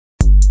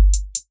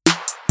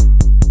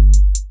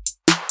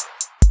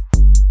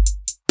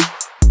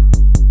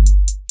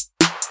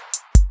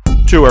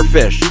Two are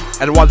fish,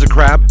 and one's a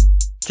crab.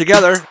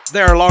 Together,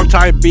 they are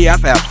longtime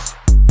BFFs,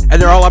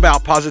 and they're all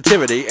about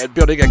positivity and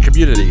building a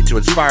community to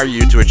inspire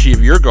you to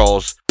achieve your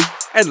goals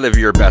and live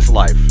your best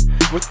life.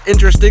 With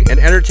interesting and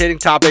entertaining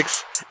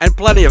topics and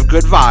plenty of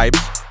good vibes,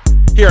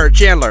 here are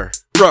Chandler,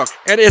 Brooke,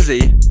 and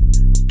Izzy,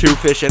 two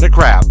fish and a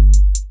crab.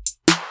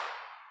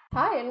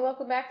 Hi, and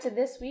welcome back to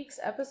this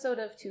week's episode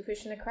of Two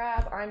Fish and a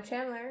Crab. I'm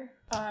Chandler.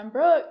 I'm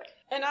Brooke.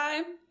 And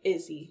I'm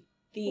Izzy.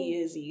 The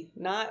Izzy.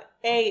 Not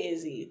a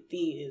Izzy.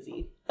 The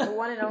Izzy. The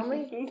one and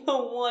only? The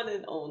one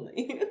and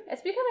only.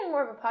 It's becoming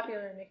more of a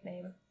popular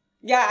nickname.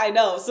 Yeah, I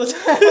know. So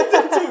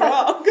that's too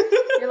wrong.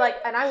 You're like,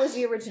 and I was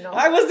the original.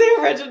 I was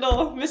the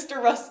original.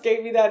 Mr. Russ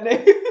gave me that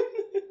name.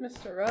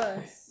 Mr.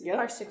 Russ. Yep.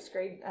 Our 6th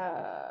grade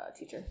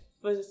teacher.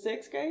 Was it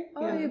 6th grade?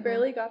 Oh, Yeah. you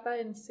barely got that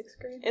in 6th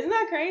grade? Isn't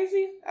that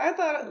crazy? I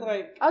thought I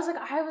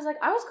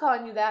was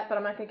calling you that, but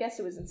I'm like, I guess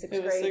it was in 6th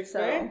It was grade. 6th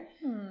grade?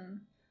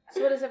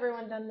 So what has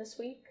everyone done this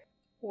week?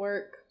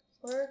 Work.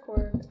 Work.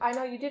 I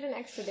know you did an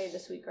extra day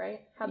this week,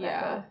 right? How'd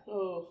that go?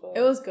 Oh, fuck.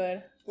 It was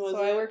good. Was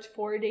so it? I worked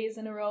 4 days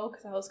in a row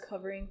because I was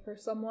covering for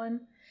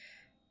someone.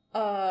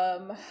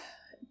 But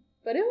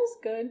it was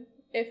good.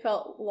 It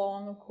felt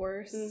long, of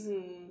course.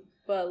 Mm-hmm.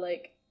 But,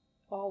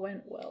 all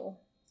went well.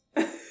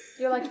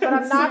 You're like, but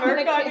I'm not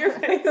Smirk gonna. on your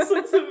face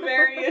looks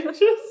very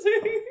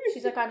interesting.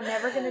 She's like, I'm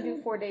never gonna do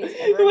 4 days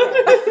ever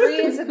again. 3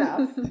 is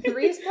enough.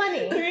 3 is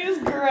plenty. 3 is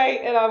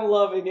great, and I'm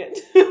loving it.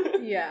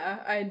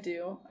 Yeah, I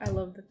do. I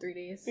love the 3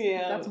 days.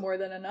 Yeah. That's more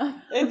than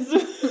enough.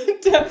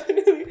 It's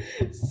definitely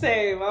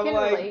same. I'm Can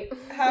like, relate.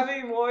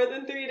 having more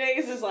than 3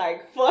 days is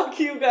like, fuck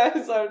you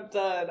guys, I'm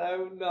done.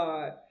 I'm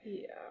not.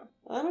 Yeah.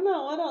 I don't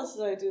know. What else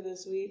did I do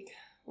this week?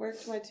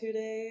 Worked my 2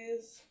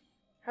 days.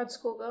 How'd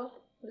school go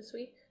this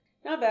week?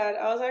 Not bad.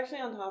 I was actually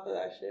on top of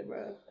that shit,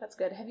 bro. That's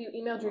good. Have you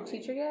emailed your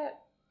teacher yet?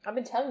 I've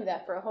been telling you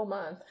that for a whole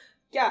month.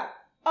 Yeah.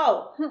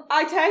 Oh,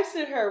 I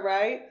texted her,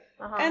 right?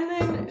 Uh-huh. And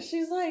then she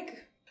was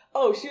like,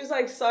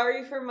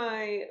 sorry for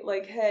my,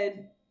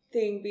 head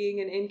thing being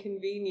an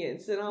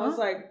inconvenience. And I was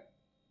like,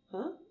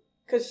 huh?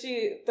 Because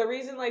the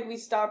reason, we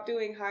stopped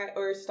doing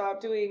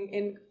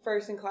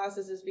in-person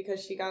classes is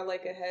because she got,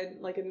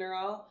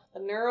 a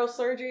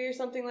neurosurgery or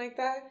something like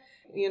that.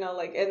 You know,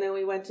 and then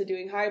we went to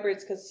doing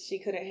hybrids because she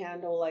couldn't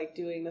handle,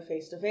 doing the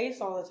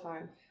face-to-face all the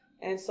time.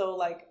 And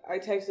so, I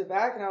texted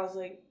back and I was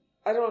like,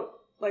 I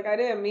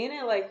didn't mean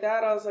it like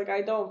that. I was like,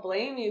 I don't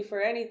blame you for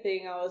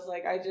anything. I was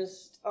like,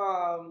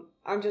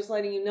 I'm just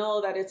letting you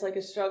know that it's,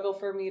 a struggle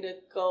for me to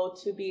go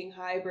to being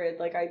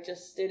hybrid. I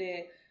just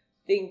didn't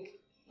think,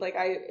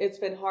 it's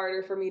been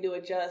harder for me to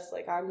adjust.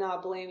 I'm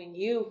not blaming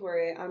you for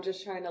it. I'm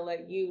just trying to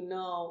let you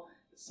know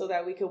so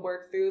that we could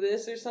work through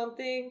this or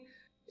something.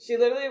 She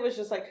literally was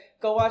just like,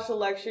 go watch the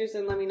lectures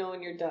and let me know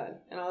when you're done.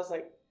 And I was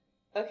like,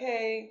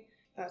 okay.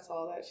 That's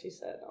all that she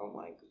said. I'm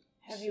like,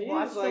 have you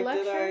watched the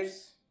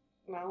lectures?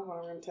 No, I'm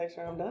going to text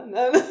her I'm done. I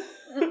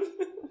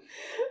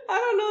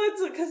don't know.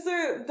 It's because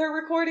they're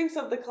recordings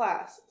of the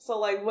class. So,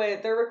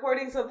 when they're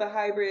recordings of the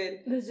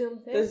hybrid. The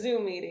Zoom thing? The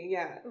Zoom meeting,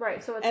 yeah.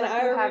 Right, so it's and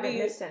you haven't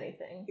missed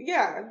anything.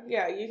 Yeah.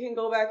 You can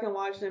go back and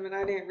watch them. And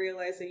I didn't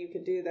realize that you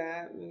could do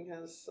that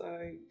because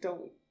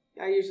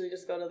I usually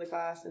just go to the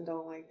class and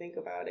don't, think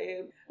about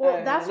it.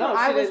 Well, that's what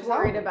I was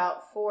worried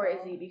about for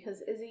Izzy,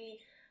 because Izzy,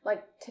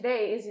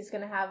 today, Izzy's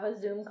going to have a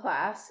Zoom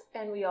class,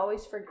 and I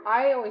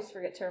always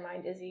forget to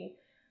remind Izzy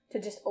to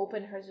just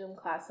open her Zoom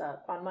class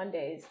up on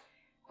Mondays.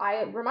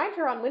 I remind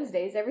her on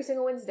Wednesdays, every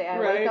single Wednesday. I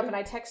wake up and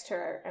I text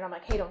her, and I'm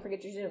like, hey, don't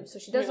forget your Zoom. So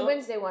she does the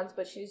Wednesday ones,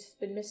 but she's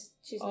missed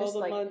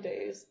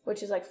Mondays.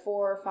 Which is 4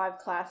 or 5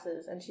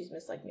 classes, and she's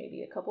missed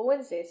maybe a couple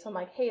Wednesdays. So I'm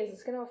like, hey, is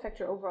this going to affect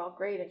your overall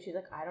grade? And she's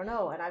like, I don't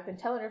know. And I've been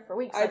telling her for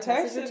weeks,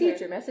 message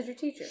your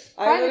teacher.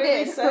 I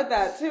literally said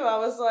that too. I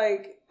was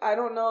like, I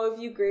don't know if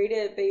you grade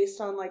it based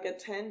on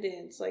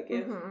attendance,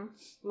 if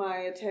my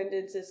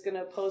attendance is going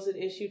to pose an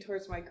issue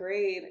towards my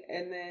grade.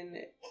 And then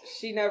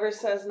she never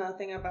says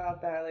nothing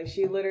about that.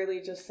 She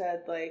literally just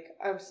said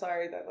I'm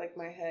sorry that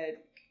my head.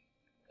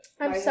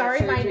 I'm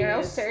sorry my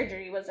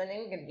neurosurgery was an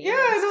inconvenience.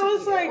 Yeah, and I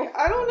was like,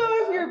 I don't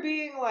know if you're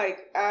being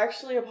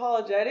actually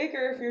apologetic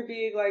or if you're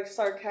being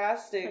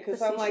sarcastic,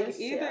 because I'm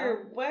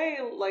either way,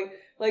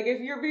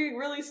 if you're being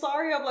really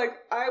sorry, I'm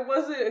I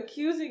wasn't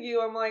accusing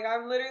you. I'm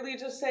I'm literally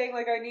just saying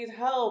I need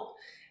help.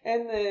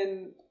 And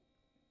then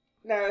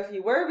now if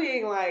you were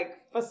being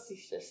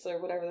facetious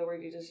or whatever the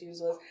word you just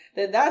used was,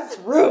 then that's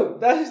rude.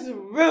 That is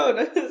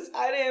rude.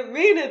 I didn't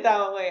mean it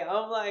that way.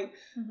 I'm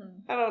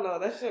I don't know.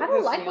 That shit. I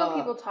don't like when off.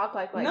 people talk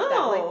like No.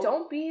 that.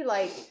 Don't be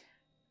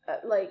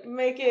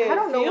make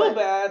it feel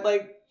bad.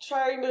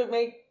 Trying to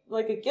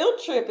make a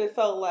guilt trip. It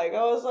felt like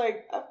I was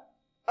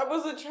I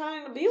wasn't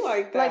trying to be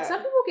like that. Some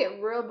people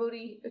get real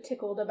booty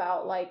tickled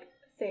about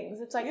things.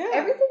 It's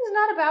everything's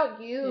not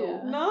about you.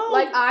 Yeah. No.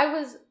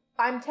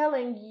 I'm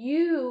telling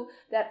you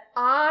that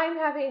I'm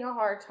having a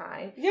hard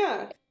time.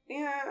 Yeah,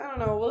 I don't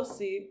know. We'll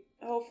see.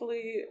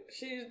 Hopefully,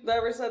 she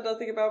never said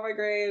nothing about my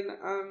grade.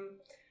 I'm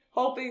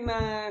hoping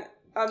that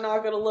I'm not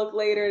going to look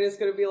later and it's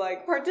going to be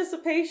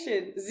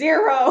participation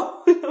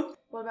 0.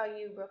 What about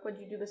you, Brooke? What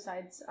did you do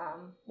besides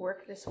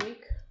work this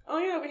week? Oh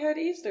yeah, we had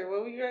Easter.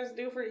 What would you guys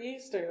do for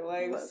Easter?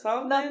 Like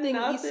something? Nothing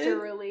Easter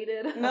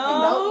related.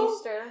 No? No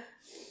Easter.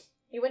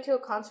 You went to a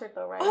concert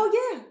though, right? Oh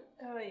yeah.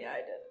 Oh yeah, I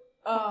did.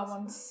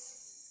 On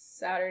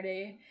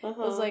Saturday. It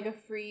was like a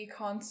free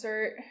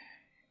concert.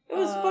 It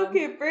was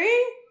fucking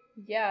free?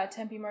 Yeah,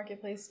 Tempe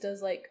Marketplace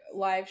does like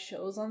live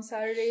shows on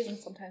Saturdays, and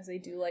sometimes they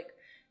do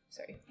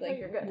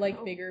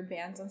bigger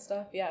bands and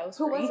stuff. Yeah, it was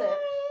Who free. was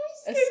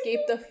it?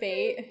 Escape the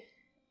Fate.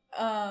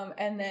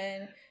 And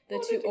then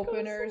the two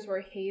openers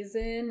were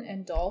Hazen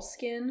and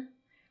Dollskin.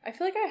 I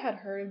feel like I had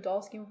heard of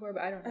Dollskin before,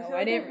 but I don't know.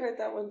 I didn't heard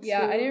that one too.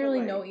 Yeah, I didn't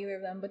really know either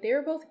of them, but they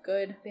were both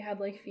good. They had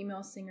like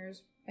female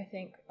singers, I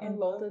think, in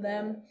both of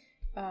them.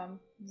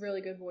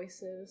 Really good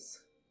voices.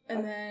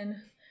 And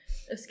then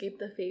Escape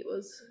the Fate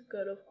was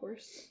good, of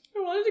course. I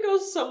wanted to go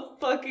so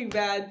fucking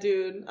bad,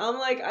 dude. I'm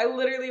like, I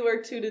literally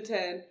work 2 to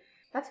 10.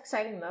 That's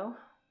exciting though.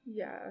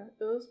 Yeah,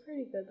 it was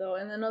pretty good though.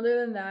 And then other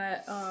than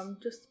that,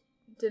 just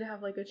did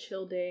have like a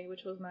chill day,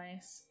 which was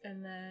nice.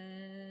 And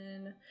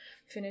then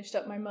finished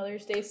up my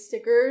Mother's Day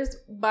stickers.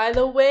 By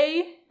the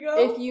way,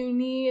 if you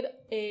need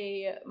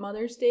a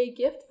Mother's Day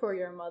gift for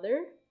your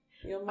mother,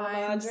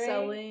 I'm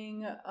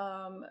selling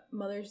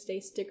Mother's Day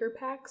sticker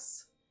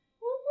packs.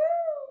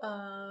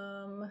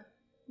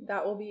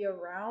 That will be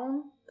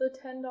around the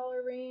 $10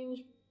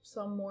 range.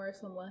 Some more,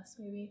 some less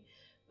maybe.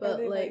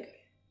 But like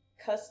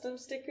custom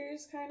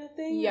stickers kind of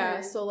thing? Yeah,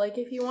 or? So like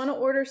if you want to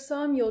order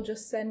some, you'll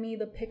just send me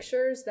the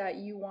pictures that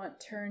you want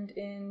turned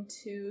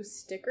into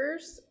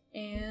stickers,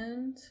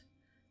 and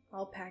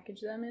I'll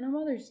package them in a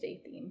Mother's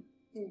Day theme.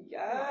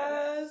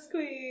 Yes,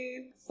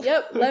 queen.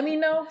 Yep, let me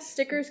know.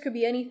 Stickers could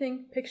be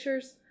anything.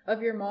 Pictures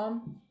of your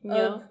mom,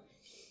 of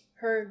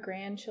her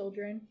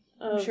grandchildren.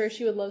 I'm sure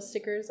she would love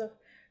stickers of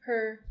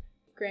her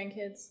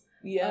grandkids.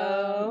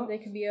 Yeah. They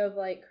could be of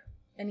like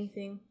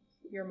anything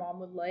your mom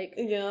would like.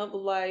 Yeah,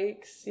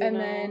 likes. And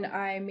then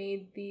I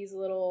made these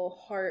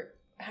little heart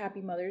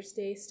Happy Mother's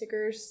Day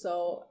stickers.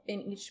 So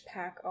in each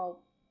pack,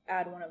 I'll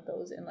add one of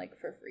those in like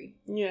for free.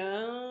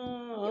 Yeah.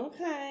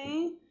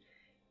 Okay.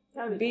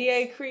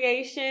 BA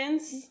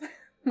Creations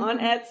on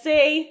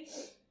Etsy.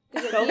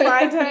 Go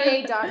find her.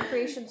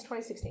 BA.Creations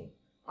 2016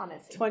 on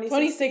Etsy.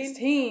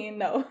 2016?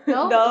 No.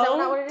 No? Is that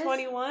not what it is?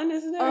 21,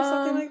 isn't it? Or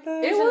something like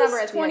that? It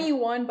was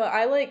 21, but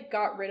I like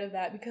got rid of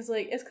that because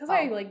like it's because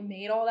I like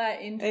made all that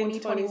in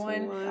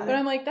 2021. But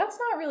I'm like, that's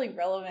not really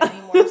relevant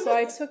anymore. So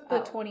I took the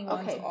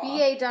 21s off.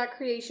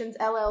 BA.Creations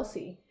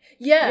LLC.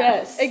 Yeah,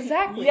 yes,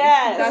 exactly.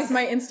 Yes, that's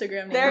my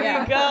Instagram name. There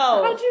you go.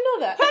 How'd you know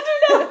that? How'd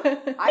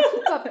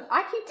you know?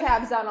 I keep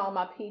tabs on all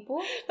my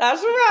people.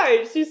 That's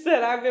right. She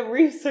said I've been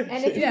researching.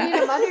 And if you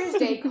need a Mother's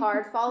Day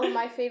card, follow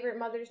my favorite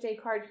Mother's Day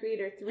card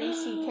creator,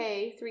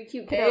 3CK, 3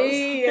 Cute Kiddos.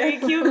 Hey,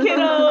 3 Cute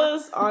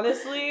Kiddos.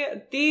 Honestly,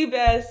 the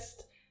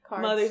best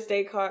cards. Mother's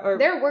Day card, or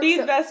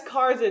the best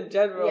cards in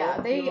general. Yeah,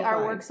 they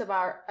are works of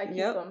art. I keep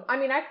them. I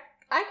mean,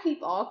 I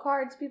keep all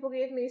cards people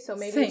give me, so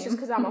maybe it's just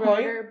because I'm a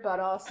hoarder, but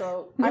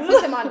also I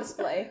put them on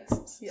display.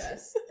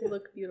 Yes, they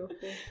look beautiful.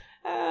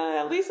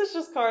 At least it's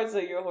just cards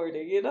that you're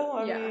hoarding, you know?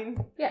 I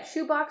mean... Yeah,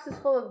 shoebox is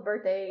full of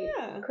birthday,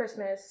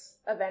 Christmas,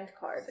 event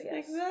cards, I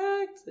guess.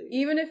 Exactly.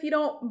 Even if you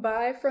don't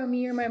buy from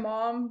me or my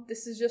mom,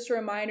 this is just a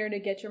reminder to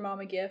get your mom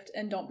a gift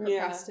and don't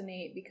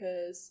procrastinate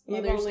because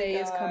Mother's Day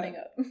is coming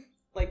up.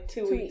 Like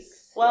 2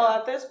 weeks. Well,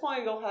 at this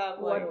point, you'll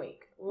have like 1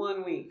 week.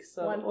 1 week,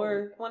 so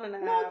or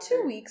 1.5. No,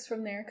 2 weeks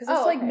from there because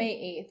it's like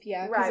May 8th.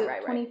 Yeah, because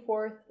it's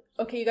 24th.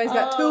 Okay, you guys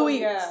got 2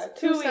 weeks. Yeah,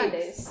 2 weeks.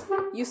 Sundays.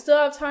 You still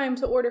have time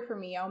to order for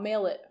me. I'll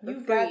mail it for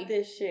free. Got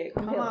this shit.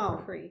 Come on,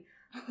 for free.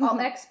 I'll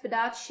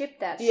expedite ship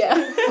that shit.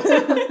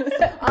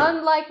 Yeah.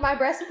 Unlike my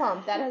breast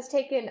pump that has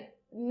taken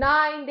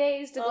 9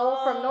 days to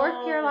go from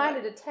North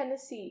Carolina to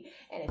Tennessee,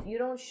 and if you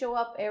don't show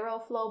up,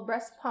 Aeroflow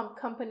Breast Pump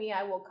Company,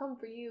 I will come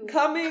for you.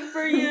 Coming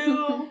for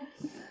you.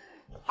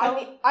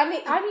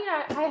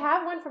 I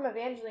have one from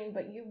Evangeline,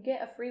 but you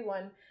get a free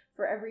one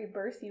for every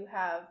birth you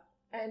have,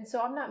 and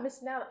so I'm not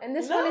missing out. And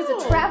this one is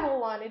a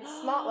travel one. It's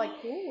small, like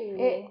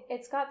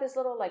it's got this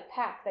little like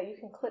pack that you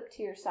can clip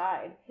to your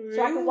side,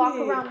 so I can walk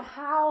around the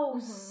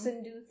house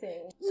and do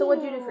things. So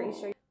what'd you do for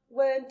Easter?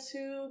 Went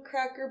to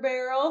Cracker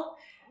Barrel.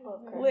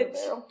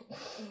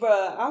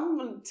 Bruh,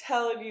 I'm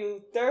telling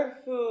you, their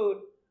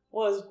food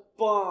was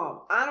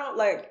bomb. I don't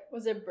like...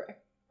 Was it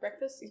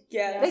breakfast?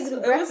 Yeah. They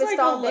do breakfast like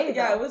all day,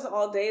 yeah, it was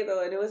all day,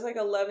 though. And it was like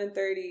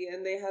 11:30,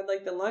 and they had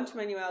like the lunch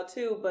menu out,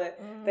 too. But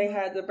they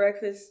had the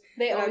breakfast.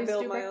 They always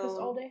do breakfast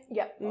all day?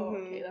 Yep. Oh,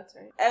 okay, that's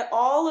right. And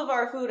all of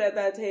our food at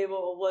that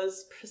table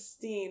was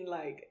pristine.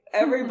 Like,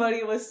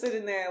 everybody was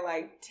sitting there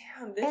like,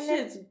 damn, this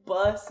shit's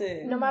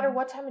bussin'. No matter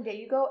what time of day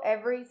you go,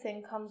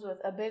 everything comes with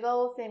a big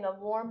old thing of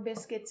warm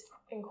biscuits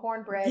and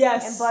cornbread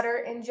and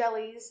butter and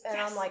jellies.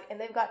 And I'm like, and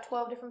they've got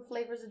 12 different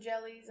flavors of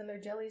jellies, and their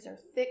jellies are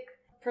thick.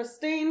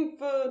 Pristine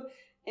food,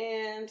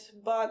 and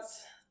bought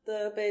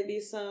the baby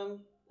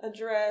a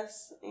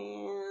dress,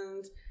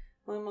 and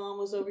my mom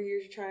was over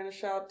here trying to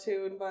shop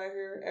too and buy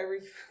her every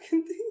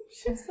fucking thing.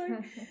 She's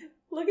like,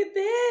 look at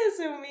this,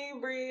 and me,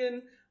 Brie,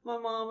 and my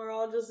mom are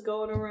all just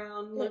going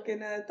around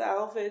looking at the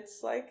outfits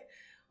like,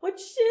 what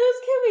shoes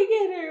can we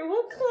get her?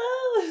 What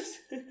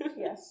clothes?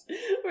 Yes.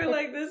 We're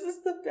like, this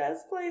is the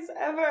best place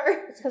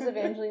ever. It's because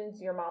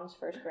Evangeline's your mom's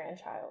first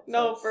grandchild. So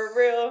No, for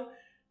real.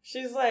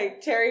 She's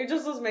like, Terry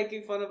just was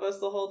making fun of us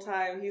the whole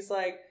time. He's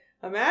like,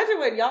 imagine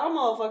when y'all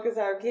motherfuckers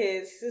have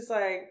kids. He's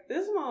like,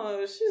 this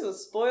mom, she's a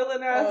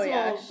spoiling ass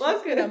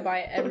motherfucker. She's gonna buy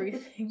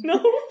everything.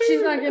 No,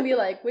 she's not gonna be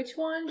like, which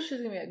one? She's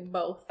gonna be like,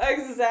 both.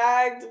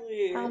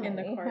 Exactly. In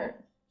the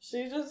cart.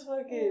 She just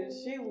fucking,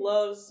 she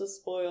loves to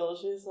spoil.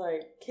 She's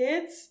like,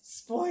 kids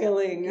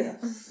spoiling.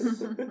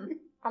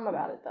 I'm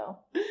about it though.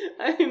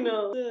 I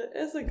know.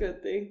 It's a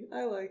good thing.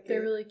 I like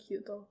They're it. really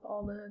cute though.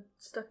 All the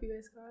stuff you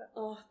guys got.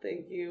 Oh,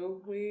 thank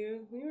you. We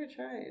were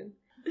trying.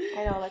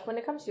 I know, like when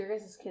it comes to your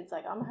guys' kids,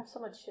 like I'm gonna have so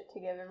much shit to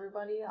give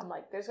everybody. I'm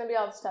like, there's gonna be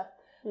all the stuff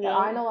that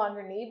I no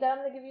longer need that I'm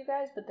gonna give you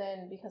guys, but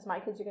then because my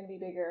kids are gonna be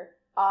bigger,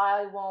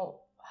 I won't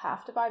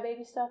have to buy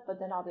baby stuff, but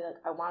then I'll be like,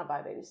 I want to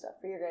buy baby stuff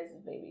for your guys'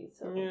 babies.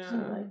 So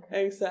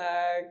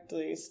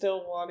Exactly.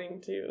 Still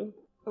wanting to.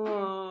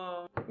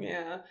 Oh,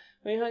 yeah.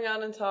 We hung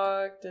out and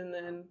talked, and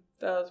then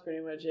that was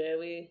pretty much it.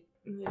 We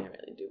didn't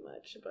really do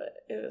much, but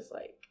it was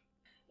like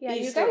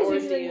Easter, you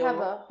guys usually have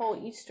a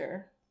whole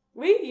Easter.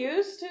 We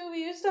used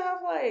to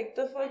have like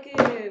the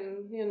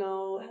fucking,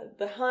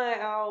 the hunt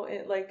out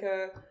at like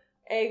a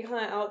egg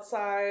hunt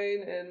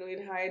outside, and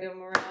we'd hide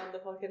them around the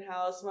fucking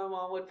house. My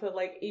mom would put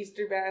like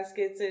Easter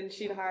baskets and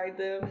she'd hide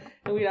them,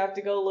 and we'd have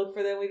to go look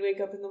for them. We'd wake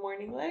up in the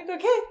morning like,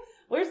 okay,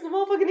 where's the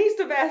motherfucking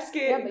Easter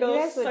basket? Yeah, and but go you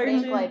guys would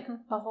searching. make like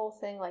a whole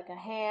thing, like a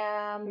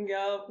ham,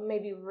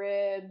 maybe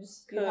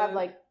ribs. You have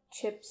like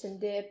chips and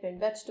dip and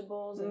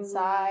vegetables and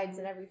sides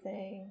and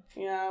everything.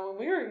 Yeah, when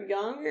we were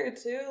younger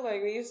too,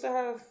 like we used to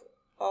have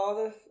all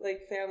the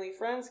like family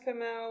friends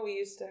come out. We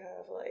used to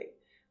have like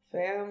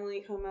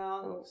family come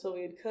out, and so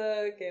we'd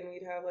cook and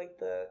we'd have like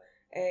the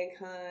egg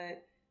hunt.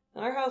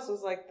 Our house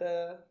was like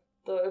the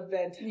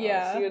event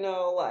house,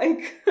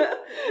 like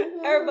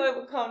everybody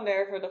would come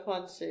there for the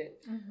fun shit.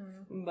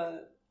 Mm-hmm.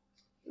 But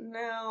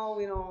now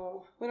we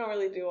don't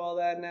really do all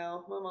that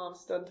now. My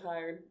mom's done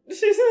tired.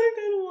 She's like,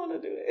 I don't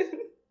want to do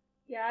it.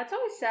 Yeah, it's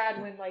always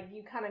sad when like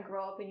you kind of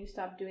grow up and you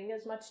stop doing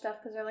as much stuff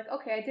because they're like,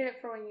 okay, I did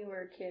it for when you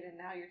were a kid and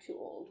now you're too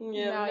old.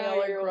 Yeah, now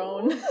y'all are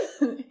grown.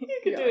 You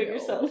can do it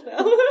yourself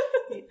now.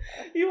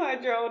 You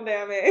hide your own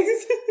damn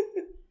eggs.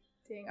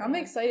 Dang, I'm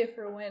excited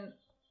for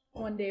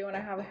one day when I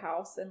have a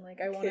house and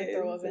like I want to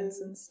throw events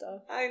and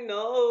stuff. I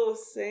know,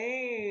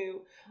 same.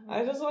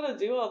 I just want to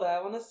do all that.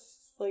 I want to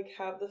like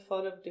have the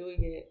fun of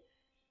doing it.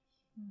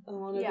 I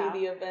want to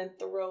be the event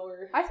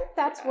thrower. I think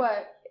that's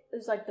what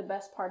is like the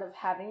best part of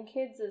having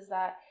kids is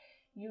that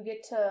you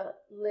get to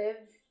live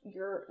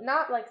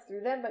not like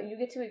through them, but you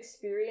get to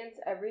experience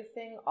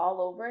everything all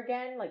over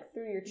again, like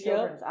through your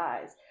children's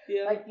eyes.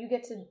 Yeah. Like you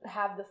get to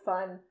have the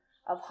fun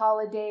of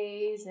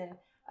holidays and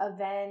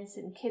events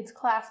and kids'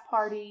 class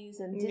parties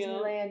and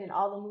Disneyland and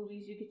all the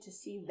movies. You get to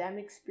see them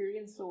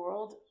experience the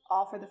world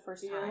all for the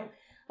first time.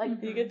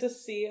 Like you get to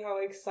see how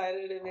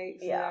excited it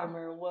makes them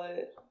or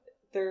what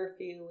they're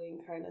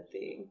feeling, kind of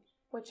thing.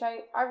 Which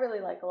I really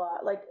like a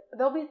lot. Like,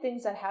 there'll be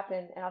things that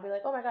happen, and I'll be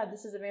like, oh my god,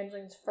 this is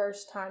Evangeline's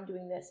first time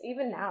doing this.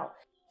 Even now,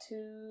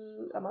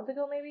 a month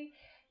ago maybe,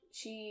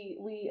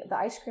 the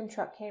ice cream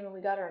truck came, and we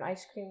got her an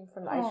ice cream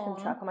from the ice cream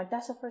truck. I'm like,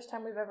 that's the first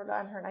time we've ever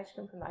gotten her an ice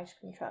cream from the ice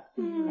cream truck.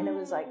 Mm-hmm. And it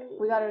was like,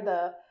 we got her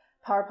the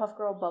Powerpuff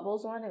Girl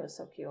Bubbles one. It was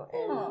so cute.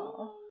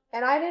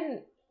 And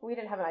we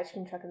didn't have an ice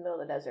cream truck in the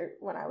middle of the desert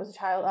when I was a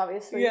child,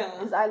 obviously. Yeah.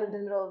 Because I lived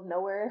in the middle of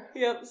nowhere.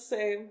 Yep,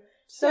 same.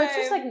 So it's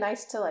just, like,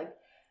 nice to, like,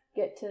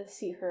 get to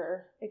see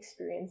her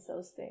experience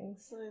those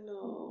things. I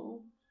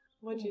know.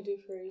 What'd you do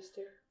for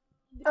Easter?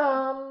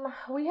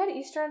 We had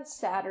Easter on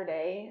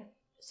Saturday.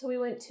 So we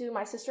went to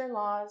my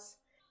sister-in-law's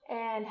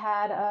and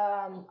had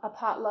a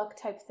potluck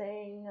type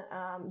thing.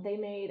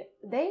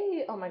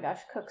 They oh my gosh,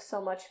 cook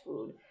so much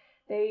food.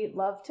 They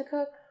love to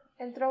cook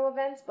and throw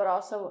events, but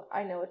also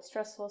I know it's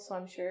stressful, so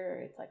I'm sure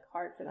it's like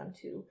hard for them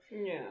too.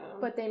 Yeah.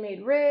 But they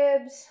made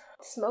ribs,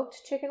 smoked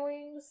chicken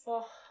wings,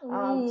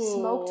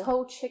 smoked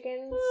whole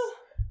chickens,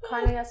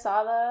 carne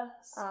asada,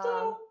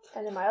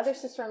 and then my other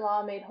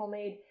sister-in-law made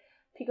homemade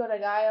pico de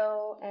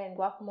gallo and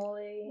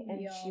guacamole,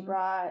 and she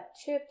brought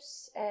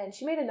chips, and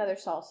she made another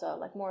salsa,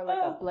 like more like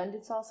a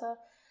blended salsa.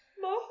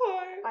 My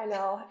heart. I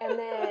know. And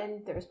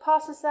then there was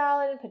pasta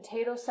salad and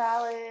potato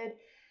salad,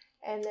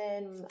 and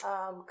then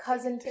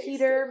cousin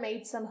Peter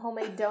made some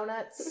homemade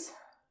donuts.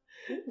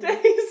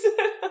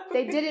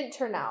 They didn't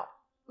turn out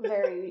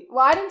very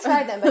well. I didn't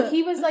try them, but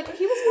he was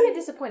kind of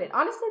disappointed.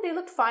 Honestly, they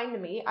looked fine to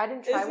me. I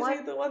didn't try one. Is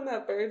he the one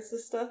that burns the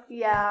stuff?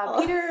 Yeah,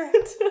 Peter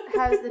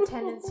has the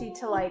tendency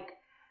to like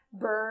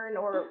burn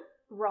or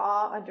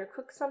raw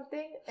undercook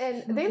something,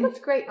 and they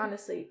looked great,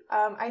 honestly.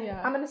 I'm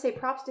gonna say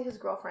props to his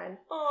girlfriend.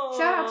 Aww.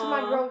 Shout out to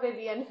my girl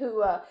Vivian,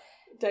 who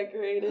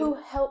decorated, who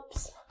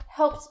helps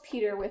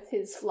Peter with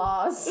his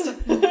flaws,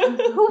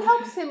 who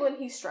helps him when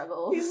he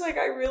struggles. He's like,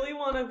 I really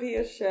want to be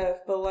a chef,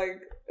 but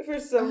like for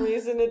some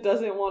reason it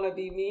doesn't want to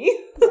be me.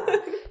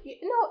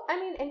 No, I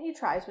mean, and he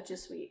tries, which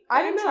is sweet.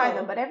 I didn't try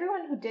them, but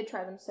everyone who did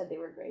try them said they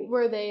were great.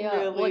 Were they?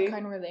 Really? What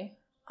kind were they?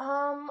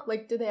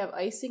 Like, did they have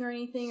icing or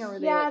anything, or were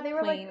they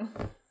were plain?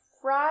 like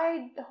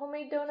fried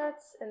homemade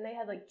donuts, and they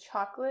had like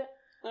chocolate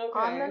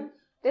on them.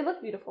 They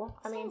look beautiful.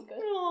 I mean, good.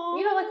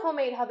 You know, like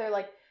homemade, how they're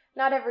like,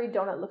 not every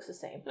donut looks the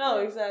same. No,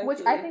 exactly. Which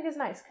I think is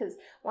nice, because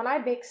when I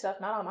bake stuff,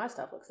 not all my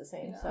stuff looks the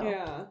same. So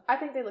yeah, I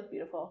think they look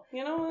beautiful.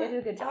 You know what? They do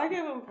a good job. I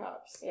give him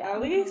props. Yeah.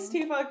 At least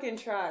he fucking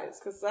tries,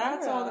 because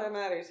that's all that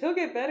matters. He'll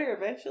get better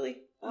eventually.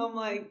 I'm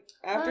like,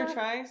 after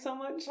trying so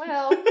much.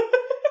 Well,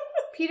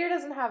 Peter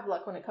doesn't have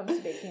luck when it comes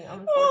to baking,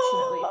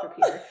 unfortunately for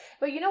Peter.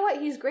 But you know what?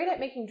 He's great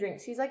at making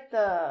drinks. He's like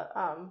the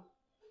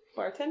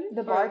bartender?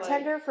 The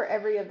bartender for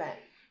every event.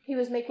 He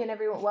was making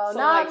everyone, well, so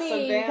not like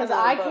me, Savannah, because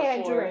I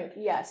can't drink.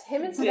 Yes,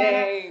 him and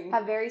Savannah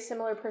have very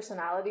similar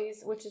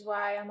personalities, which is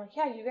why I'm like,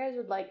 yeah, you guys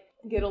would like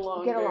get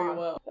along very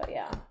well. But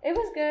yeah, it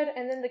was good.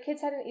 And then the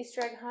kids had an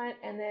Easter egg hunt,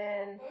 and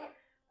then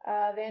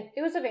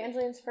it was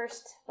Evangeline's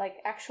first like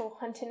actual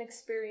hunting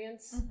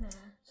experience. Mm-hmm.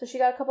 So she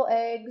got a couple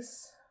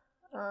eggs.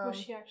 Was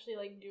she actually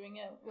like doing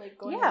it, like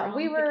going yeah, around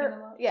we were. Picking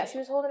them up? Yeah, she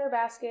was holding her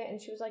basket, and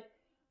she was like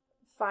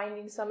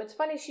finding some. It's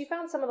funny, she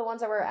found some of the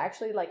ones that were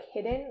actually like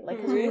hidden, like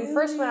because when we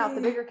first went out,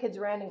 the bigger kids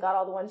ran and got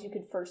all the ones you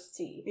could first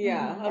see.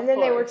 Yeah, and then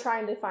they were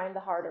trying to find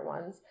the harder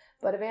ones.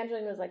 But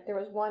Evangeline was like, there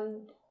was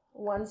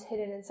one's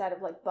hidden inside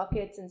of like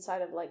buckets,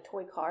 inside of like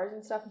toy cars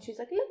and stuff, and she's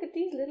like, look at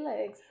these little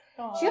eggs.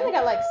 Aww. She only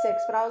got like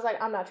 6, but I was like,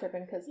 I'm not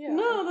tripping, because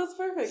no, that's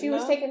perfect. She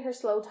was taking her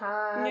slow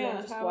time and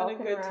just having walking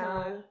a good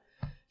around. time.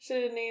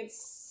 She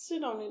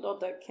don't need all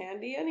that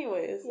candy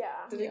anyways.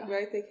 Yeah. Did it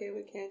right? They came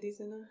with candies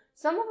in them?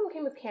 Some of them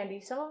came with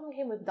candy. Some of them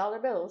came with dollar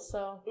bills.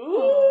 So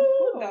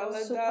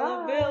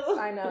dollar bills.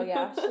 I know,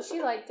 yeah. So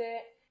she liked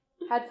it.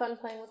 Had fun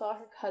playing with all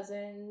her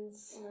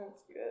cousins.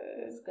 That's good.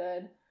 It was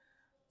good.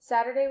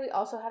 Saturday, we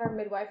also had our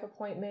midwife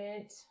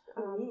appointment.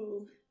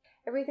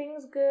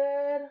 Everything's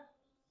good.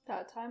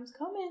 That time's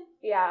coming.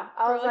 Yeah,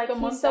 I was like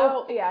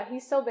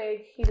he's so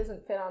big, he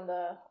doesn't fit on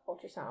the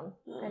ultrasound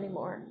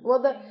anymore.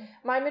 Well,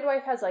 my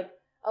midwife has like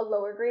a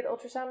lower grade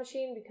ultrasound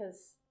machine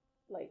because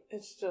like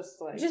it's just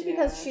like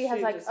because she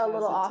has like a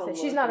little office.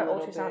 She's not an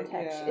ultrasound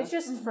tech. Yeah. It's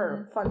just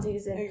for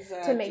funsies and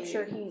to make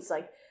sure he's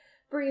like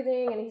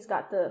breathing and he's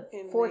got the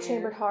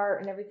 4-chambered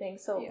heart and everything.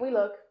 So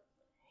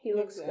he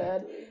looks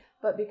good.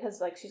 But because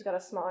like she's got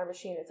a smaller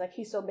machine, it's like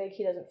he's so big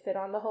he doesn't fit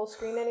on the whole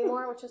screen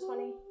anymore, which is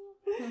funny.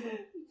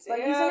 But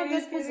he's in a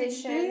good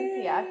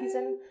position. Yeah, he's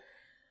in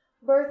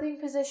birthing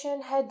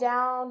position, head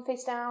down,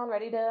 face down,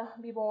 ready to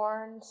be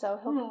born. So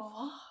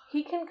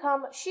he can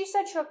come. She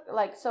said she'll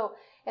so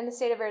in the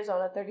state of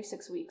Arizona,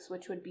 36 weeks,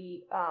 which would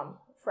be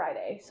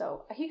Friday.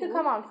 So he could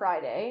come on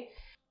Friday.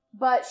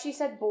 But she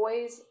said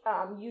boys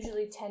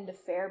usually tend to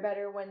fare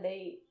better when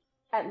they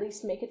at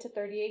least make it to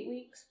 38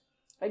 weeks.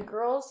 Like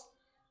girls,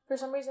 for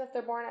some reason, if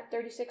they're born at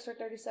 36 or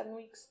 37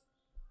 weeks,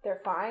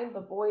 they're fine,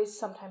 but boys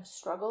sometimes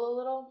struggle a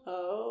little.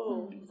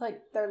 Oh. It's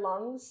like their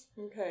lungs.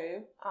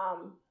 Okay.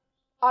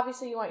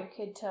 Obviously you want your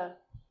kid to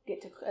get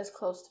to as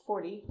close to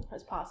 40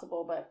 as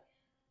possible, but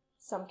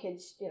some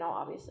kids,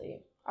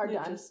 obviously are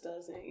done. It just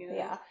doesn't,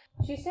 Yeah.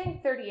 She's saying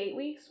 38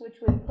 weeks, which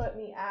would put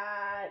me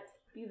at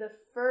the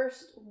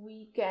first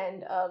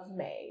weekend of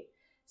May.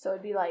 So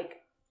it'd be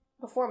like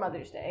before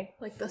Mother's Day.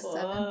 Like the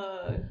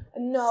 7th?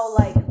 No,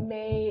 like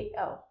May.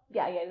 Oh,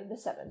 yeah, the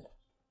 7th.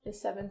 The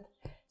 7th.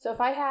 So if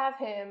I have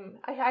him,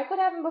 I could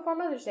have him before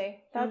Mother's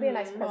Day. That would be a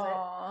nice present.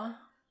 Aww.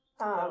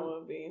 That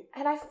would be.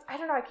 And I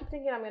don't know, I keep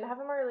thinking I'm going to have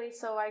him early,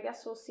 so I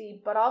guess we'll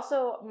see. But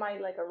also, my,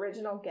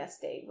 original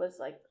guest date was,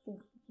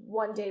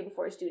 one day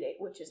before his due date,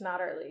 which is not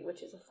early,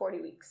 which is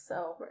 40 weeks.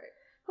 So,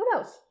 who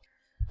knows?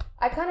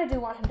 I kind of do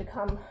want him to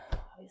come,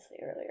 obviously,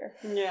 earlier.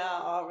 Yeah,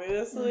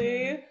 obviously.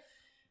 Mm-hmm.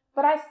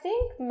 But I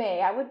think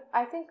May,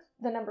 I think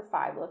the number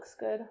 5 looks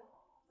good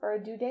for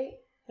a due date.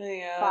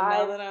 Yeah, 5,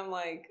 now that I'm,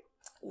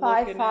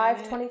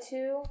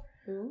 5/5/22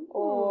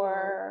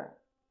 or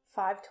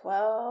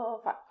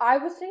 5/12. I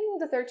was thinking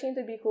the 13th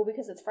would be cool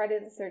because it's Friday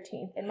the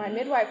 13th, and my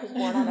midwife was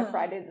born on a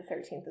Friday the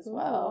 13th as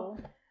well.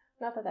 Ooh.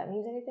 Not that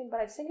means anything, but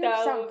I just think it would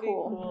sound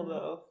cool. That would be cool,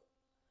 though.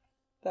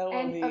 That would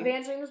and be.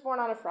 Evangeline was born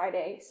on a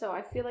Friday, so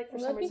I feel like for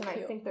some reason I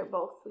think they're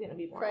both going to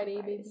be born Friday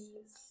on Fridays.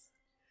 babies.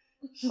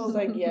 She was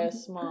like,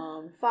 yes,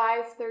 Mom.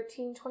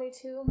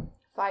 5/13/22,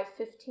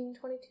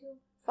 5/15/22.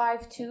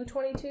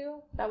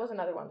 5/2/22. That was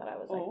another one that I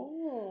was like,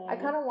 I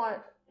kind of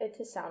want it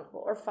to sound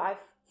cool. Or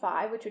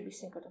 5/5, which would be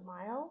Cinco de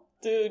Mayo.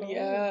 Dude,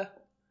 yeah.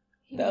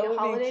 That would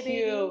be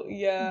cute. Baby.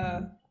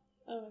 Yeah.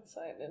 I'm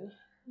excited.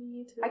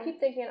 Me too. I keep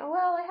thinking,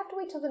 I have to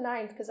wait till the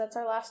 9th because that's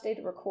our last day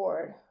to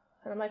record.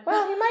 And I'm like,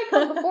 well, he might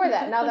come before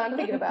that now that I'm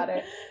thinking about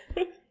it.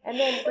 And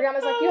then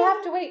Brianna's like, you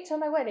have to wait till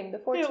my wedding, the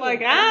 14th. You're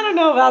like, I don't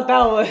know about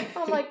that one.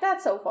 I'm like,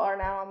 that's so far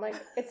now. I'm like,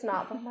 it's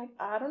not. But I'm like,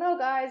 I don't know,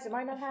 guys. It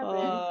might not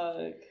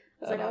happen.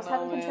 I was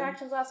having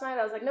contractions last night.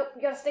 I was like, nope,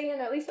 you gotta stay in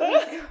at least a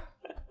week.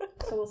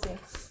 So we'll see.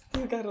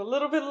 You got a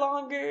little bit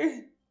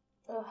longer.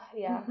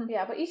 Yeah.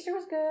 But Easter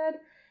was good.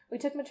 We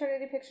took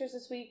maternity pictures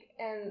this week,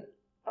 and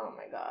oh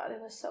my god, it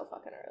was so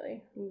fucking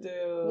early.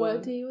 Dude.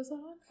 What day was that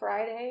on?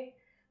 Friday.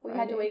 We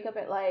had to wake up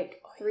at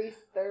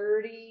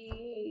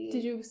 3:30.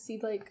 Did you see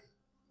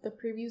the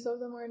previews of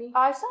them already?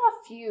 I saw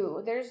a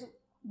few. There's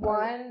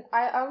one.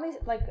 I only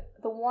like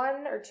the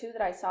one or two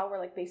that I saw were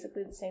like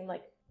basically the same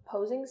like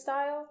posing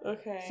style.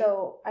 Okay.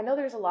 So I know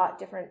there's a lot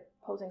different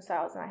posing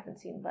styles and I haven't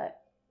seen, but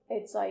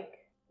it's like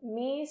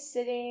me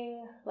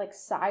sitting like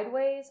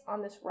sideways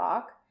on this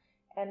rock,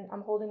 and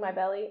I'm holding my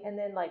belly, and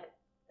then like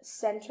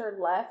center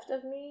left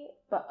of me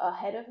but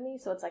ahead of me,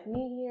 so it's like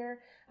me here,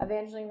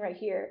 Evangeline right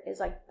here is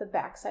like the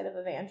backside of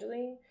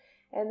Evangeline,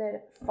 and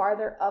then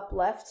farther up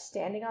left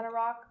standing on a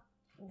rock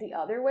the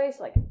other way,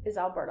 so like is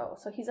Alberto,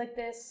 so he's like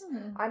this,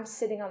 I'm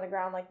sitting on the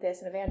ground like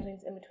this, and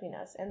Evangeline's in between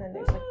us, and then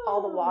there's like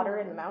all the water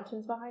in the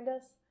mountains behind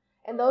us,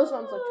 and those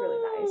ones looked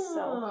really nice.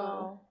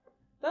 So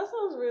that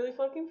sounds really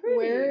fucking pretty.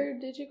 Where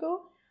did you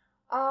go?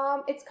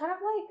 It's kind of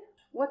like,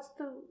 what's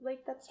the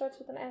lake that starts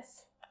with an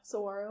S?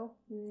 Saguaro?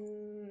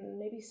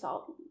 Maybe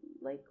Salt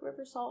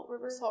River. Salt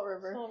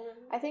River.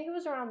 I think it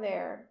was around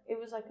there. It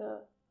was like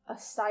a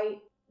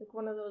site, like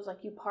one of those, like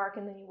you park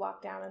and then you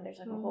walk down and there's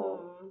like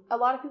a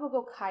lot of people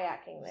go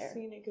kayaking there.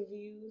 Scenic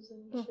views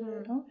and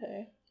shit.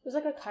 Okay. It was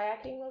like a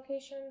kayaking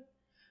location.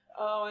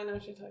 Oh, I know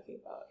what you're talking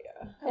about,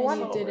 yeah. And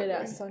you did it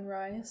at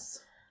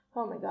sunrise?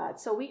 Oh my god.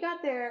 So we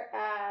got there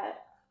at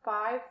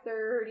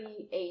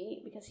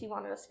 5:38 because he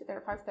wanted us to get there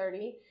at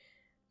 5:30.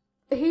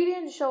 He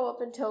didn't show up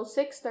until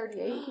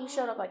 6:38. He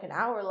showed up like an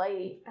hour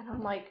late, and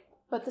I'm like,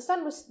 but the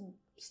sun was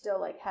still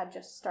like had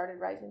just started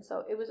rising,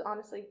 so it was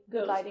honestly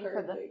good lighting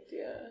for the.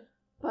 Yeah.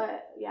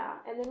 But yeah,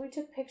 and then we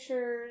took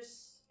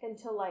pictures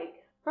until like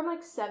from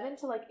like 7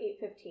 to like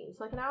 8:15,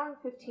 so like an hour and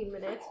 15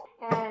 minutes.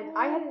 And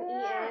I hadn't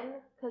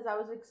eaten because I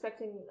was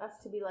expecting us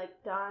to be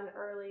like done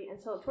early, and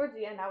so towards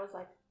the end I was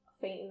like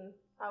fainting.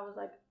 I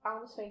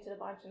almost fainted a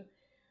bunch, and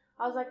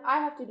I was like, I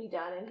have to be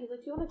done. And he's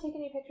like, do you want to take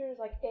any pictures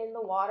like in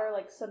the water,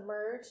 like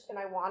submerged? And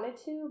I wanted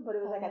to, but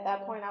it was like at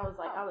that point I was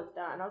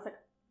done. I was like,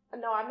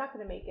 no, I'm not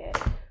going to make it.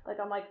 Like,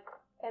 I'm like,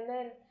 and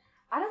then,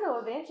 I don't know,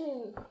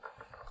 Evangeline,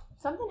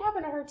 something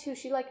happened to her too.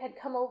 She like had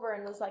come over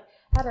and was like,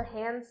 had her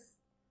hands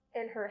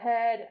in her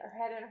head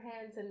in her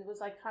hands, and was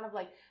like kind of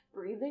like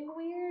breathing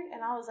weird.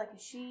 And I was like,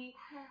 is she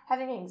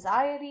having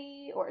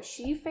anxiety or is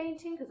she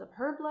fainting because of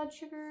her blood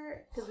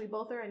sugar? Because we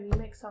both are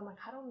anemic, so I'm like,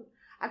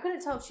 I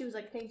couldn't tell if she was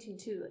like fainting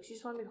too. Like she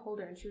just wanted me to hold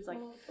her, and she was like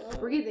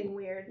breathing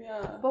weird.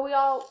 Yeah. But we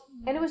all,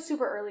 and it was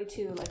super early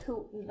too.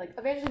 Like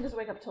Evangeline doesn't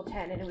wake up till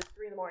 10, and it was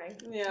 3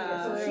 a.m.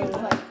 Yeah. So she was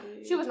like,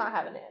 she was not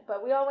having it.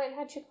 But we all went and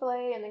had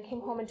Chick-fil-A, and then came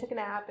home and took a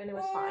nap, and it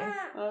was fine.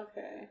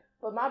 Okay.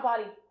 But my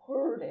body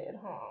hurted,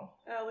 huh?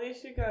 At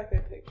least you got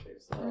good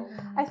pictures, so.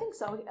 I think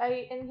so.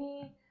 And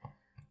he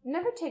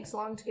never takes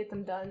long to get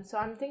them done, so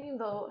I'm thinking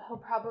though he'll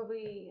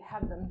probably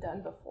have them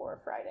done before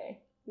Friday.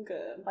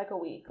 Good. Like a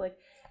week, like.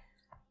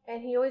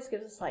 And he always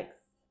gives us like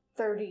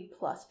 30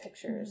 plus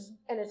pictures,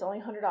 and it's only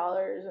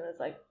 $100, and it's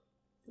like,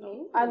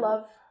 I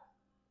love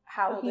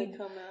how they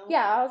come out.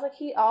 Yeah, I was like,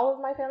 all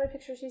of my family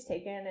pictures he's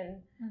taken,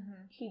 and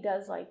he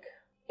does like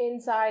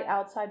inside,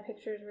 outside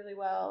pictures really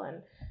well,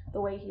 and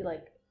the way he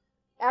like,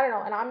 I don't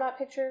know, and I'm not a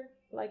picture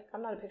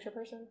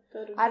person.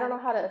 I don't know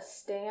how to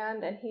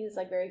stand, and he's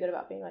like very good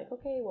about being like,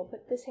 okay, we'll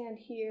put this hand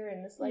here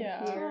and this leg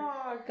here.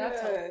 Oh, that's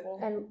helpful.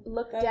 And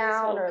look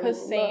down or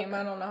because same.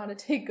 I don't know how to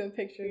take good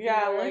pictures.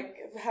 Yeah, either. like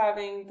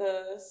having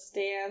the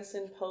stance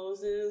and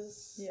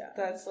poses. Yeah,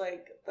 that's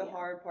like the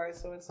hard part.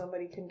 So when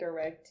somebody can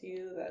direct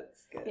you,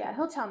 that's good. Yeah,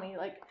 he'll tell me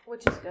like,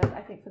 which is good.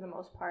 I think for the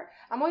most part.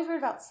 I'm always worried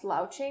about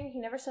slouching. He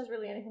never says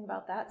really anything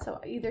about that. So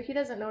either he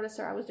doesn't notice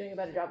or I was doing a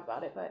better job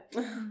about it. But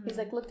he's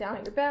like, look down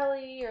at your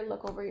belly or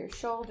look over your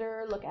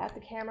shoulder, look at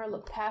the camera,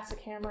 look past the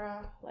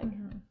camera. Like,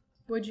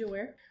 what'd you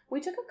wear?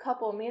 We took a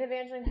couple. Me and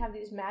Evangeline have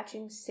these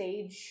matching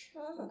sage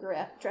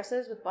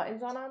dresses with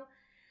buttons on them.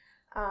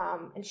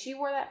 And she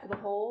wore that for the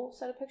whole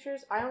set of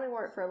pictures. I only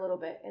wore it for a little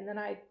bit, and then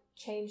I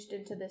changed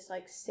into this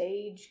like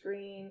sage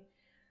green,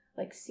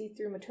 like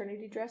see-through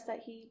maternity dress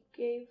that he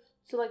gave.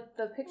 So like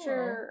the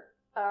picture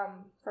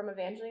from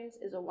Evangeline's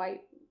is a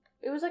white.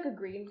 It was like a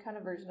green kind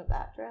of version of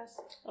that dress.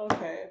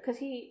 Okay. Because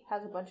he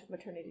has a bunch of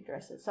maternity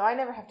dresses, so I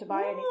never have to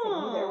buy anything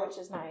either, which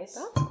is nice.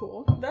 That's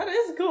cool. That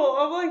is cool.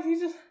 I'm like, he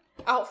just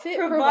outfit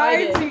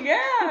provided. provided.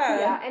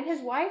 Yeah, and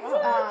his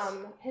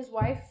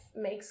wife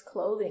makes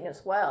clothing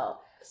as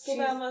well. So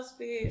that must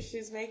be,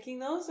 she's making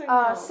those or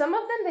no? Some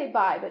of them they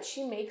buy, but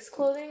she makes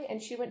clothing,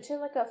 and she went to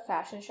like a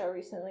fashion show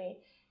recently,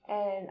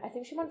 and I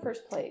think she won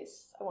first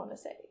place, I want to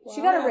say. Wow,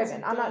 she got a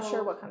ribbon. I'm not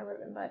sure what kind of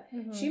ribbon, but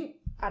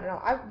I don't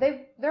know.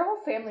 Their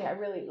whole family I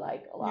really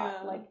like a lot.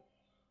 Yeah. Like,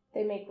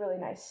 they make really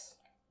nice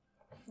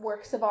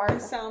works of art. They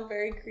sound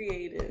very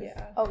creative.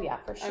 Yeah. Oh, yeah,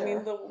 for sure. I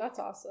mean, that's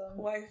awesome.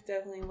 Wife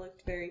definitely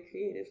looked very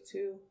creative,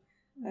 too.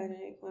 I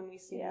think when we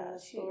see her in the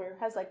store.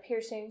 Has, like,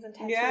 piercings and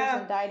tattoos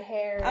and dyed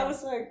hair. I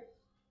was like...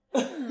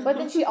 But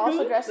then she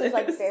also dresses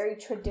like very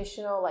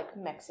traditional like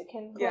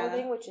Mexican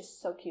clothing, which is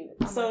so cute.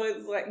 So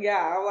it's like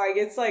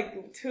it's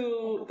like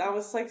too. I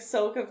was like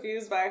so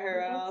confused by her,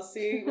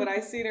 and when I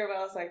seen her, but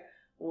I was like,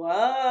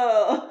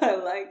 whoa, I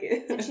like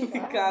it. And she's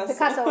Picasso.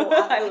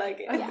 I like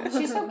it. Yeah,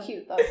 she's so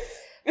cute though.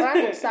 But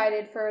I'm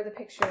excited for the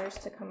pictures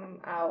to come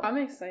out. I'm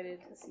excited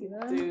to see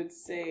them. Dude,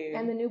 same.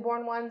 And the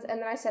newborn ones. And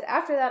then I said,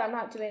 after that, I'm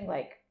not doing,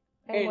 like,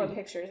 any more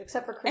pictures,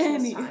 except for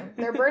Christmas time.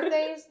 Their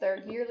birthdays, their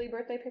yearly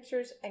birthday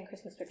pictures, and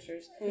Christmas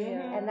pictures.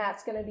 Yeah. And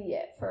that's going to be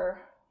it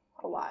for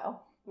a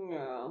while.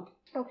 Yeah.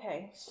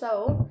 Okay,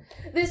 so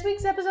this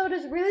week's episode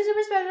is really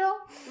super special.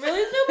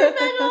 Really super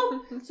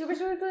special.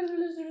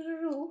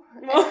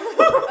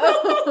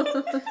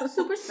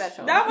 Super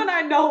special. That one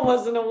I know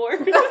wasn't a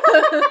word.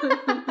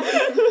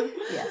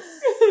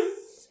 Yes.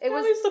 At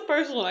least the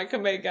first one I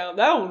could make out.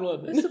 That one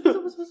wasn't.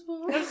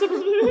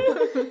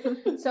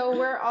 So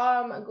we're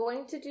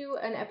going to do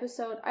an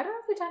episode. I don't know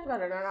if we talked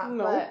about it or not,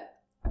 No. but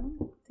I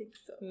don't think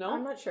so. I'm No.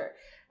 not sure.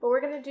 But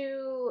we're going to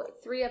do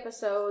 3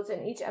 episodes,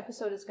 and each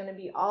episode is going to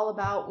be all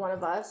about one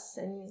of us.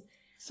 And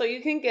So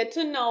you can get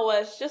to know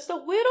us just a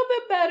little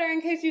bit better in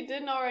case you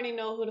didn't already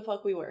know who the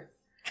fuck we were.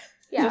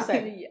 yeah, Just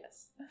saying.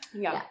 Yes.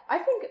 yeah. I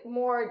think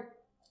more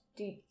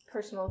deep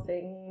personal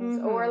things,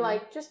 or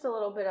like just a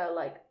little bit of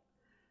like,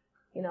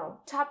 you know,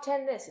 top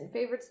 10 this and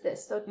favorites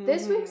this. So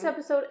this week's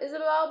episode is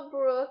about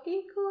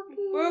Brookie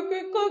Cookie.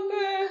 Brookie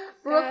Cookie.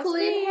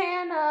 Brooklyn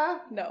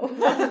Hannah.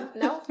 No.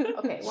 No?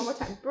 Okay, one more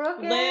time.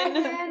 Brooklyn Lynn.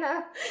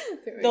 Hannah.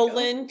 There we The go.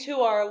 Lynn to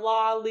our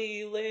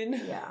Lolly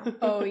Lynn. Yeah.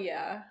 Oh,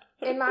 yeah.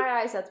 In my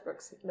eyes, that's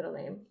Brooke's middle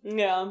name.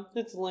 Yeah,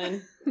 it's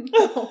Lynn.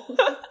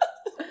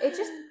 It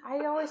just,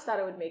 I always thought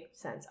it would make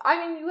sense.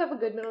 I mean, you have a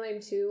good middle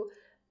name too,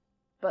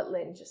 but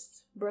Lynn,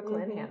 just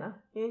Brooklyn Hannah.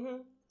 Mm-hmm.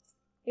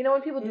 You know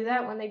when people do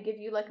that, when they give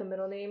you like a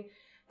middle name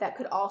that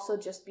could also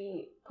just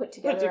be put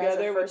together as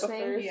a with first the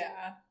name? first.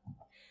 Yeah.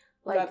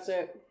 Like, That's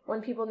it.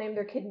 when people name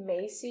their kid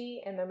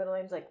Macy and their middle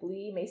name's like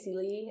Lee, Macy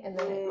Lee, and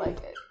then it, like,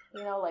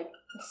 you know, like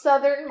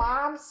Southern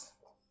moms,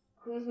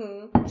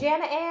 Mm-hmm.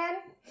 Jana Ann,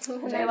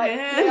 and Jana they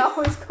Ann.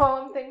 always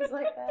call them things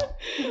like that.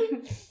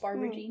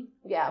 Barbara Jean.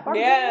 Yeah, Barbara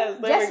Yes,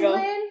 Jean, there we go.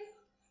 Jesslyn,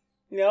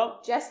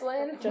 Yep.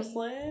 Jesslyn, Just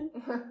Lynn.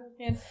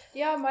 And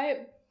yeah, my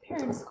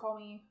parents call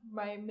me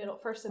my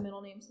first and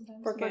middle name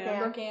sometimes. Brooke Ann.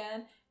 Brooke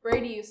Ann.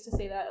 Brady used to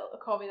say that,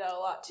 call me that a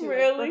lot too.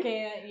 Really? Brooke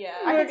Ann, yeah.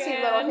 I can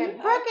see little him.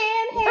 Brooke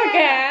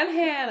Ann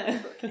Hannah.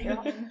 Brooke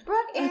Ann Hannah.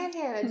 Brooke Ann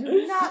Hannah,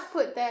 do not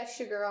put that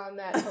sugar on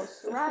that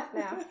toast right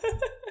now.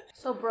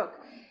 So, Brooke,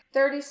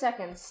 30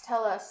 seconds.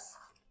 Tell us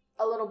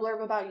a little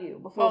blurb about you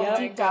before we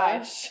deep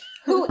dive.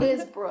 Who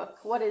is Brooke?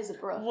 What is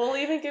Brooke? We'll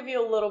even give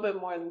you a little bit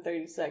more than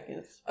 30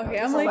 seconds. Okay,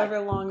 Just I'm like, however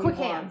long quick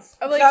you want. hands.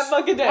 I'm like, God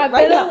fucking dead. I've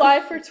right been now.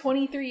 alive for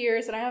 23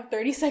 years and I have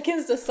 30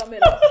 seconds to sum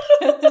it up.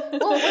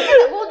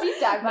 We'll deep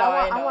dive, but No,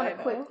 I I want know. a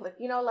quick click.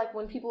 You know, like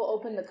when people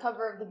open the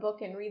cover of the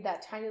book and read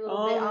that tiny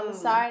little bit on the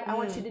side, I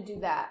want you to do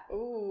that.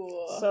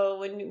 Ooh. So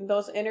when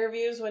those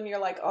interviews, when you're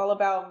like all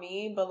about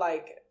me, but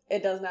like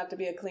it doesn't have to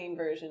be a clean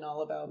version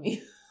all about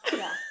me.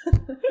 Yeah.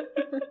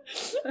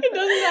 It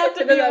doesn't have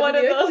to It be doesn't have one to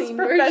of be a those clean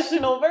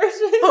professional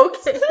versions.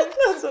 Okay.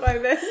 That's what I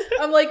meant.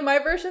 I'm like, my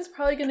version's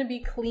probably going to be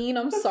clean.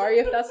 I'm sorry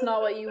if that's not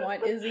what you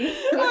want, Izzy.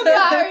 I'm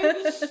sorry.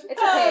 It's okay.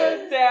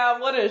 Oh,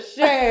 damn, what a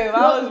shame.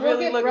 I was We'll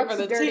really get looking Brooke's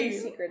for the dirty tea.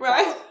 secrets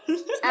Right?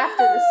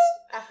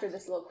 After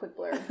this little quick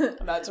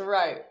blurb. That's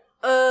right.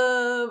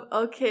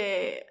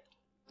 Okay.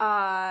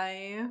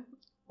 I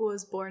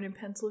was born in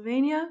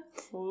Pennsylvania.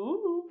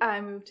 Ooh.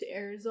 I moved to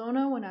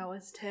Arizona when I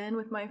was 10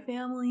 with my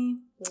family.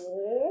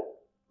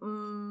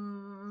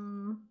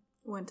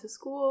 Went to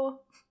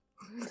school.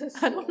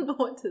 I don't know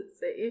what to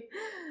say.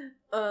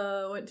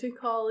 Went to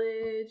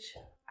college.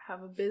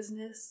 Have a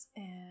business,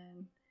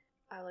 and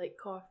I like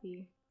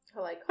coffee. I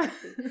like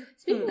coffee.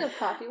 Speaking of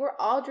coffee, we're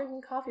all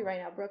drinking coffee right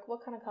now. Brooke,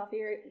 what kind of coffee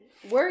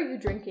were you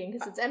drinking?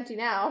 Because it's empty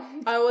now.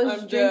 I was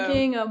I'm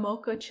drinking a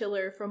mocha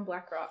chiller from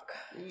Black Rock.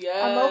 Yes.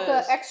 A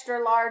mocha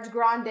extra large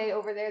grande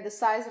over there, the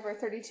size of our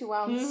 32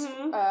 ounce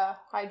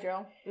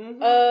hydro.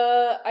 Mm-hmm.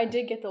 I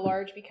did get the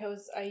large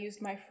because I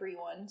used my free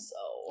one, so.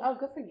 Oh,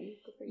 good for you.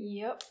 Good for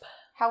you. Yep.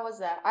 How was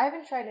that? I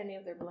haven't tried any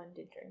of their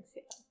blended drinks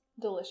yet.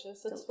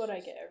 Delicious. That's what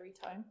I get every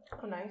time.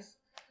 Oh, nice.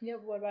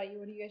 Yep. What about you?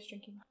 What are you guys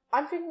drinking?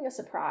 I'm drinking a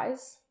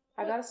surprise.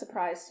 I got a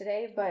surprise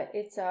today, but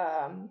it's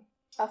a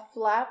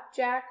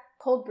flapjack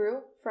cold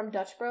brew from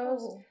Dutch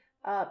Bros.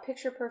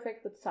 Picture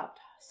perfect with soft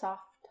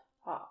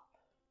hop.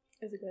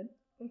 Is it good?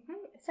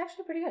 It's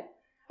actually pretty good.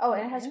 Oh,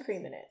 and it has Nice.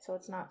 cream in it, so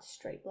it's not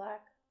straight black.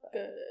 But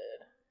Good.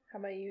 How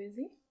about you,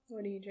 Izzy?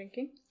 What are you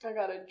drinking? I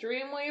got a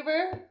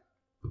Dreamweaver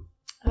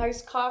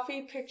iced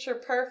coffee, picture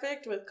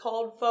perfect with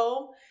cold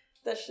foam.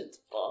 That shit's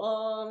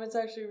bomb. It's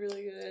actually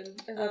really good.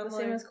 Is that the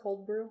same as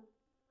cold brew?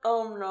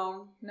 Oh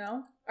no.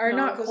 No? Or No,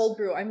 not 'cause- cold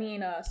brew. I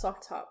mean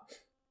soft top.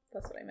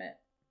 That's what I meant.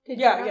 Did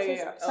Yeah, you not say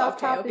yeah. Soft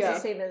Okay, top okay. is the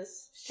same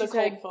as The She cold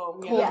said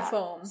foam. Cold Yeah.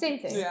 foam. same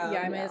thing. Yeah. Yeah,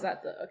 I mean, is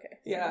that the okay? so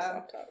Yeah. the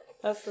soft top.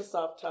 That's the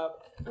soft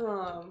top.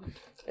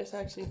 It's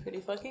actually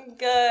pretty fucking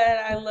good.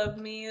 I love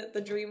me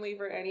the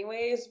Dreamweaver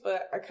anyways,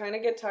 but I kind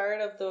of get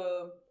tired of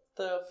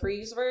the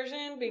freeze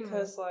version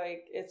because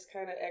like it's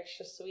kind of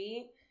extra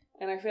sweet.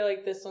 And I feel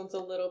like this one's a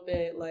little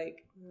bit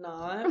like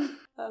not.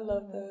 I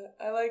love that.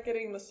 I like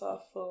getting the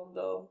soft foam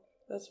though.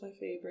 That's my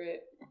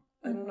favorite.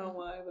 I don't know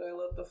why, but I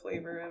love the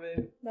flavor of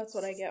it. That's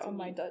what I get on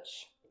my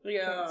Dutch.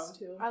 Yeah. drinks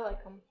too. I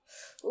like them.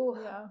 Ooh,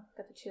 Yeah.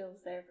 got the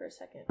chills there for a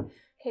second.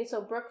 Okay,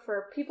 so Brooke,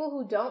 for people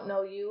who don't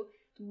know you,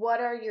 what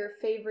are your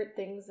favorite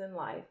things in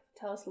life?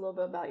 Tell us a little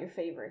bit about your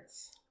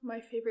favorites. My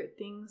favorite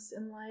things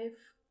in life,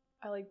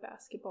 I like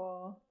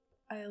basketball.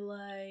 I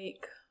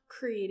like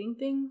creating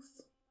things.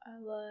 I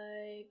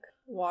like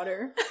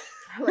water.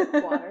 I like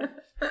water.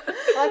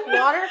 I like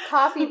water,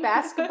 coffee,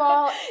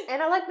 basketball,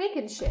 and I like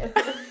making shit.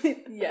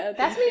 Yeah,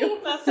 That's thank me.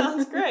 you. That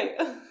sounds great.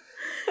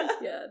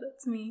 Yeah,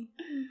 that's me.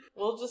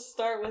 We'll just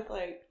start with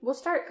like We'll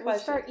start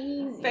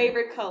easy.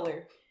 favorite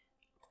color.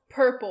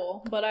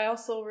 Purple, but I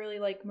also really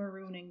like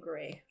maroon and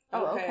gray.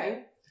 Oh,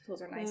 okay.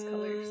 Those are nice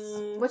colors.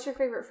 What's your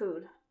favorite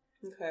food?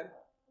 Okay.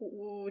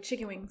 Ooh,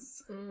 chicken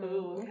wings.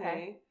 Ooh,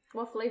 okay.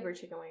 What flavor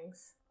chicken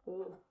wings?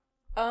 Ooh.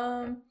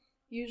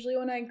 Usually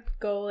when I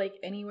go like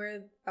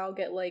anywhere, I'll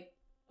get like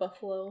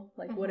buffalo,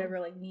 like whatever,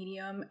 like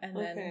medium, and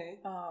then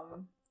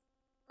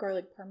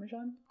garlic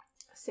parmesan.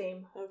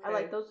 Same. Okay. I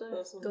like those.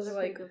 Those are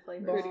like good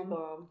flavors. Pretty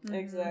bomb. Mhm.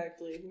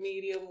 Exactly.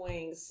 Medium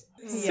wings.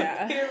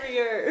 Yeah.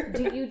 Superior.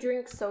 Do you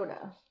drink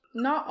soda?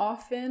 Not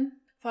often.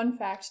 Fun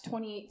fact,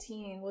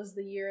 2018 was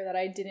the year that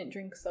I didn't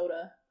drink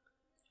soda.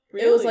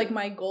 Really? It was like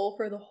my goal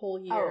for the whole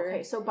year. Oh,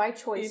 okay. So by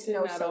choice, You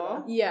no didn't at soda.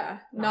 all? Yeah,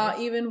 not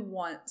Nice. even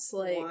once.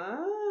 Like,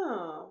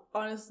 wow.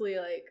 honestly,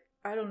 like,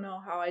 I don't know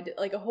how I did,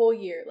 like, a whole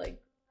year.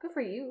 Like, Good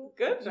for you.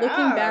 Good job.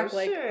 looking back,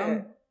 like, shit.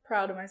 I'm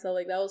proud of myself.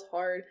 Like, that was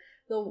hard.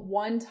 The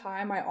one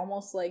time I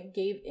almost, like,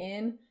 gave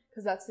in,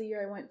 because that's the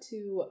year I went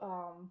to,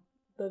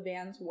 the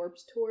Vans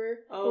Warped Tour,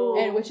 Oh.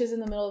 and which is in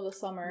the middle of the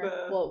summer.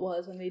 Bruh. Well, it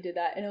was when they did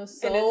that, and it was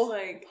And so it's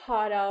like,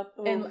 hot out,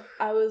 and oof.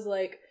 I was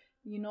like,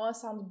 you know what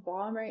sounds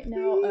bomb right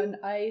now? An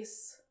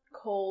ice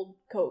cold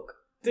Coke.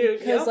 dude,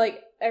 Because yep.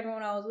 like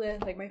everyone I was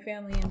with, like my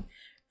family and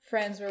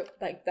friends were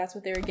like, that's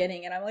what they were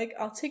getting, and I'm like,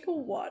 I'll take a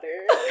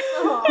water.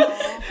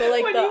 Aw. But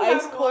like when the you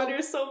ice have cold,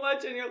 water so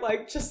much and you're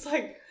like, just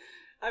like,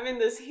 I'm in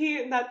this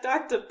heat and that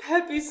Dr.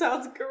 Peppy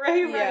sounds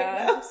great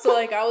right now. So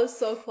like I was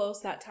so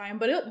close that time,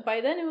 but by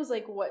then it was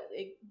like what,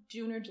 like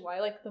June or July,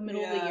 like the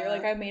middle of the year. Yeah.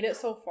 Like I made it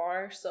so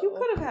far. So You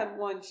could have had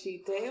one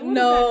cheat day. It would've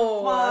No,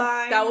 been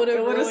fine. that would've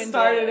It ruined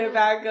started it. it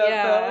back up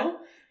Yeah. though.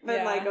 Been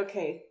Yeah. like,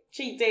 okay,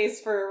 cheat days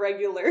for a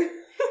regular.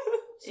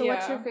 So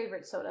what's Yeah. your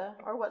favorite soda?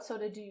 Or what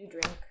soda do you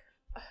drink?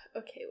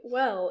 okay,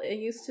 well, it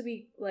used to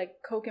be like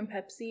Coke and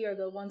Pepsi are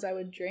the ones I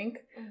would drink,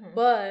 Mm-hmm.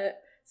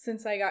 but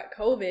since I got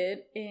COVID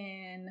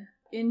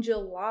in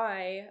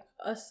July,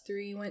 us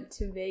three went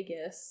to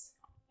Vegas,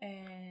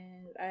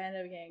 and I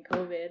ended up getting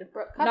COVID.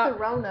 Brooke caught Not- the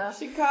Rona.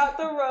 She caught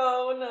the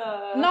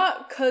Rona.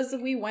 Not because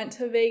we went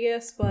to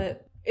Vegas,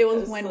 but it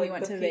was 'Cause, when like, we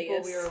went the to people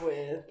Vegas. we were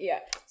with. Yeah.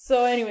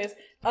 So anyways,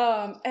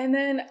 and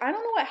then I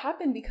don't know what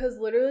happened because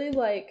literally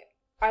like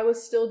I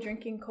was still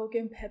drinking Coke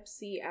and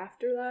Pepsi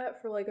after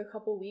that for like a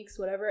couple weeks,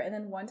 whatever, and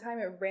then one time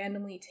it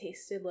randomly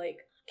tasted like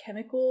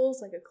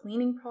chemicals, like a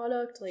cleaning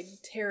product, like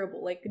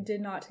terrible, like it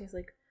did not taste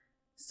like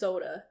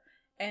soda.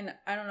 And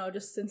I don't know,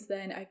 just since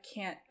then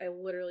I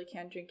literally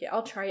can't drink it.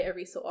 I'll try it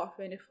every so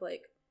often if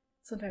like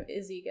sometimes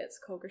Izzy gets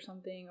Coke or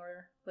something,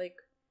 or like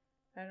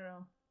I don't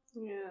know,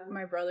 Yeah.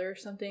 my brother or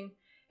something,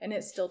 and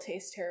it still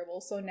tastes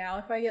terrible. So now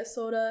if I get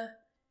soda,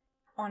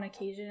 on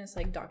occasion it's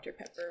like Dr.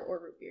 Pepper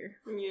or root beer.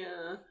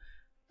 Yeah.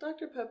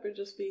 Dr. Pepper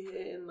just be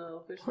hitting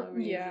though for some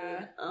reason.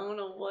 Yeah. I don't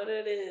know what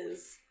it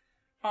is.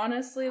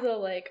 Honestly though,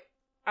 like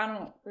I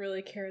don't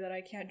really care that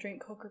I can't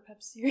drink Coke or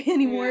Pepsi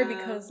anymore Yeah.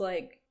 because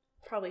like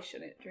probably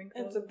shouldn't drink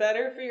It's those.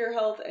 better for your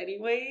health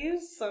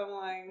anyways, so I'm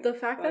like, The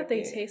fact that fuck they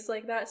it. taste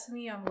like that to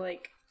me, I'm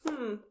like,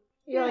 You're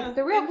Yeah, like,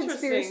 the real interesting.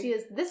 conspiracy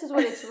is this is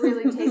what it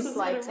really This tastes is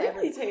like what to it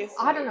everyone. really tastes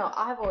I don't like. know.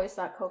 I've always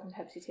thought Coke and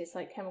Pepsi taste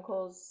like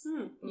chemicals.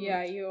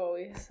 yeah, you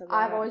always said that.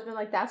 I've always been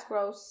like, that's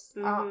gross.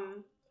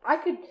 Mhm.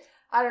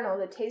 I don't know,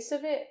 the taste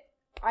of it,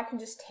 I can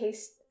just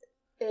taste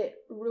it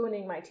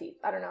ruining my teeth.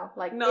 I don't know.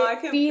 Like, No, I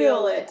can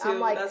feel it too. I'm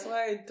like, That's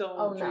why I don't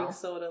oh, drink no.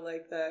 soda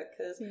like that.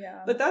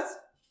 Yeah. But that's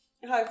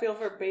how I feel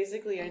for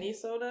basically any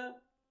soda.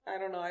 I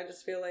don't know. I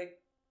just feel like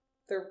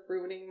they're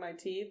ruining my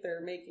teeth.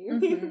 They're making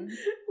me Mhm.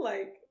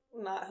 like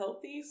not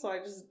healthy. So I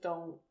just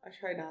don't. I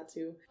try not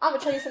to. I'm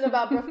gonna tell you something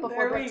about Brooke before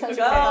There Brooke we tells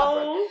you about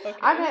Brooke. go. Okay.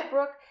 I met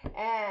Brooke,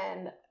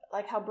 and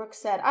like how Brooke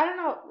said, I don't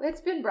know,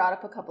 it's been brought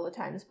up a couple of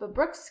times, but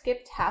Brooke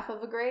skipped half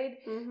of a grade.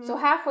 Mhm. So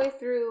halfway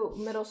through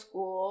middle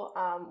school,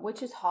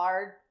 which is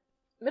hard.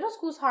 Middle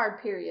school's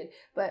hard, period.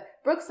 But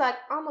Brooke's like,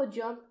 I'm gonna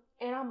jump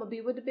and I'm gonna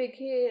be with the big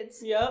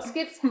kids. Yep.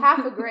 Skips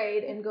half a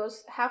grade and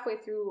goes halfway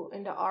through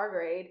into our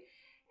grade.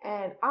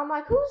 And I'm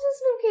like, who's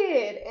this new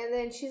kid? And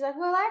then she's like,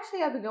 well,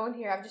 actually, I've been going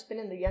here. I've just been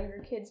in the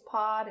younger kids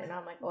pod. And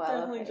I'm like, well,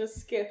 Definitely okay. just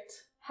skipped.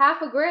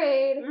 half a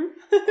grade. And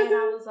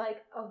I was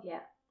like, oh,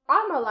 yeah,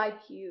 I'ma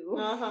like you.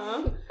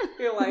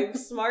 You're like,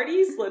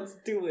 Smarties, let's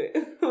do it.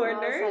 We're And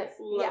I was nerds, like,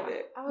 love yeah.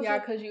 it. I was Yeah,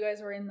 like, because you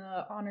guys were in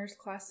the honors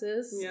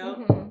classes. Yeah.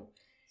 mhm.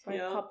 So I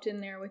Yeah. popped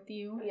in there with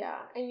you. Yeah,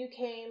 and you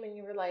came and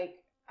you were like,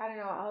 I don't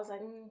know. I was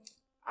like,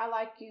 I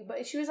like you.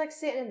 But she was like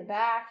sitting in the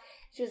back.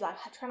 She was like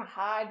trying to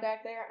hide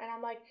back there. And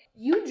I'm like,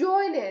 you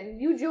join in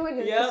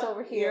this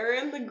over here. You're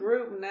in the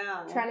group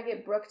now. Trying to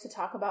get Brooke to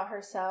talk about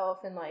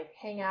herself and like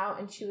hang out.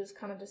 And she was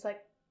kind of just like,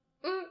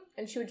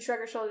 and she would shrug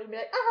her shoulders and be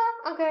like,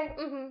 okay,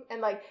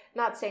 and like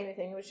not say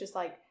anything. It was just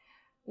like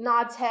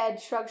nods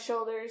head, shrugs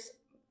shoulders,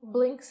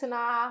 blinks an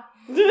eye.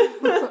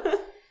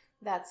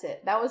 That's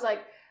it. That was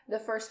like the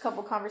first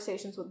couple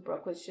conversations with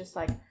Brooke was just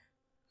like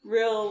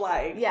real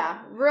life.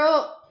 Yeah,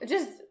 real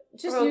just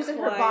real using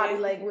her body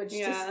language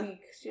to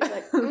speak. She was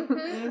like,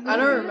 I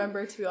don't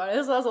remember, to be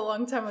honest. That was a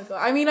long time ago.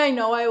 I mean, I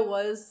know I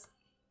was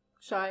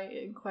shy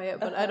and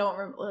quiet, but I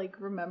don't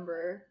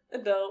remember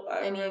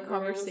any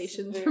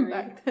conversations from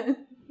back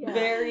then. Yeah.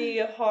 Very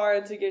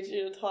hard to get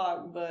you to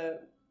talk,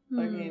 but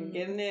fucking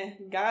getting there,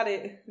 got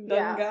it.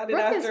 Got it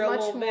Brooke after a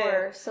little bit.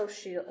 Brooke is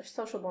much more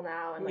sociable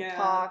now and like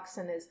talks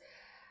and is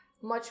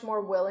much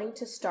more willing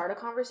to start a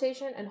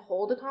conversation and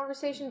hold a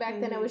conversation. Back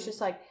then, it was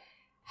just like,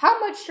 how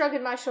much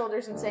shrugging my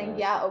shoulders and saying,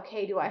 yeah,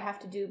 okay, do I have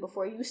to do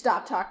before you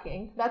stop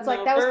talking? That's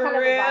like, that was kind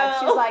of the vibe.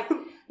 She's like,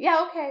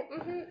 yeah, okay,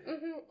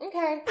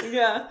 okay.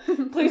 Yeah,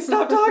 please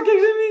stop talking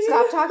to me.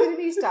 Stop talking to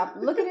me. Stop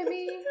looking at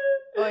me.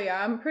 Oh,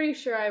 yeah, I'm pretty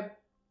sure I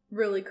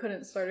really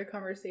couldn't start a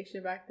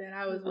conversation back then.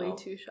 I was way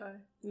too shy.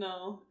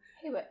 No.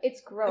 Hey, but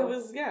it's growth. It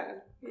was,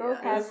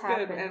 growth has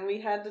happened. Good. And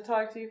we had to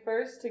talk to you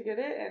first to get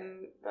it,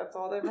 and that's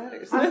all that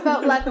matters. I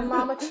felt like a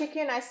mama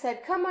chicken. I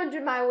said, come under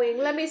my wing.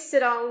 Let me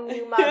sit on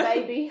you, my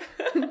baby.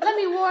 Let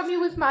me warm you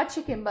with my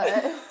chicken butt.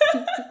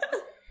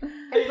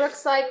 And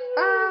Brooke's like,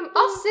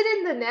 I'll sit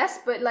in the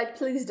nest, but like,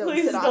 please don't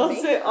sit on me.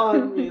 Please don't sit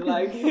on me.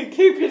 Like,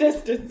 keep your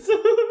distance.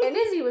 And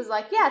Izzy was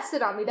like, yeah,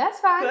 sit on me. That's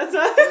fine. That's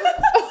fine.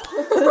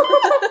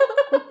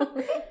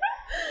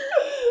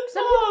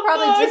 Some people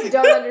probably just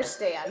don't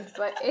understand,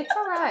 but it's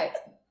alright.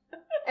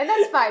 And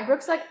that's fine.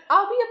 Brooke's like,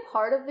 I'll be a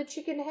part of the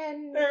chicken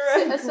hen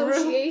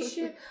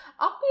association.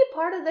 I'll be a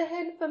part of the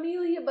hen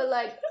familia, but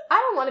like, I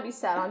don't want to be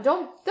sat on.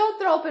 Don't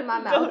throw up in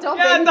my mouth. Don't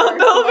throw up in my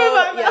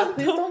mouth. Yeah,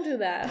 please don't do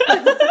that.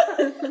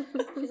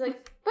 She's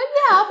like, but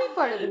yeah, I'll be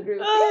part of the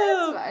group.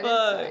 Oh, yeah, it's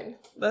fine.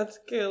 That's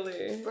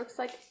killer. Brooke's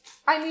like,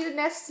 I need a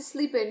nest to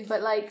sleep in,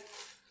 but like,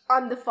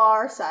 on the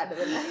far side of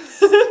the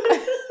nest.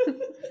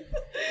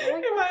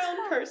 Like, in my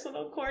own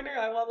personal corner,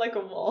 I want like a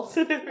wall.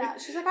 Yeah,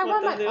 she's like, I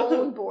want my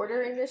own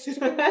border in this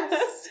chicken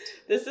nest.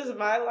 This is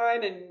my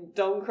line and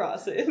don't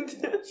cross it.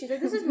 She's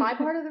like, this is my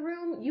part of the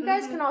room. You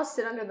guys can all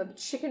sit under the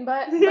chicken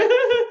butt, but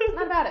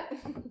not about it.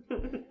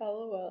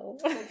 LOL.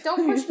 Like,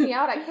 don't push me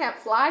out. I can't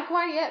fly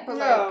quite yet, but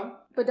like,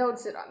 but don't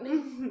sit on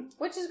me.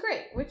 Which is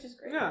great.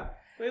 Yeah,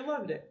 we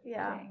loved it.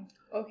 Yeah. Dang.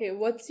 Okay,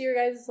 what's your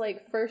guys'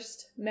 like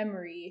first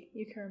memory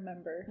you can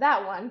remember?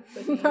 That one.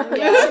 Yeah,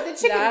 the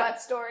chicken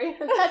butt story.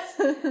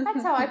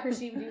 That's how I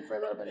perceived you for a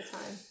little bit of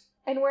time.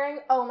 And wearing,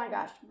 oh my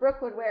gosh,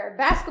 Brooke would wear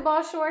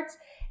basketball shorts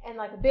and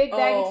like a big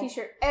baggy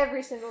t-shirt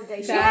every single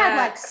day. She had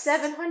like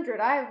 700.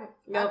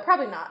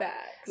 Probably not.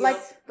 Facts. Like,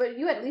 but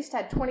you at least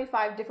had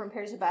 25 different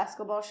pairs of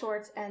basketball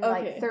shorts and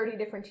like 30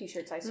 different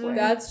t-shirts, I swear.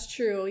 That's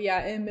true.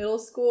 Yeah, in middle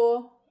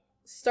school,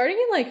 starting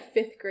in like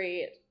 5th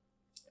grade,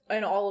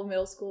 in all of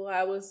middle school,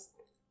 that was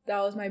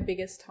my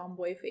biggest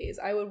tomboy phase.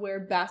 I would wear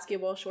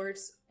basketball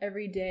shorts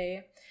every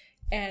day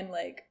and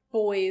like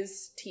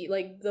boys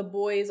like the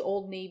boys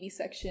Old Navy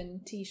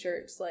section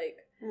t-shirts, like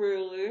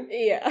really?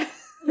 Yeah.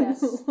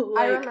 Yes. Like,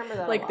 I remember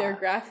that. Like their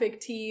graphic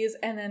tees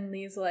and then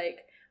these like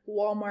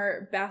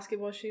Walmart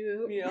basketball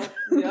shoes. Yeah.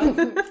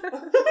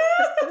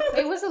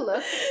 It was a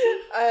look.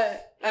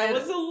 It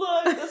was a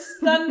look, a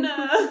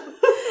stunner.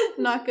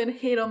 Not gonna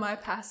hate on my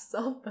past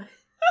self, but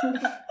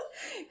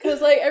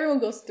because like everyone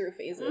goes through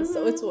phases,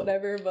 so it's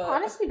whatever. But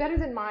honestly, better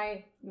than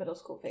my middle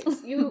school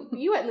phase.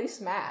 You at least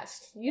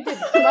smashed. You did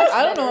much better.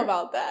 I don't know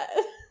about that.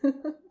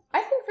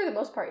 I think for the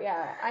most part,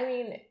 yeah. I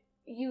mean,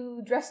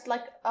 you dressed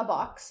like a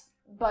box,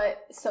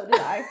 but so did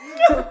I.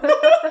 You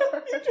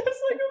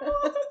dressed like a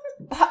box.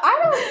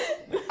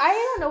 I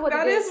don't know what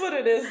that it is. That is what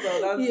it is,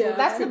 though.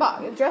 That's the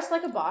box. Dressed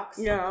like a box.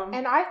 Yeah.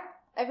 And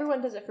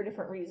everyone does it for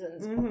different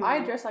reasons. Mm-hmm.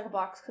 I dress like a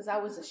box because I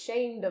was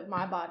ashamed of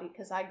my body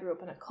because I grew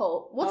up in a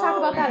cult. We'll talk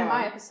about that in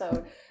my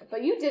episode.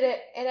 But you did it,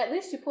 and at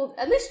least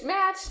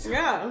matched.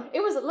 Yeah.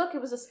 It was a look. It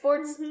was a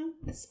sports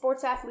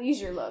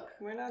athleisure look.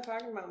 We're not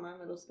talking about my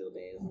middle school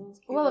days.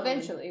 Well,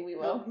 eventually we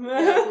will.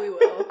 Yes, we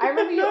will. I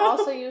remember you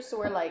also used to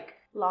wear like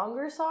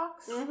longer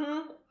socks.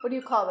 Mm-hmm. What do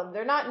you call them?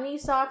 They're not knee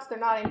socks. They're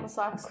not ankle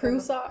socks.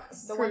 Crew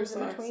socks. The ones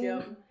in between.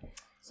 Yeah.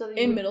 So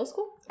in middle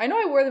school? I know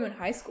I wore them in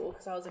high school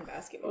because I was in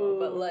basketball,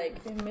 but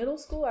like in middle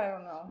school, I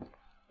don't know.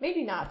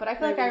 Maybe not, but I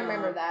feel like I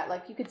remember that.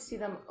 Like you could see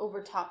them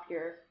over top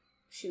your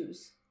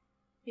shoes.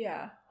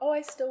 Yeah. Oh,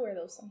 I still wear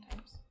those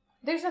sometimes.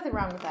 There's nothing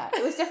wrong with that.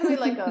 It was definitely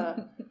like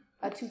a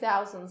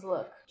 2000s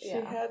look. She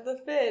had the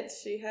fit.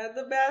 She had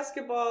the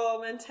basketball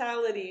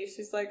mentality.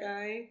 She's like,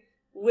 I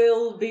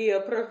will be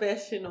a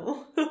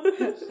professional.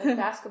 Like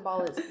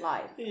basketball is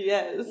life.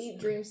 Yes. Eat,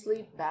 dream,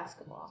 sleep,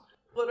 basketball.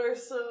 What are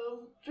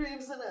some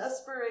dreams and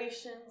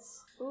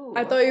aspirations? Ooh,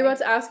 I thought you were about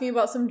to ask me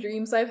about some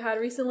dreams I've had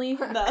recently.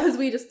 Because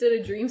we just did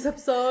a dreams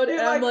episode. You're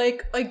and I'm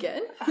like,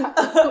 again?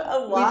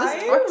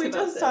 Why? We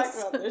just talked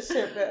about this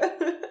shit,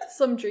 man.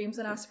 Some dreams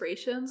and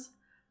aspirations.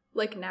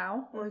 Like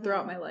now or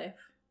throughout my life.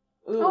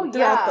 Ooh,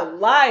 throughout the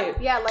life.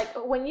 Yeah, like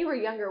when you were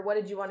younger, what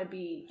did you want to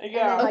be? Yeah. And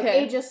then, like,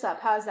 Okay. age us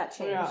up. How has that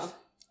changed? Yeah.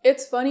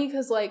 It's funny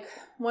because, like,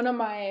 one of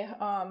my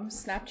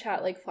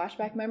Snapchat, like,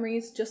 flashback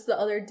memories, just the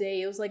other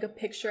day, it was, like, a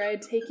picture I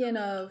had taken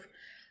of...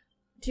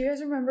 Do you guys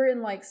remember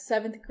in, like,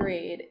 7th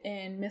grade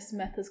in Miss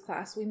Metha's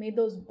class, we made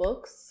those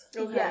books?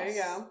 Okay, Yes.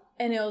 yeah.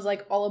 And it was,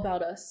 like, all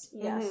about us.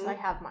 Yes, I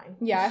have mine.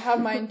 Yeah, I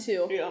have mine,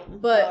 too. Yeah.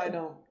 But no, I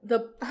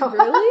don't.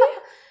 Really?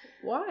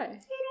 Why? I don't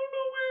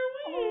know where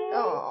it went.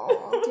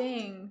 Oh,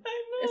 Dang. I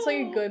know. It's, like,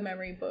 a good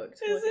memory book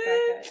to Is look back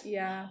it? at.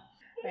 Yeah.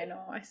 I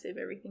know, I save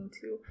everything,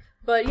 too.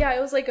 But, yeah,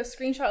 it was, like, a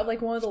screenshot of,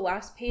 like, one of the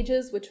last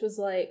pages, which was,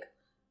 like,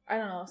 I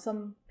don't know,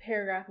 some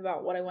paragraph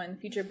about what I want in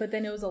the future. But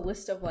then it was a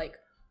list of, like,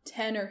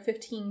 10 or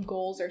 15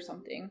 goals or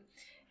something.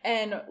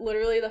 And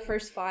literally the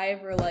first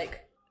 5 were,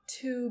 like,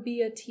 to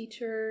be a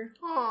teacher,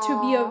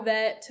 to be a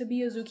vet, to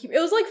be a zookeeper. It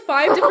was, like,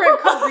 5 different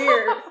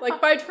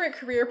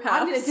career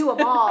paths. I'm gonna do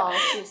them all.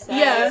 She said.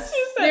 Yeah.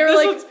 She said They were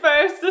this like- was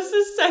first, this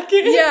is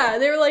second. Yeah,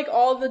 they were, like,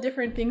 all the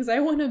different things I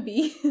want to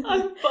be.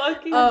 I'm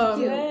fucking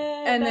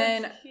dead. and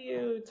That's then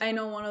cute. I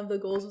know one of the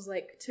goals was,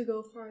 like, to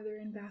go farther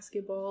in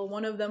basketball.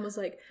 One of them was,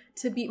 like,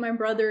 to beat my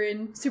brother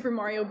in Super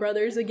Mario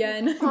Brothers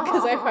again.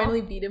 Because I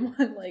finally beat him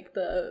on, like,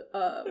 the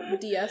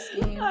DS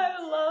game. I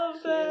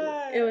love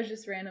that. It was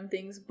just random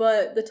things.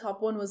 But the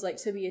top one was, like,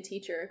 to be a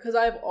teacher. Because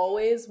I've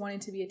always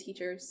wanted to be a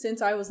teacher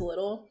since I was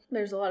little.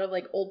 There's a lot of,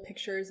 like, old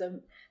pictures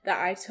of that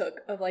I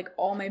took of, like,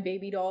 all my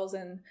baby dolls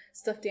and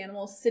stuffed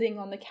animals sitting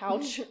on the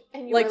couch.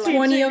 And you Like, were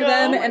 20 of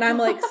them. Oh my And I'm,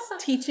 like, God.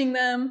 teaching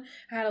them.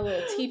 I had a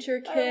little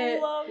teacher kit.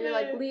 I love You're it.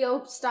 like,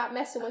 Leo, stop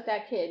messing with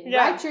that kid.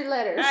 Yeah. Write your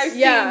letters. I've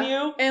Yeah. seen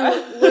you.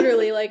 And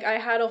literally, like, I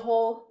had a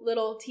whole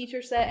little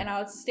teacher set, and I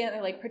would stand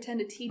there, like, pretend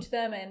to teach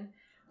them and,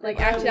 like,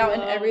 I act it out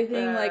and love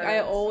everything. Like, I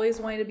that. always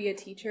wanted to be a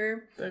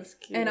teacher. That's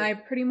cute. And I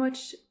pretty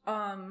much,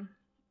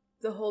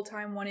 the whole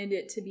time wanted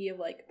it to be of,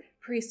 like,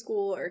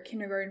 preschool or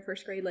kindergarten,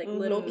 first grade, like,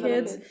 little Mhm.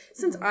 kids. Little kids.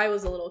 Since I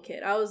was a little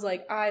kid. I was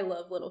like, I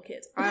love little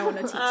kids. I want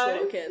to teach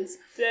little kids.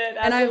 Dead.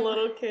 As And a I-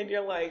 little kid, you're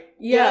like,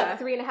 Yeah.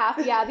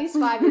 3.5. Yeah, these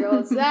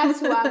 5-year-olds.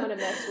 That's who I'm gonna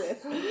mess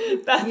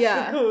with. that's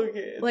Yeah. the cool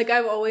kid. Like,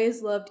 I've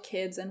always loved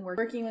kids and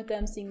working with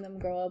them, seeing them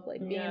grow up,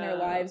 like, being in their Yeah.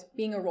 lives,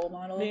 being a role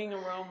model. Being a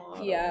role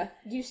model. Yeah.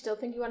 Do you still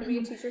think you want to be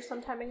a teacher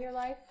sometime in your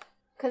life?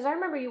 Because I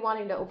remember you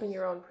wanting to open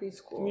your own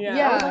preschool. Yeah.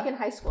 That was like in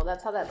high school.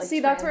 That's how that like.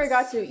 See, that's where I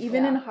got to.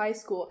 Even in Yeah. high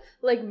school,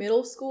 like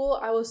middle school,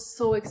 I was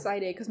so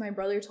excited because my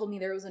brother told me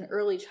there was an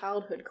early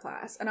childhood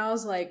class, and I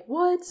was like,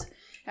 "What?"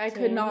 I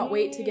could not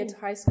wait to get to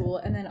high school,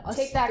 and then us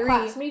Take that 3.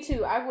 class. Me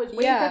too. I was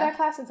waiting Yeah. for that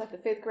class since like the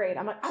 5th grade.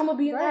 I'm like, I'm gonna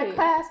be in Right. that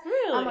class.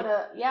 Really? I'm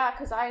gonna,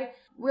 because I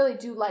really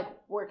do like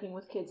working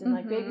with kids and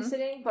like Mhm.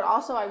 babysitting, but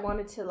also I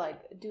wanted to like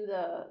do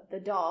the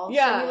doll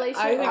Yeah,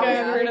 simulation. I think was I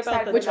really heard excited about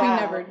for the which we that.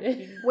 doll. never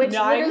did. Which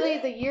No, I literally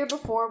didn't. the year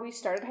before we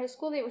started high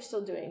school, they were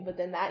still doing. But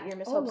then that year,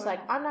 Miss Oh, Hope was wow. like,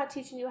 I'm not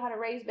teaching you how to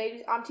raise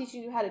babies. I'm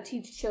teaching you how to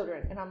teach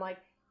children. And I'm like,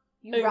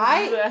 you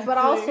right? But Exactly.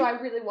 also, I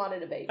really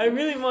wanted a baby. I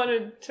really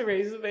wanted to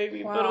raise a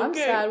baby, Wow, but okay. I'm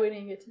sad we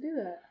didn't get to do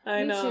that.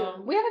 I Me know.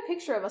 too. We have a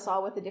picture of us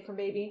all with a different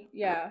baby.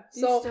 Yeah. Do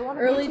you So still wanna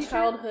be a early teacher?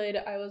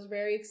 childhood, I was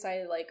very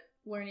excited, like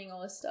learning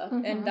all this stuff,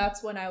 Mhm. and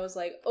that's when I was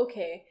like,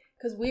 okay,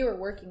 because we were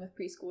working with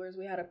preschoolers.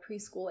 We had a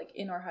preschool like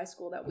in our high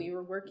school that we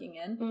were working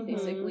in, Mhm.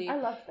 basically. I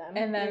love them.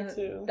 And Me then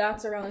too.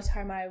 that's around the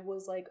time I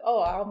was like,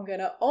 oh, I'm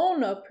gonna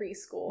own a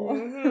preschool.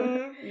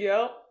 Mm-hmm.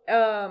 Yep.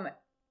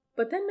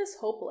 But then Miss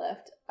Hope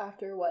left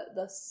after what,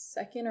 the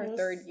second or It was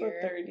third the year?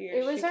 third year.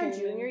 it was she our came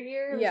junior in.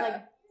 year. It was Yeah.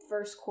 like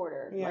first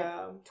quarter.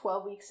 Yeah. Like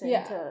 12 weeks into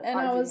Yeah, and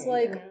our I was junior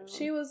like,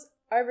 year.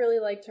 I really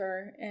liked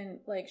her,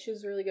 and like she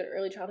was a really good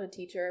early childhood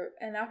teacher.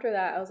 And after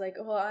that, I was like,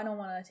 well, I don't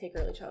want to take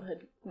early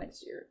childhood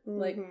next year.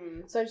 Like,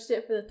 Mhm. so I just did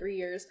it for the 3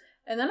 years.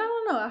 And then I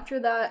don't know, after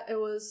that,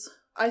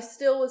 I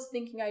still was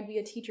thinking I'd be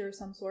a teacher of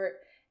some sort.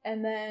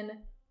 And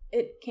then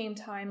it came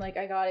time, like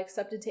I got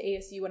accepted to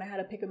ASU and I had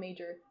to pick a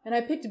major. And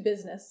I picked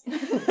business.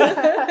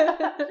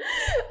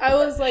 I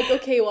was like,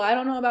 okay, well, I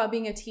don't know about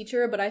being a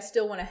teacher, but I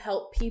still want to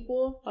help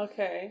people.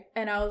 Okay.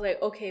 And I was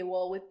like, okay,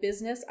 well, with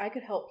business, I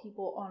could help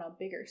people on a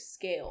bigger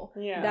scale.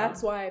 Yeah.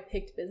 That's why I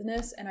picked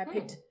business, and I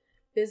picked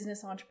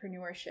business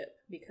entrepreneurship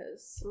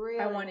because Really?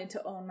 I wanted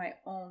to own my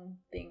own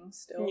thing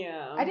still.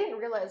 Yeah. I didn't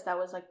realize that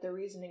was like the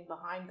reasoning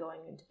behind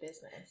going into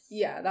business.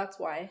 Yeah, that's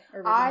why. I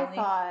Originally.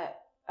 thought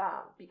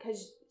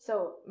because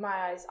my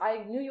eyes,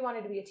 I knew you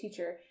wanted to be a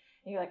teacher,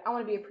 and you're like, I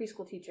want to be a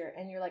preschool teacher,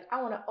 and you're like,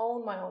 I want to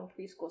own my own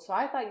preschool. So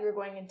I thought you were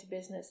going into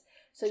business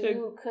so To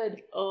you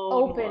could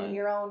own open one.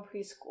 your own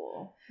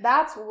preschool.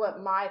 That's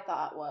what my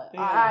thought was.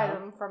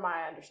 Yeah. From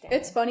my understanding,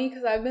 It's funny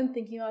because I've been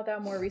thinking about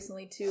that more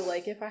recently too.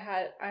 Like, if I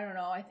had, I don't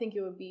know, I think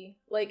it would be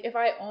like if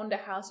I owned a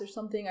house or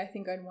something, I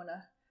think I'd want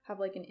to have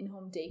like an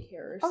in-home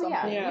daycare or Oh something.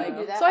 yeah, Yeah. you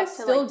can do that. So I up to,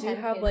 still like, do 10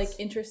 have kids. like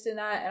interest in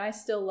that, and I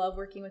still love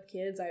working with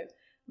kids.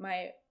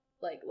 My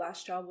like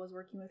last job was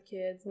working with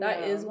kids.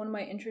 That is one of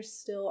my interests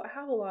still. I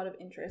have a lot of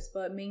interests,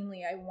 but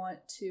mainly I want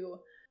to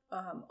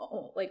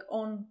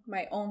own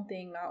my own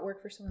thing, not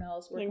work for someone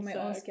else, work on my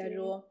own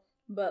schedule.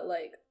 But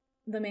like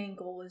the main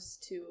goal is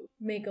to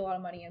make a lot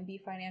of money and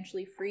be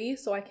financially free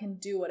so I can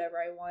do whatever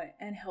I want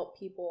and help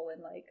people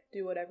and like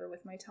do whatever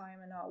with my time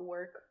and not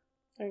work.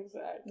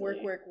 Exactly. Work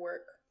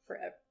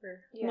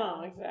forever. Yeah.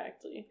 No,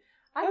 exactly.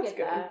 I get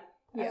that.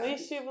 Yeah. At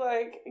least you've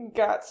like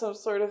got some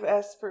sort of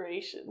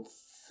aspirations.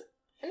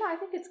 No, I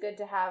think it's good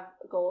to have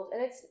goals,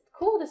 and it's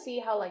cool to see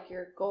how like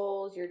your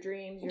goals, your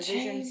dreams, your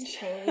visions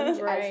change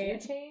right. as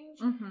you change.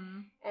 Mm-hmm.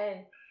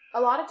 And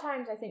a lot of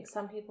times, I think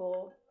some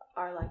people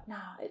are like,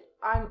 "Nah,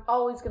 I'm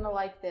always gonna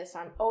like this.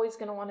 I'm always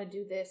gonna want to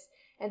do this."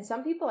 And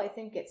some people, I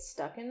think, get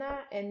stuck in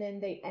that, and then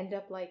they end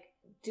up like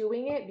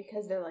doing it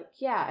because they're like,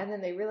 "Yeah," and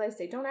then they realize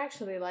they don't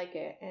actually like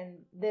it,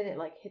 and then it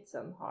like hits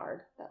them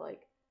hard that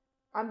like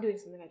I'm doing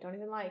something I don't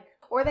even like,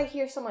 or they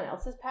hear someone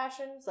else's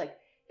passions. Like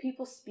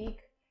people speak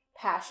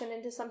passion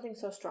into something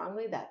so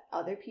strongly that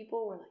other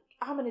people were like,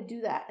 I'm gonna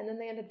do that, and then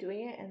they end up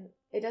doing it, and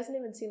it doesn't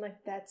even seem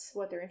like that's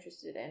what they're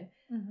interested in.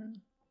 Mm-hmm.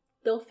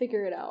 They'll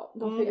figure it out.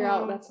 They'll figure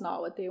out that's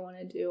not what they want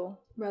to do,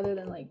 rather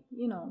than like,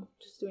 you know,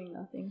 just doing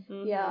nothing.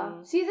 Mm-hmm.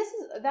 Yeah. See,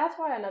 that's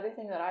why another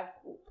thing that I've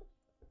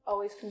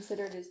always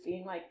considered is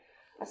being like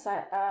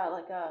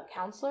a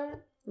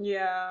counselor.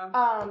 Yeah.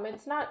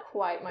 It's not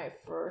quite my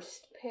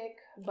first pick,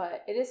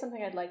 but it is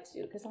something I'd like to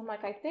do because I'm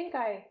like, I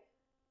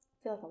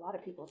feel like a lot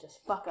of people just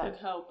fuck up.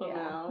 Could help them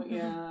out,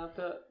 yeah.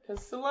 But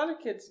because a lot of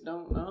kids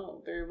don't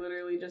know. They're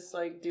literally just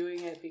like doing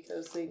it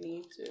because they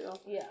need to.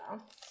 Yeah.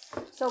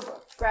 So,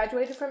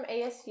 graduated from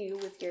ASU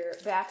with your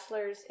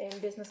bachelor's in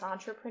business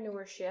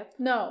entrepreneurship.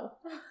 No.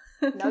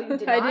 No, you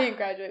did not? I didn't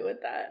graduate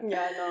with that.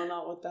 Yeah, no,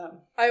 not with them.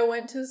 I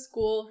went to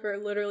school for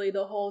literally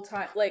the whole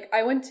time. Like,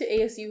 I went to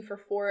ASU for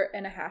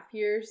 4.5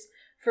 years.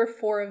 For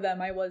 4 of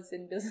them, I was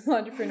in business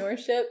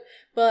entrepreneurship,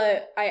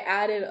 but I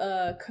added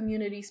a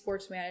community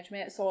sports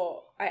management.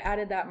 So I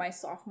added that my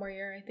sophomore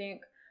year, I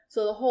think.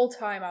 So the whole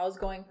time I was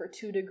going for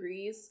 2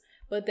 degrees,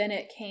 but then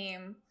it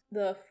came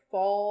the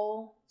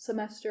fall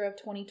semester of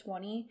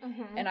 2020,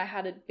 and I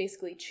had to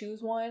basically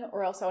choose one,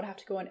 or else I would have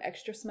to go an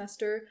extra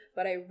semester.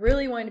 But I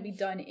really wanted to be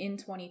done in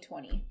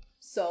 2020.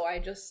 So I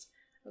was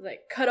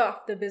like, cut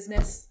off the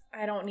business.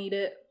 I don't need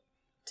it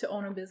to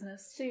own a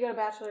business. So you got a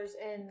bachelor's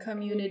in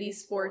community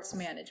sports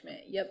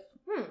management. Yep.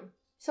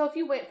 So if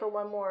you went for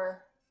one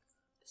more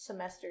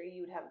semester,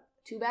 you would have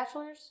 2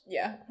 bachelors?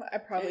 Yeah, I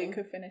probably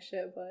could finish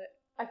it, but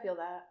I feel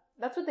that.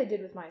 That's what they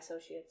did with my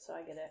associates, so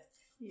I get it.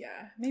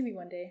 Yeah, maybe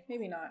one day,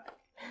 maybe not.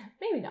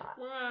 Maybe not.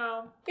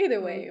 Wow. Either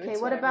way. Okay,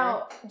 what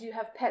about, do you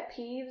have pet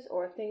peeves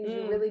or things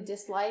you really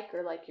dislike,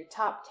 or like your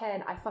top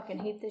 10, I fucking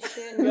hate this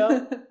shit?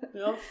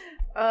 Yep.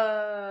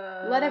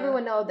 Let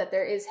everyone know that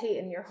there is hate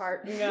in your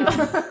heart. Yeah.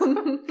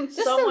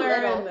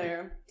 Somewhere in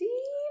there. Deep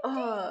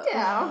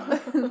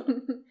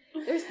down.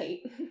 There's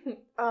hate.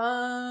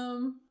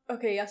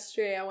 Okay,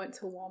 yesterday I went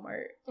to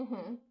Walmart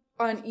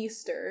on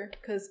Easter,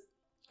 because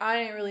I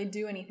didn't really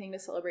do anything to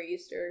celebrate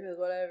Easter, because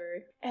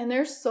whatever. And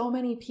there's so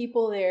many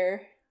people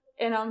there.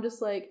 And I'm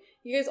just like,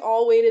 you guys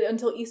all waited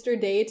until Easter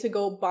Day to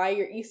go buy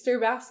your Easter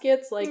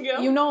baskets? Like,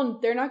 you know,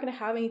 they're not going to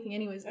have anything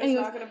anyways. It's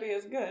not going to be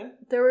as good.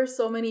 There were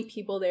so many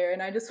people there,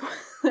 and I just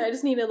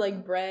needed,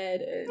 like,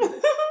 bread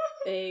and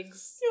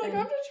eggs. You're like,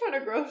 I'm just trying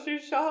to grocery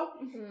shop.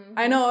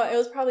 I know, it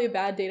was probably a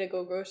bad day to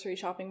go grocery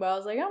shopping, but I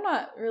was like, I'm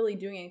not really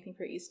doing anything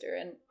for Easter,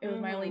 and it was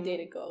my only day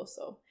to go,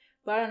 so.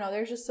 But I don't know,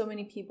 there's just so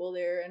many people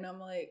there, and I'm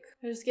like,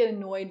 I just get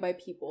annoyed by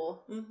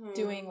people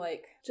doing,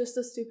 like, just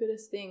the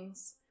stupidest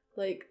things.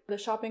 Like, the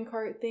shopping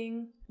cart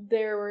thing,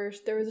 there was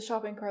a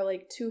shopping cart,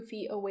 like, 2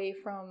 feet away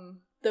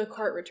from the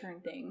cart return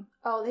thing.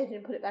 Oh, they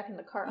didn't put it back in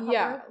the cart.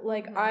 Yeah,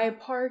 like, I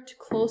parked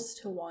close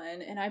to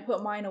one, and I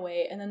put mine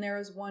away, and then there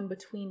was one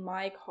between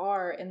my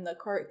car and the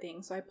cart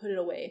thing, so I put it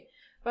away.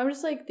 But I'm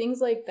just like,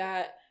 things like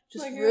that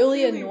just like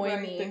really annoy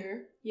me.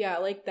 There. Yeah,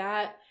 like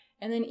that.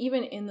 And then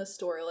even in the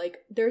store, like,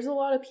 there's a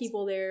lot of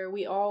people there.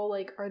 We all,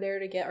 like, are there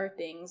to get our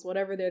things.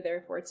 Whatever they're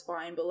there for, it's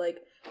fine. But, like,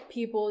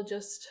 people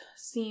just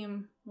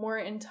seem more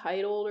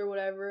entitled or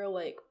whatever,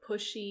 like,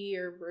 pushy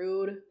or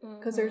rude.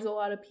 Because there's a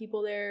lot of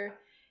people there.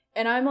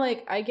 And I'm,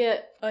 like, I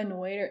get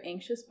annoyed or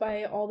anxious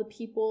by all the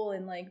people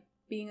and, like,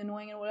 being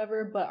annoying and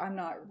whatever. But I'm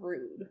not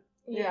rude.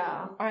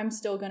 Yeah. I'm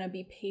still gonna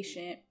be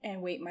patient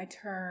and wait my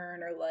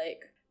turn. Or,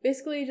 like,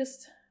 basically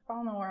just... I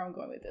don't know where I'm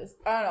going with this.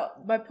 I don't know.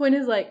 My point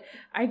is, like,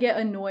 I get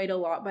annoyed a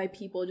lot by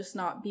people just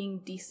not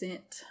being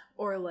decent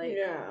or, like,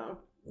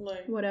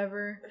 like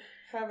whatever.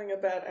 Having a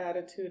bad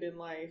attitude in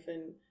life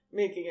and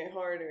making it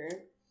harder.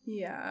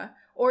 Yeah.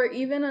 Or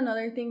even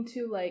another thing,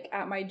 too, like,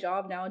 at my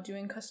job now,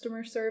 doing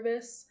customer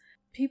service,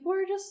 people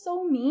are just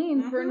so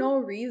mean for no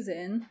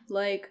reason.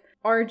 Like,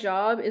 our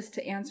job is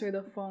to answer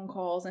the phone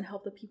calls and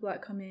help the people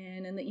that come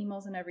in and the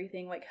emails and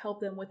everything, like, help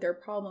them with their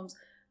problems.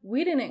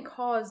 We didn't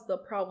cause the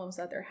problems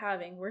that they're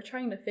having. We're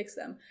trying to fix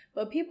them.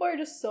 But people are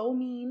just so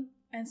mean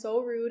and so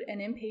rude and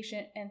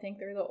impatient and think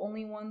they're the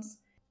only ones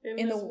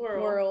in the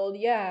world.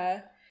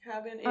 Yeah.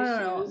 Having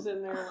issues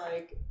and they're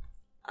like,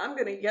 I'm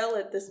gonna yell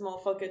at this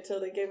motherfucker till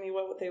they give me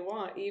what they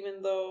want,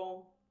 even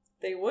though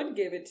they would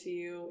give it to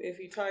you if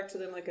you talk to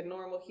them like a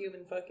normal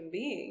human fucking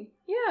being.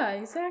 Yeah,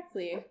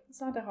 exactly.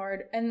 It's not that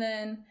hard. And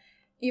then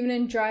even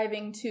in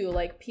driving too,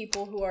 like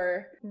people who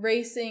are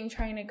racing,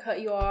 trying to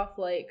cut you off,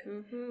 like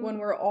when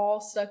we're all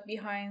stuck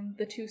behind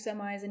the 2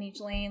 semis in each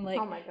lane, like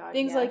oh my God,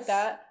 things like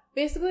that.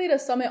 Basically, to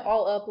sum it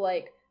all up,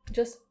 like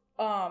just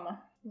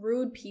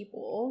rude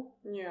people.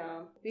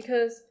 Yeah.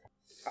 Because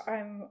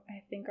I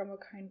think I'm a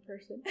kind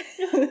person.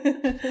 She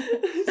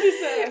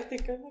said, I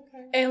think I'm a kind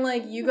person. And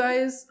like you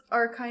guys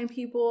are kind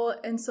people,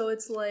 and so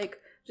it's like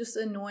just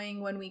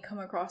annoying when we come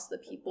across the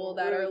people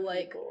that are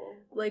like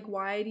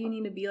why do you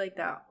need to be like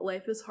that?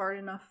 Life is hard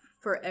enough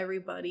for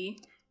everybody.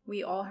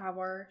 We all have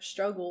our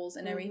struggles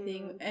and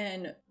everything,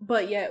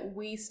 but yet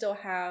we still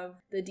have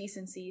the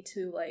decency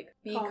to like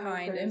be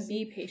kind and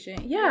be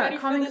patient. Yeah,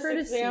 common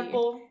courtesy.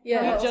 Example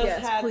Yeah, we just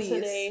yes, had please.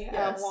 today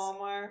at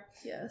Walmart.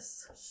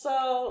 Yes.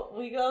 So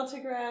we go to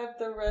grab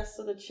the rest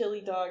of the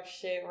chili dog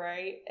shit,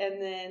 right?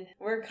 And then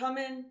we're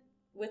coming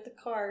with the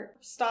cart,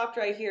 stopped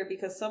right here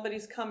because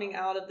somebody's coming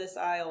out of this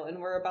aisle and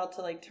we're about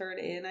to like turn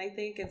in, I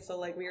think, and so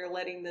like we are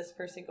letting this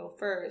person go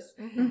first.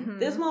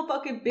 This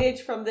motherfucking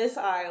bitch from this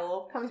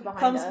aisle comes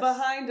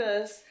behind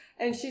us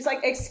and she's like,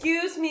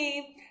 excuse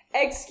me,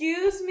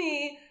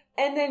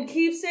 and then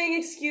keeps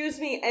saying excuse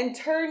me and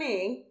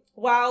turning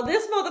while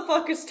this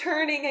motherfucker's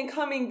turning and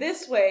coming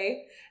this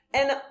way.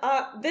 And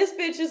this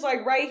bitch is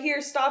like right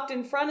here stopped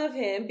in front of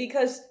him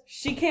because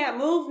she can't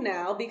move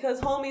now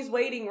because homie's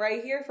waiting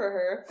right here for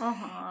her.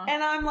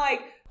 And I'm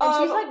like,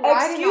 and she's like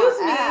riding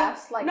our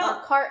ass, like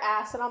our cart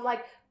ass. And I'm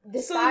like,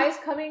 this guy's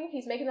coming.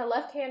 He's making a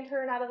left-hand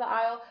turn out of the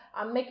aisle.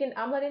 I'm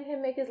letting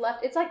him make his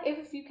left. It's like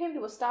if you came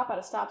to a stop at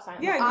a stop sign.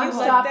 Yeah, like, you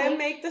let them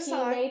make the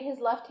sign. He made his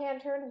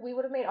left-hand turn. We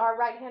would have made our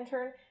right-hand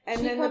turn.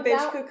 And then the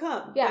bitch could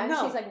come. Yeah,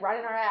 and she's like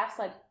riding our ass,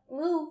 like,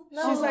 move.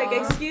 No. She's like,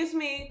 excuse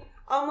me.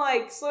 I'm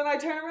like, so then I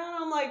turn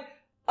around, I'm like,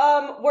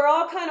 we're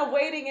all kind of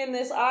waiting in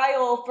this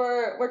aisle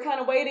we're kind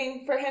of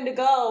waiting for him to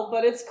go,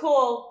 but it's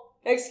cool.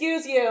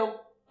 Excuse you.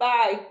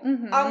 Bye.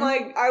 I'm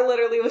like, I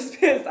literally was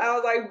pissed. I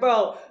was like,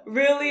 bro,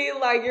 really?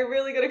 Like, you're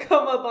really going to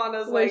come up on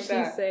us like that?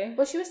 What did she say?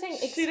 Well, she was saying,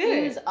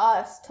 excuse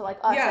us to, like,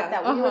 us, like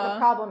that we were the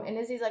problem. And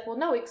Izzy's like, well,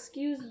 no,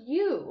 excuse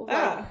you.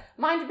 Like,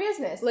 mind your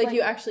business. Like, you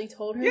actually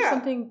told her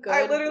something good?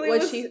 I literally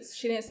she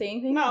didn't say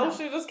anything? No,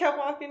 she just kept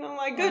walking. I'm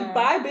like,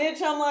 goodbye,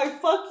 bitch. I'm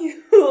like, fuck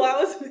you.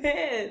 I was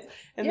pissed.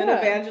 And then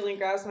Evangeline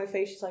grabs my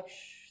face. She's like,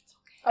 shh.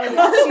 Oh, yeah. She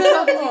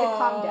told Izzy to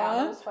calm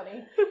down. It was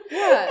funny.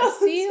 Yeah,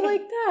 see,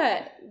 like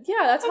that.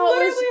 Yeah, that's how it was.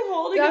 I'm literally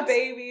holding a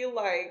baby.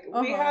 Like,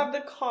 we have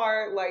the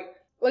cart.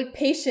 Like,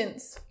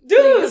 patience.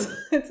 Dude!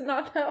 It's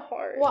not that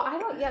hard. Well, I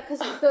don't, because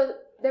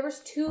there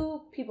was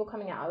 2 people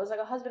coming out. It was like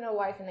a husband and a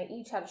wife, and they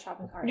each had a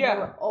shopping cart. And they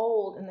were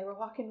old, and they were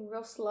walking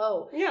real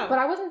slow. Yeah. But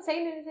I wasn't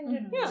saying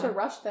anything to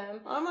rush them.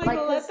 I'm like,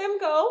 let them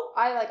go.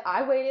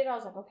 I waited. I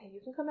was like, okay, you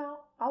can come out.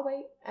 I'll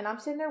wait. And I'm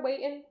sitting there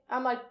waiting.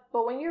 I'm like,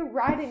 but when you're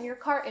riding your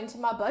cart into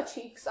my butt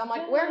cheeks, I'm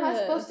like, where am I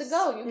supposed to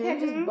go? You can't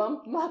just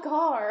bump my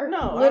car.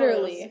 No,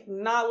 literally. I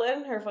was not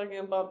letting her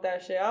fucking bump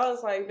that shit. I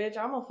was like, bitch,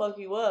 I'm gonna fuck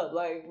you up.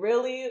 Like,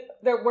 really?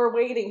 We're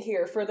waiting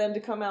here for them to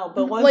come out.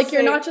 But once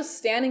you're not just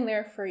standing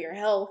there for your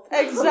health.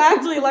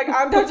 Exactly. Like,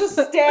 I'm not just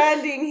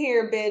standing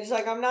here, bitch.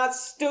 Like, I'm not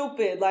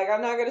stupid. Like,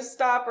 I'm not gonna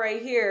stop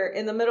right here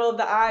in the middle of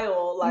the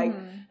aisle. Like,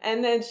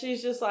 and then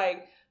she's just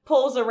like,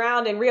 pulls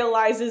around and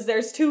realizes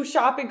there's 2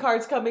 shopping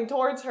carts coming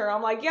towards her.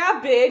 I'm like, yeah,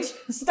 bitch,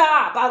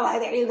 stop. I'm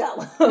like, there you go.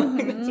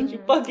 That's what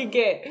you fucking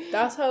get.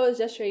 That's how it was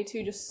yesterday,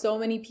 too. Just so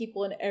many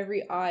people in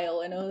every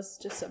aisle, and it was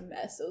just a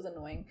mess. It was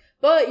annoying.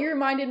 But you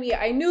reminded me,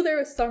 I knew there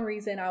was some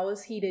reason I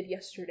was heated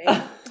yesterday.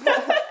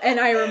 And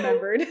I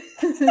remembered.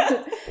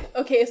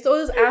 Okay, so it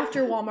was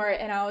after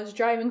Walmart, and I was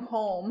driving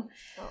home.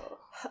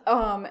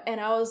 And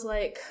I was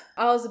like,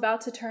 I was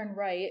about to turn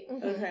right.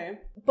 Okay.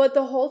 But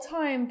the whole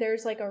time,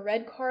 there's like a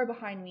red car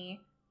behind me,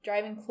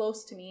 driving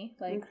close to me,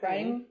 like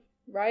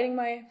riding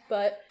my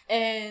butt,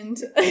 and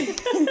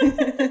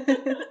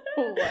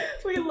what?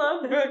 We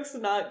love Brooke's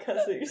not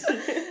cussing.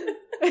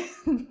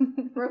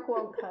 Brooke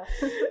won't cuss.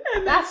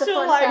 And that's the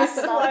fun fact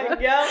about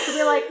Brooke. Yep. She'll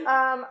be like,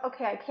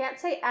 okay, I can't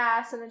say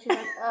ass, and then she's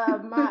like,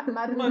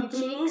 my booty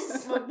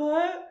cheeks, my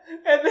butt,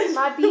 and then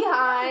my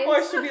behind,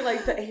 or she'll be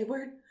like the A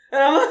word,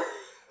 and I'm like.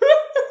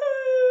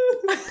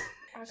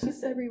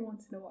 Just every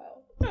once in a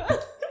while.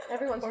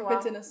 Every once in a while. Or if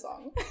it's in a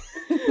song.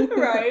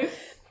 Right.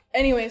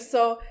 Anyway,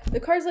 so the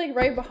car's like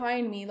right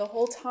behind me the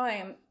whole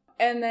time.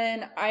 And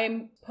then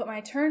I put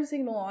my turn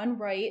signal on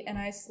right and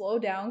I slow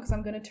down because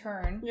I'm going to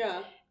turn.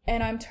 Yeah.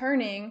 And I'm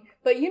turning.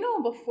 But you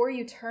know, before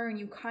you turn,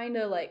 you kind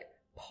of like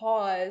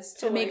pause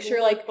to make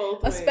sure, like,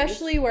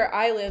 especially where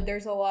I live,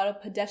 there's a lot of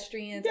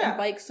pedestrians and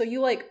bikes. So you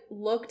like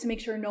look to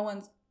make sure no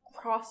one's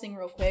crossing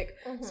real quick.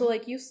 So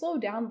like you slow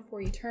down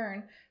before you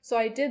turn. So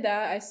I did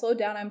that. I slowed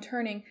down. I'm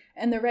turning,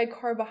 and the red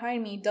car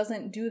behind me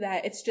doesn't do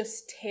that. It's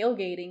just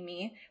tailgating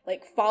me,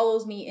 like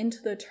follows me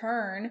into the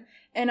turn,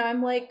 and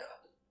I'm like,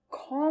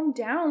 calm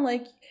down.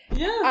 Like,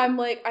 I'm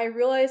like, I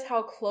realize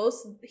how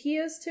close he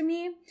is to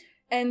me,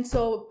 and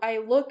so I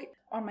look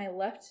on my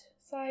left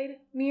side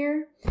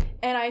mirror,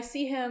 and I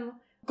see him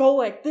go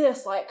like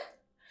this, like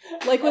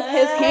with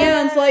his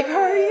hands, like,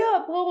 hurry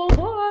up, blah, blah,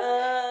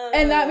 blah.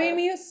 And that made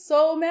me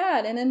so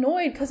mad and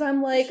annoyed, because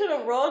I'm like... You should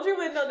have rolled your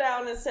window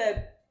down and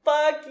said,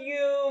 fuck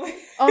you.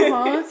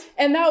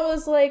 And that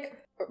was, like,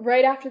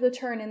 right after the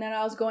turn, and then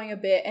I was going a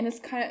bit, and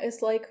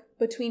it's like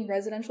between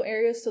residential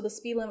areas, so the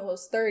speed limit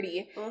was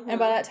 30. And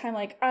by that time,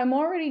 like, I'm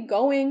already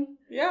going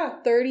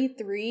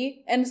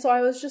 33. And so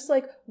I was just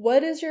like,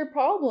 what is your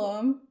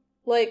problem?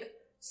 Like,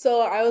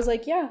 so I was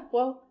like, yeah,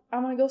 well,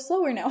 I'm gonna go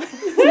slower now.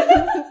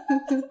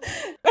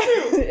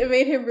 It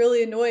made him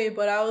really annoyed,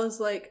 but I was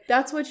like,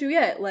 that's what you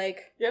get.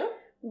 Like,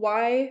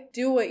 why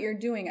do what you're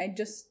doing? I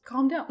just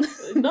calm down.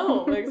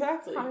 No,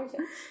 exactly.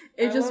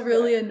 It just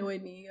really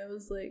annoyed me. I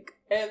was like,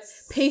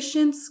 it's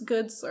patience,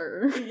 good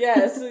sir.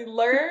 Yes,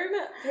 learn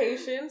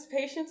patience.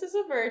 Patience is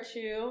a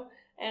virtue,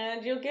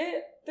 and you'll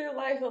get through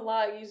life a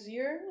lot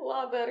easier, a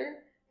lot better.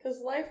 Because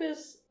life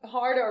is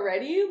hard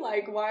already.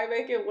 Like, why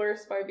make it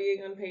worse by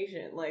being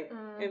impatient? Like,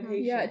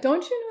 impatient. Yeah,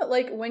 don't you know,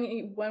 like,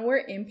 when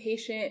we're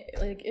impatient,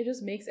 like, it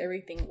just makes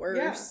everything worse.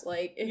 Yeah.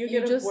 Like, if you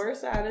get a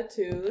worse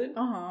attitude.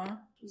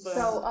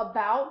 So,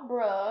 about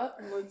Brooke.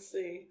 Let's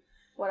see.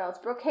 What else?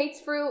 Brooke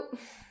hates fruit.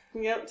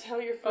 Yep, tell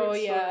your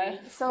fruit story.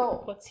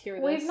 So, let's hear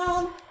this. We've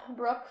known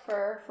Brooke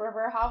for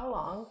forever how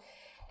long.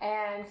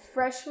 And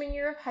freshman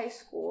year of high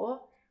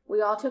school,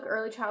 we all took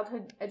early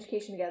childhood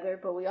education together,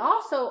 but we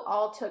also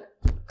all took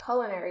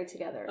culinary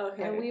together.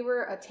 Okay. And we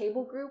were a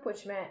table group,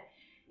 which meant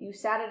you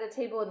sat at a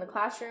table in the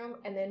classroom,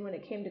 and then when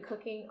it came to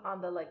cooking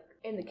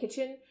in the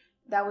kitchen,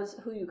 that was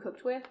who you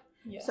cooked with.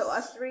 Yes. So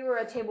us three were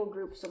a table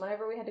group, so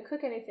whenever we had to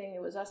cook anything,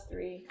 it was us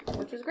three,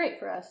 which was great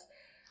for us.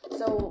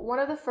 So one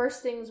of the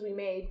first things we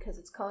made, because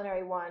it's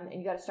culinary 1, and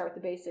you got to start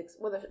with the basics,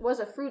 was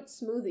a fruit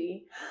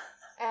smoothie.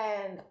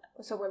 And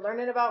so we're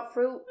learning about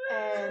fruit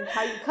and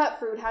how you cut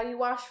fruit, how you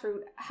wash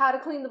fruit, how to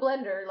clean the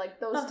blender, like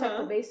those type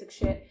of basic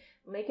shit.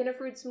 Making a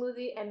fruit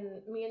smoothie,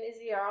 and me and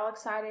Izzy are all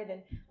excited,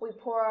 and we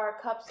pour our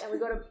cups, and we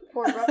go to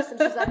pour Brooks, and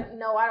she's like,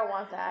 no, I don't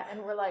want that.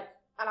 And we're like,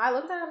 and I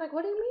looked at her, I'm like,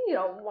 what do you mean you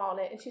don't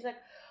want it? And she's like,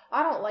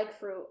 I don't like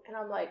fruit. And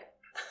I'm like,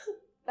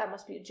 that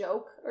must be a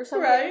joke or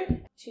something.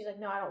 Right. She's like,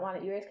 no, I don't want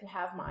it. You guys can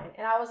have mine.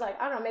 And I was like,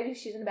 I don't know, maybe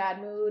she's in a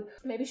bad mood.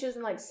 Maybe she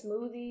doesn't like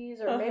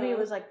smoothies, or maybe it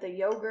was like the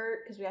yogurt,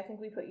 because I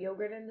think we put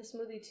yogurt in the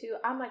smoothie too.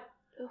 I'm like,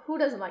 who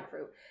doesn't like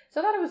fruit?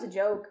 So I thought it was a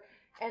joke.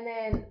 And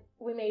then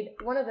we made,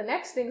 one of the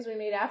next things we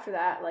made after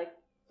that, like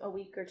a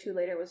week or two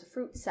later, was a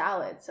fruit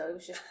salad. So it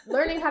was just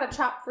learning how to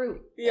chop fruit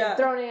and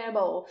throwing it in a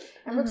bowl.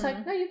 And Brooke's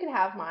like, no, you can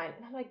have mine.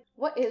 And I'm like,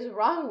 what is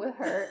wrong with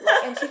her?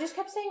 Like, and she just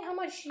kept saying how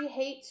much she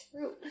hates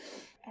fruit.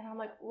 And I'm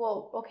like,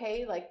 well,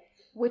 okay, like,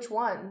 which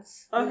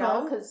ones? You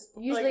know, because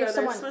usually like, if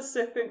someone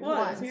specific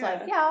ones,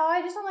 like,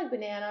 I just don't like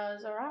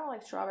bananas, or I don't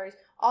like strawberries,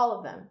 all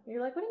of them. And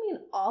you're like, what do you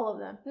mean all of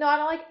them? No, I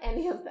don't like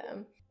any of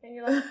them. And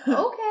you're like,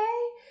 okay.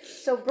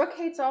 So Brooke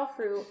hates all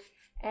fruit.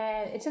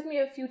 And it took me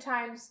a few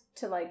times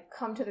to, like,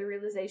 come to the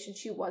realization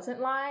she wasn't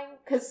lying.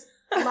 Because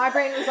my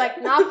brain was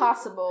like, not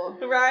possible.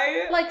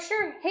 Right? Like,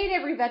 sure, hate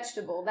every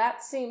vegetable.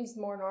 That seems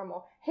more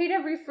normal. Hate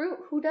every fruit.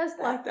 Who does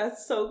that? Like,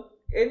 that's so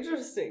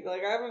interesting.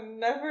 Like, I've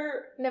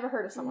never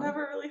heard of someone.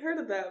 Never really heard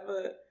of that,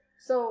 but...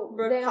 So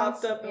Brooke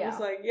popped up and was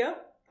like,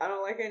 yep, I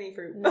don't like any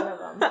fruit. None of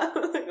them.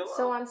 Like,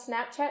 so on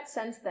Snapchat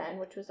since then,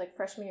 which was, like,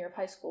 freshman year of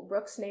high school,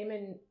 Brooke's name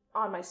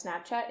on my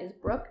Snapchat is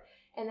Brooke.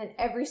 And then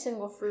every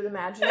single fruit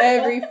imaginable.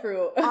 Every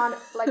fruit. On,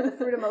 like, the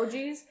fruit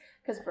emojis.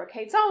 Because Brooke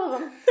hates all of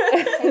them.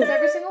 Hates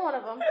every single one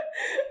of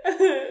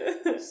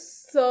them.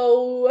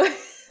 So,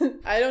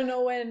 I don't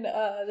know when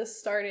this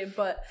started,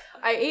 but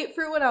I ate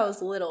fruit when I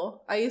was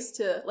little. I used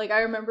to, like,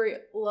 I remember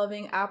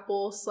loving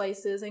apple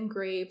slices and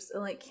grapes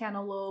and, like,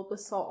 cantaloupe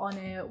with salt on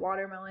it,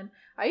 watermelon.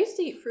 I used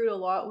to eat fruit a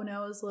lot when I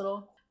was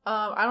little.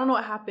 I don't know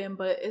what happened,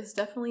 but it's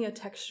definitely a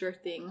texture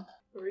thing.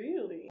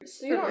 Really?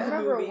 So you don't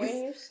remember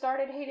when you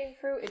started hating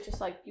fruit? It's just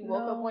like you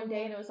woke up one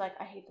day and it was like,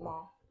 I hate them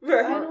all.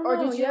 Right. I don't know. Or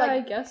did you I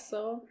guess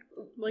so.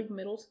 Like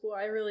middle school,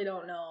 I really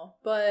don't know.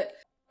 But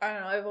I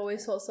don't know, I've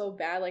always felt so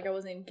bad, like I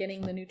wasn't getting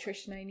the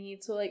nutrition I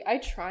need. So like I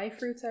try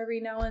fruits every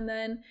now and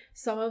then.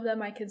 Some of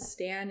them I can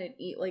stand and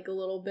eat like a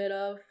little bit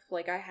of.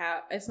 Like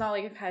it's not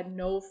like I've had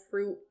no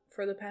fruit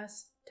for the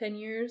past 10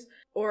 years.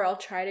 Or I'll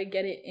try to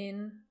get it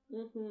in.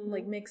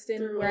 Like mixed in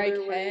through where I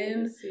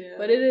can,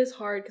 but it is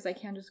hard because I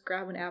can't just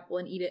grab an apple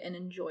and eat it and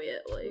enjoy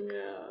it. Like,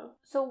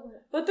 so,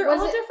 but they're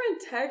all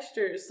different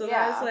textures. So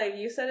that's like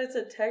you said, it's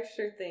a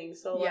texture thing.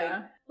 So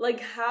like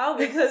how?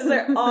 Because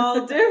they're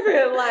all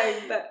different.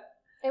 Like that.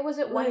 And was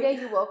it one day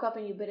you woke up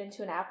and you bit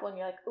into an apple and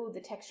you're like, ooh, the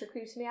texture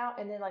creeps me out,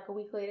 and then like a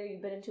week later you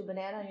bit into a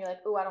banana and you're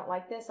like, ooh, I don't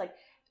like this. Like,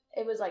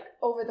 it was like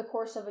over the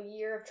course of a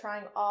year of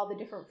trying all the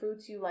different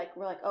fruits, you like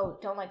were like, oh,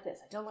 don't like this,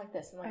 I don't like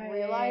this, and like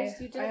realized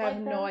you didn't like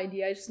them. I have no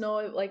idea. I just know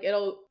like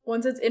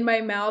once it's in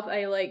my mouth,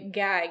 I like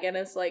gag and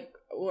it's like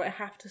I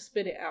have to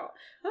spit it out.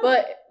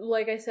 But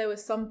like I said, with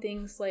some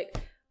things like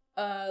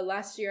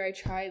last year I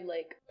tried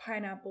like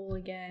pineapple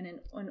again and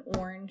an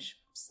orange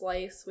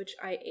slice, which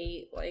I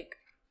ate like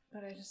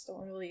but I just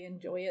don't really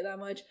enjoy it that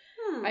much.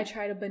 I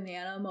tried a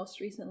banana most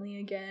recently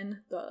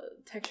again. The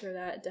texture of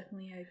that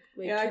definitely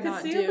I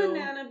could see a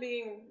banana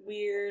being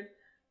weird.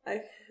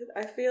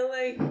 I feel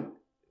like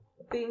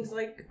things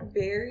like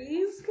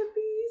berries could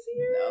be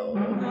easier.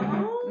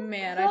 No.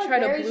 Man, I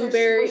tried a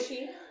blueberry.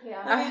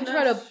 Yeah. I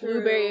tried a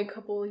blueberry a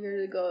couple of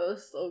years ago. It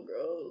was so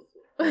gross.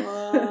 I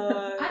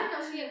don't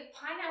know. See,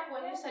 pineapple.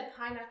 When you said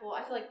pineapple,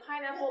 I feel like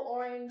pineapple,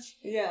 orange,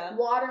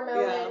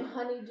 watermelon,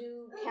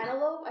 honeydew,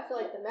 cantaloupe. I feel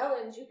like the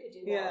melons you could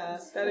do. Yeah,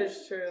 that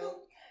is true.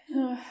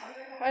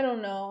 I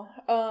don't know.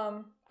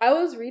 I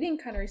was reading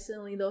kind of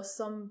recently though.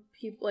 Some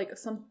people like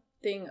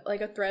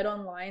a thread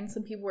online.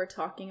 Some people were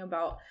talking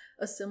about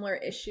a similar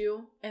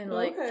issue, and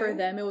like for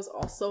them, it was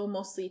also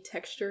mostly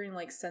texture and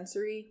like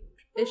sensory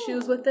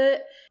issues with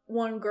it.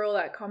 One girl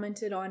that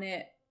commented on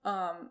it,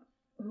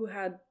 who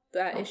had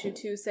that issue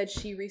too, said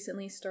she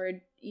recently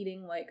started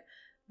eating like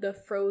the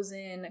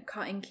frozen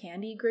cotton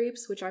candy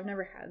grapes, which I've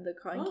never had the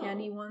cotton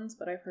candy ones,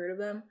 but I've heard of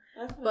them.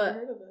 I've never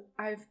heard of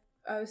them.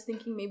 I was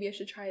thinking maybe I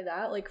should try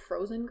that, like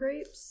frozen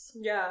grapes.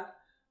 Yeah.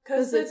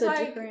 Because it's a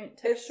different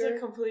texture. It's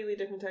a completely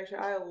different texture.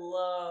 I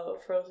love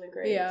frozen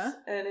grapes. Yeah.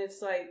 And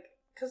it's like,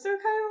 because they're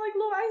kind of like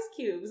little ice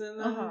cubes, and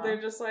then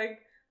they're just like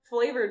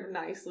flavored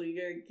nicely,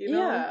 you know?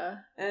 Yeah.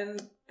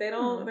 And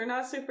they're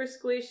not super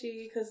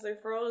squishy because they're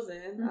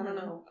frozen. I don't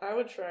know. I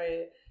would try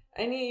it.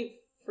 Any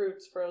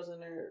fruits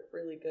frozen are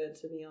really good,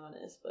 to be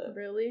honest. But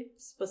really?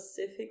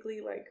 Specifically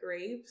like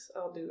grapes,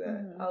 I'll do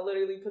that. I'll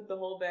literally put the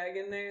whole bag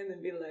in there and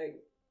then be like,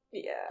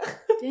 yeah.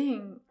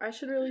 Dang, I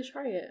should really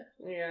try it.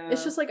 Yeah.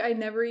 It's just like I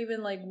never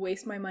even like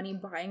waste my money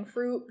buying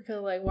fruit,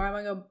 because like why am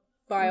I gonna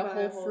buy a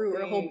whole fruit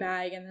or a whole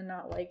bag and then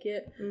not like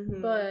it?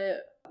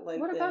 But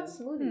what about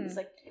smoothies?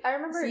 Like I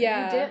remember you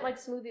didn't like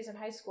smoothies in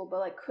high school, but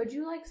like could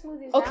you like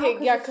smoothies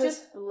now? It's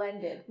just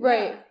blended.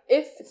 Right. Yeah.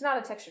 If it's not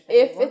a texture thing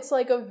If anymore. it's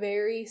like a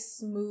very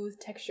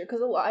smooth texture,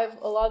 because a lot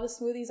of the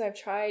smoothies I've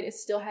tried, it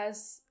still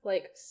has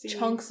like seeds.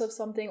 Chunks of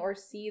something or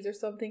seeds or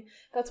something.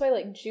 That's why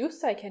like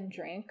juice I can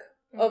drink.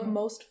 Of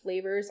most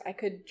flavors, I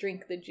could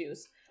drink the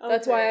juice. Okay.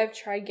 That's why I've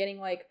tried getting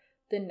like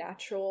the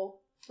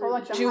natural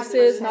like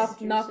juices,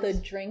 not the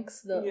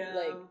drinks, like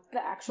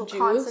the actual juice.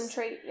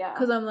 Concentrate. Yeah,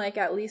 because I'm like,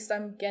 at least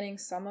I'm getting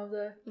some of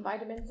the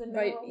vitamins and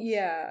minerals.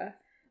 Yeah,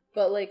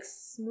 but like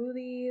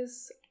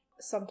smoothies,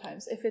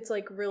 sometimes if it's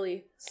like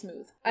really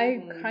smooth,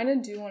 I kind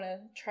of do want to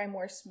try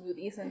more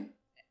smoothies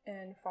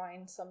and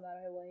find some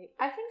that I like.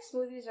 I think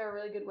smoothies are a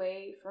really good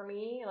way for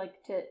me,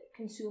 like to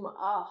consume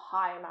a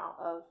high amount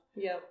of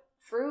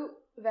fruit,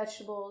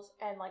 vegetables,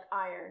 and like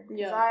iron,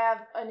 because I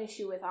have an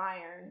issue with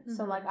iron.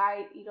 So like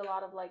I eat a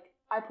lot of like,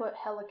 I put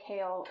hella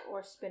kale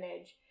or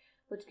spinach,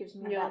 which gives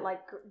me that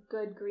like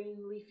good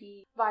green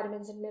leafy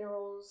vitamins and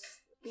minerals,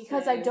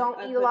 because I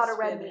don't eat a lot of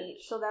red meat.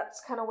 So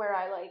that's kind of where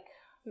I like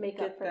make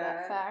up for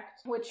that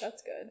fact, which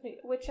that's good,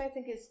 which I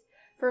think is,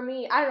 for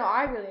me, I don't know,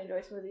 I really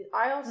enjoy smoothies.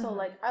 I also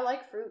I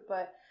like fruit,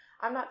 but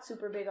I'm not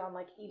super big on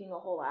like eating a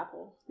whole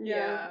apple.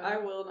 Yeah, I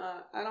will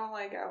not. I don't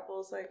like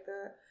apples like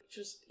that.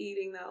 Just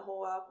eating that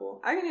whole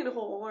apple. I can eat a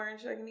whole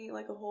orange. I can eat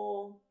like a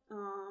whole, I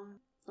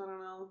don't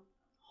know,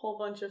 whole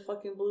bunch of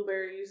fucking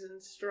blueberries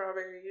and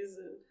strawberries.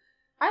 And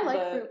I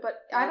like fruit, but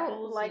I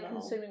don't like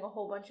consuming a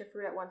whole bunch of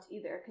fruit at once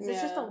either, because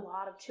it's just a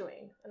lot of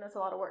chewing and it's a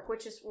lot of work,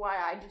 which is why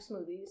I do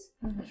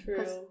smoothies.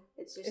 True.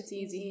 It's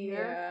easier.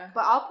 Yeah.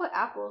 But I'll put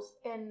apples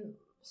in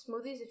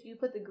smoothies if you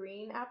put the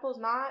green apples,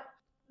 not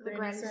the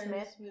Granny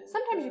Smith.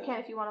 Sometimes you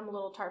can if you want them a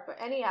little tart, but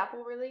any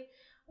apple really,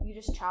 you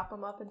just chop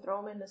them up and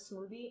throw them in the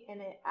smoothie,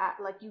 and it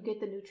like you get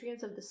the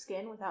nutrients of the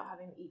skin without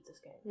having to eat the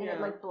skin, and it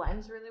like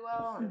blends really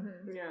well. And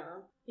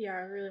I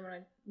really want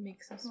to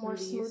make some more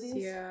smoothies.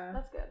 Yeah,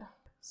 that's good.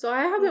 So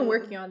I have been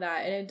working on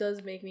that, and it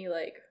does make me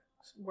like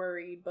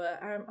worried,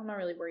 but I'm not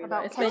really worried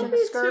about it. It's catching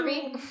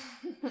scurvy.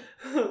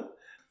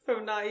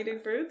 From not eating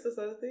fruits, is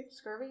that a thing?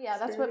 Scurvy? Yeah,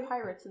 that's what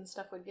pirates and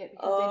stuff would get,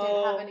 because they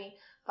didn't have any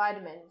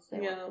vitamins. They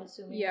weren't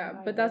consuming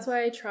vitamins. But that's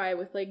why I try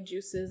with like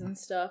juices and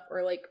stuff,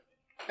 or like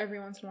every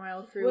once in a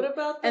while fruit. What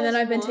about those and then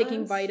I've been ones?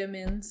 Taking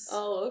vitamins.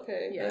 Oh,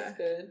 okay. Yeah. That's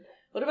good.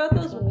 What about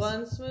those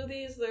one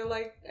smoothies? They're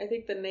like, I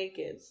think the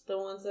Nakeds. The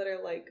ones that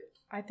are like...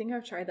 I think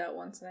I've tried that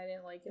once and I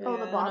didn't like it. Oh,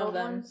 the bottled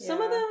ones? Yeah.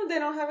 Some of them, they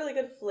don't have really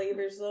good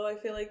flavors, though. I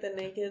feel like the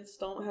Nakeds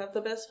don't have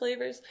the best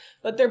flavors.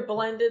 But they're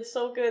blended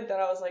so good that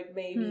I was like,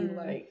 maybe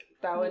like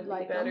that would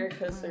be better,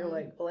 because they're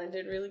like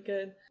blended really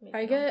good.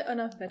 I get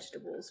enough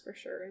vegetables for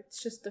sure.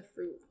 It's just the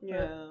fruit.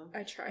 Yeah.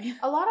 I try.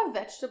 A lot of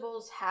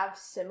vegetables have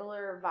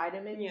similar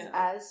vitamins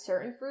as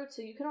certain fruits.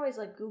 So you can always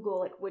like Google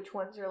like which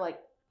ones are like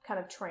kind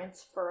of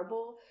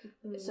transferable.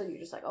 So you're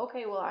just like,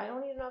 okay, well, I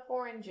don't eat enough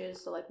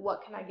oranges, so like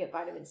what can I get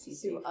vitamin C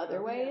through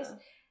other ways?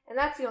 And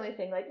that's the only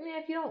thing. Like,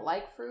 if you don't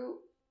like fruit,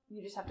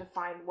 you just have to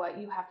find what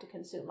you have to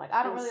consume. Like,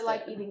 I don't really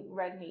like eating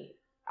red meat.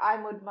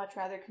 I would much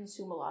rather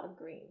consume a lot of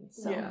greens.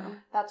 So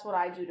that's what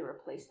I do to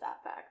replace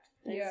that fact.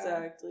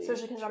 Exactly.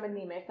 Especially because I'm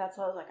anemic. That's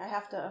why I was like, I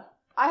have to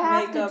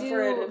do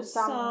it in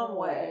some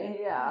way.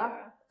 Yeah.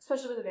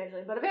 Especially with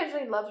Evangeline. But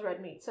Evangeline loves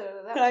red meat, so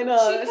that's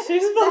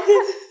she's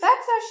fucking...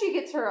 that's how she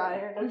gets her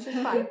iron, which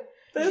is fine.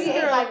 This She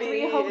ate girl like be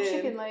 3 whole eating.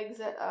 chicken legs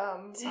at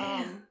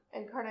Damn.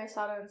 and carne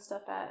asada and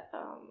stuff at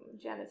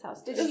Janet's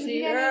house. Did This she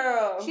eat any?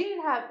 girl. She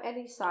didn't have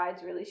any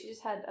sides really. She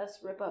just had us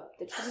rip up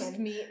the Just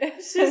chicken. meat.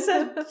 She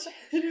said,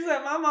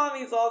 my mom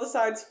eats all the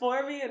sides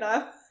for me, and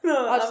I'm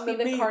just the be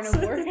the meats.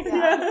 carnivore.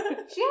 Yeah.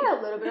 She had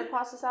a little bit of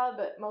pasta salad,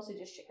 but mostly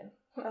just chicken.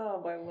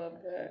 Oh, I love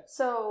that.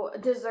 So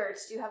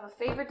desserts. Do you have a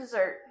favorite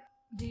dessert?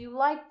 Do you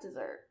like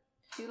dessert?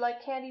 Do you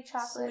like candy,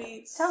 chocolate?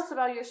 Sweets. Tell us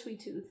about your sweet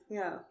tooth.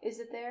 Yeah. Is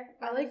it there?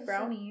 I like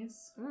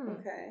brownies. Mm.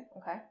 Okay.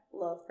 Okay.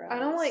 Love brownies. I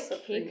don't like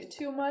Supreme. cake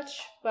too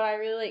much, but I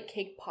really like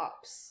cake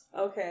pops,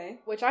 Okay.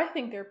 which I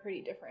think they're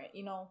pretty different.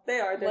 You know, They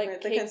are different.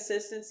 Like the cake-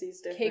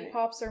 consistency's different. cake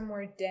pops are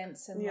more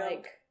dense and Yep.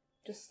 like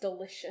just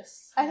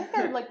delicious. I think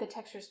I like the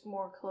texture's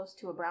more close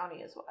to a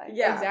brownie as well.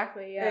 Yeah.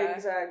 Exactly. Yeah.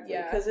 Exactly.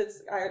 Yeah.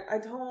 Because I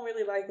don't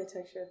really like the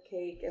texture of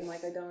cake, and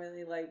like I don't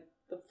really like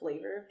the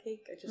flavor of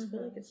cake. I just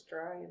feel Mhm. like it's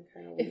dry and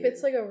kind of weird. If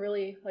it's like a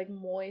really like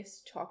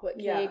moist chocolate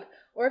cake, Yeah.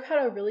 or I've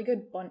had a really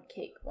good bundt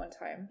cake one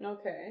time.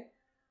 Okay.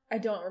 I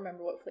don't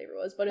remember what flavor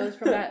it was, but it was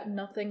from that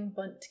Nothing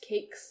Bundt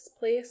Cakes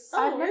place. Oh,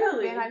 I've never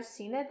really? been. I've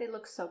seen it. They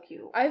look so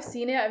cute. I've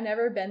seen it. I've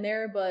never been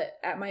there, but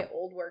at my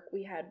old work,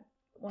 we had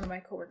one of my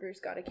coworkers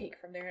got a cake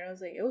from there, and I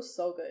was like, it was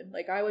so good.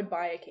 Like, I would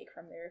buy a cake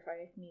from there if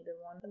I needed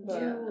one. Do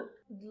But you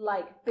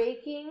like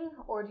baking,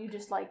 or do you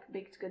just like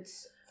baked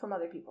goods from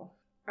other people?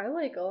 I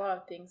like a lot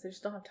of things. I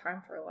just don't have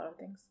time for a lot of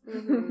things.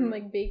 Mhm.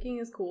 Like, baking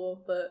is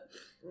cool, but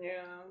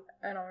Yeah.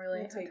 I don't really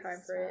It have takes time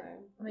for it.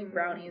 time. I think Mhm.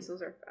 brownies,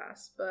 those are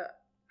fast, but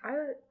I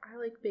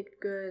like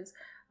baked goods.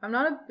 I'm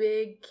not a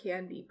big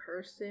candy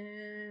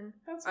person.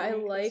 That's I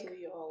funny 'cause like-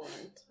 we all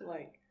aren't.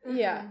 Like,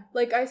 Yeah,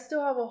 like I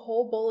still have a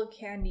whole bowl of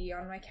candy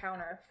on my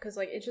counter because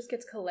like it just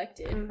gets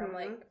collected from Mhm.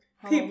 like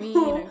People-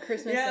 Halloween and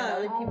Christmas yeah. and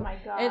other Oh people. my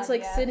god! And it's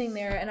like yes. sitting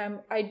there,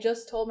 and I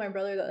just told my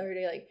brother the other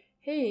day, like,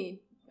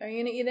 hey, are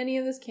you gonna eat any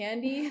of this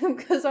candy?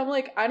 Because I'm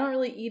like, I don't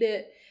really eat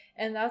it,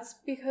 and that's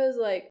because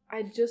like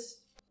I just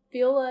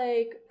feel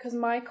like, because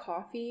my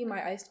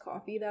iced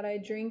coffee that I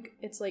drink,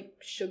 it's like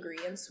sugary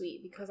and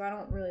sweet because I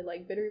don't really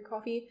like bitter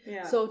coffee.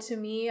 yeah. So to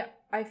me,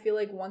 I feel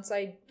like once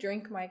I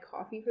drink my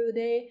coffee for the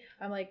day,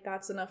 I'm like,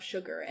 that's enough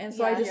sugar. And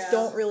so I just Yes,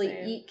 don't really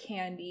same. eat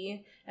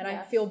candy. And I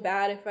Yes. feel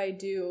bad if I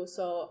do.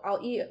 So I'll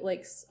eat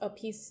like a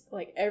piece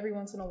like every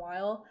once in a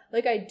while.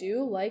 Like I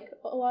do like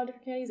a lot of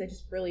different candies. I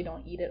just really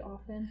don't eat it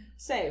often.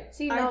 Same.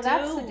 See, I no,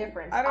 that's do- the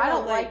difference. I I don't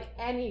don't know, like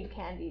any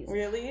candies.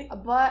 Really?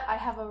 But I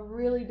have a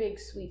really big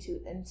sweet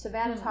tooth, and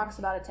Savannah talks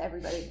about it to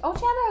everybody. Oh,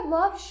 Chandler, I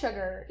love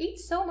sugar. Eat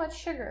so much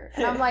sugar.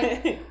 And I'm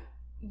like,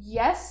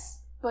 yes,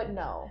 but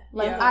no.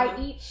 Like, Yeah. I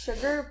eat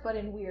sugar, but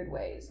in weird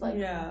ways. Like,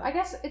 Yeah. I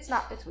guess it's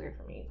weird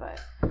for me, but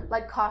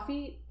like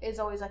coffee is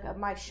always like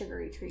my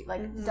sugary treat.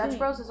 Like Mhm. Dutch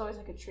Bros is always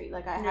like a treat.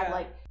 Like I have Yeah.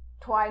 like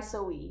twice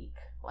a week.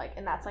 Like,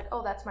 and that's like,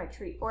 oh, that's my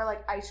treat. Or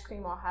like ice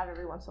cream I'll have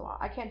every once in a while.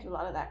 I can't do a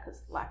lot of that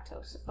because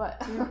lactose,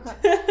 but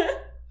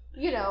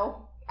you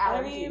know,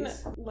 I mean,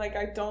 allergies. like,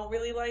 I don't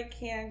really like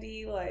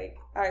candy. Like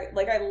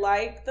I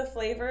like the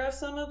flavor of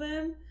some of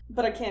them,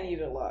 but I can't eat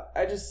it a lot.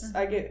 I just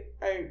I get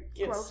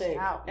Grossed sick,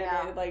 out, and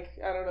yeah. it, like,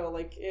 I don't know,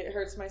 like it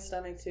hurts my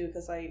stomach too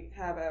because I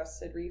have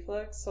acid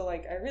reflux. So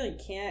like I really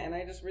can't, and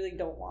I just really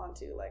don't want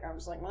to. Like I'm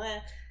just like, meh.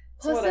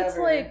 Plus, whatever. it's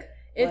like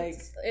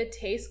it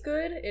tastes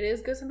good. It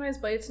is good sometimes,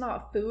 but it's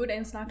not food,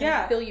 and it's not gonna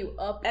Yeah. fill you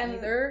up and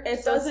either.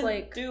 it So it's doesn't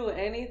like do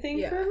anything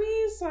Yeah. for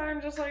me. So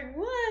I'm just like,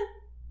 what?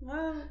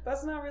 Well,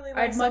 that's not really like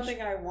I'd much-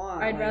 something I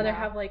want. I'd Like, rather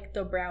have like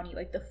the brownie,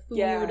 like the food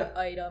Yeah.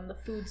 item, the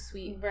food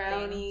sweet thing.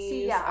 brownies.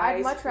 See, yeah, I'd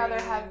ice much rather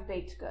cream. have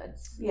baked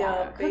goods.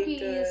 Yeah, baked cookies,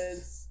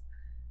 goods.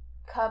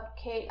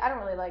 cupcake. I don't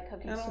really like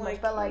cookies I don't too like-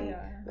 much, but like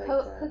yeah, like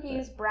co- that,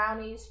 cookies,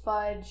 brownies,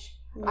 fudge,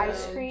 but-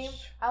 ice Yeah. cream.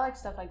 I like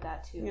stuff like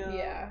that too. Yeah.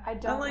 Yeah. I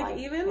don't And like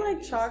even like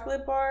candies.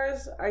 chocolate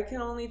bars, I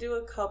can only do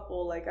a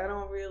couple. Like I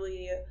don't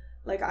really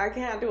like I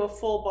can't do a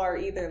full bar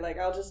either. Like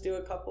I'll just do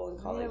a couple and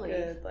call Really?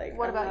 it good. Like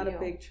What I'm about not you? a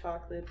big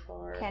chocolate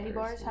bar. Candy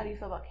bars. How do you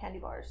feel about candy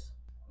bars?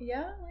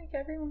 Yeah, like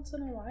every once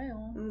in a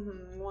while.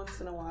 Once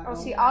in a while. Oh,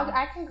 see,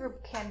 I can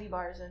group candy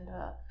bars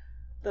into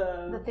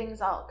the the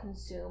things I'll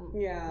consume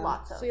yeah.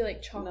 lots of. So you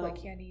like chocolate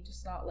No. candy,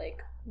 just not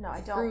like No,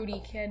 I don't.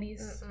 fruity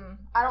candies, Mm-mm.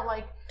 I don't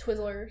like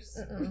Twizzlers,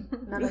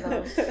 none of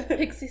those.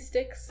 Pixie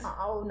sticks.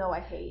 Oh no, I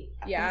hate.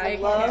 Yeah, I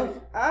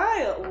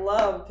I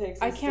love Pixie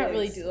I can't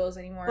really Sticks, do those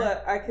anymore.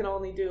 But I can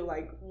only do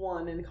like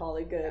one and call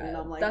it good, and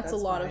I'm like, that's a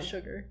lot fine. of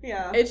sugar.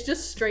 Yeah, It's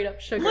just straight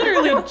up sugar.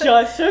 literally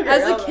just sugar.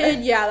 As a I'm kid,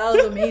 like- yeah, that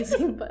was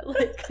amazing, but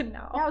like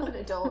now, Now as an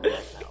adult,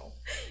 like no.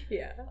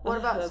 yeah. What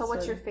about? That's So,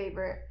 what's your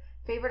funny.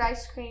 favorite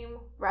ice cream?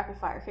 Rapid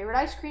fire. Favorite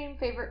ice cream.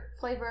 Favorite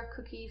flavor of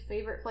cookie.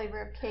 Favorite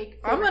flavor of cake.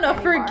 I'm favorite gonna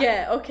candy bar.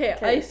 forget. Okay,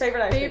 Okay,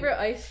 favorite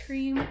ice ice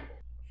cream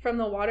from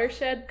the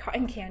Watershed,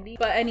 cotton candy.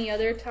 But any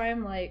other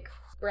time, like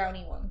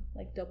brownie one,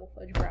 like double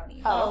fudge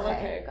brownie. Oh, Oh, okay.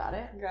 okay. Got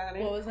it. Got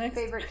it. What was next?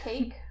 Favorite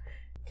cake.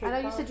 Cake I know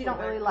you pop, said you don't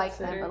would I really like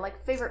them, consider? but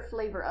like favorite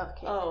flavor of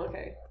cake. Oh,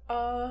 okay.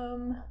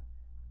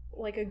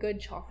 Like a good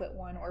chocolate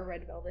one or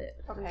red velvet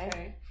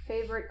Okay.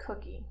 Favorite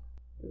cookie.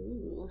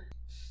 Ooh.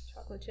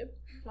 chocolate chip.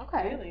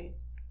 Okay. Really?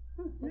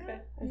 Okay.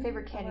 And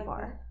favorite I candy like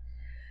bar.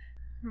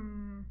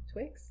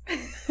 Twix?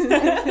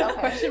 Okay.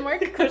 Question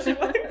mark?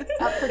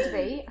 Up for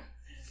debate.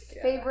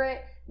 Yeah.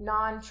 Favorite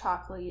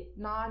non-chocolate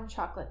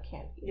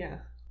candy. Yeah.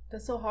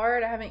 That's so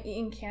hard. I haven't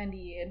eaten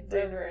candy in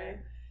forever.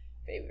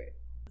 Favorite.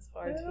 It's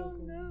hard I to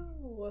don't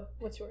know.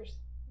 What's yours?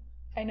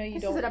 I know you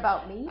This don't. isn't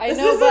about me. I This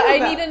know, isn't but I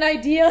about- need an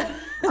idea.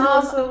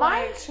 Also,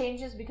 Mine like-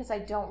 changes because I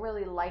don't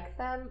really like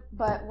them,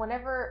 but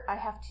whenever I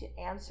have to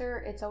answer,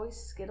 it's always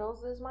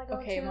Skittles is my go-to.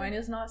 Okay, mine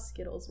is not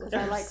Skittles. because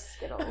I like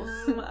Skittles.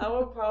 I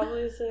would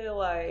probably say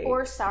like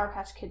Or Sour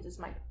Patch Kids is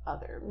my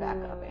other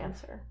backup Mm.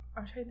 answer.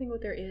 I'm trying to think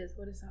what there is.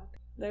 What is out there?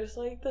 there's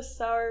like the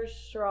sour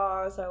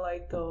straws. I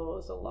like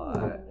those a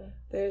lot.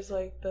 There's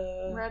like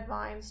the Red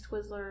Vines,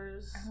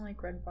 Twizzlers. I don't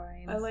like red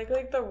vines. I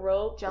like the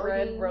rope, Jelly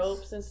red beans.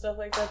 ropes and stuff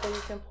like that you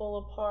can pull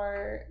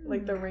apart,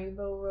 like the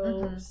rainbow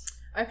ropes.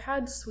 I've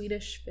had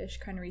Swedish fish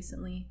kind of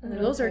recently. Mhm.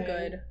 Those are Okay.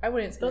 good. I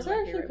wouldn't say Those they're are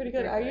my actually favorite, pretty but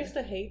good. they're I used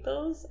to hate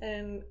those,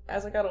 and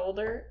as I got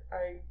older,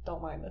 I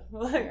don't mind them.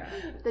 Like, Yeah.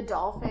 The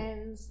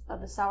Dolphins,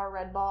 the Sour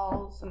Red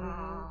Balls.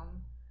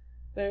 Mhm.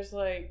 there's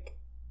like,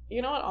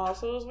 you know what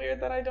also is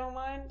weird that I don't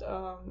mind?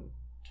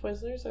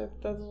 Twizzlers, or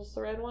those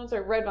the red ones,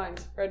 or red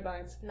vines. Red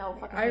vines. No,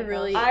 fucking I hate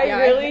really, those. I yeah,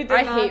 really did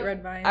I not- hate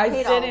red vines. I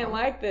hate all of didn't them.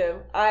 like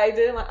them. I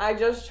didn't. I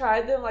just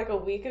tried them like a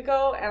week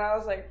ago, and I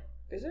was like,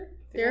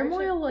 They're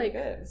more actually like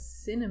pretty good.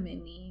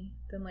 cinnamony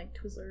than like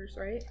Twizzlers,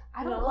 right?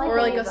 I don't No. like Or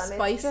any like a of them. It's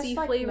spicy just,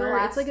 like, flavor.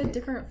 It's like a plastic.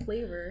 different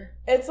flavor.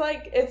 It's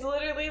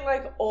literally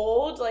like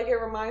old. Like it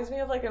reminds me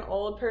of like an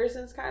old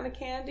person's kind of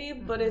candy,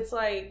 but it's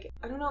like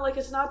I don't know. Like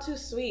it's not too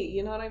sweet.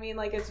 You know what I mean?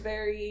 Like it's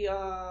very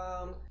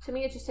To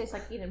me, it just tastes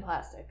like eating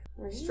plastic.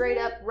 Straight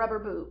up rubber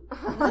boot.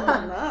 No,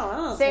 I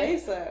don't Same-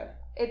 taste that.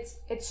 It's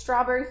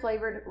strawberry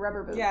flavored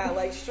rubber boot. Yeah,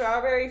 like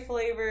strawberry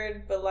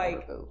flavored, but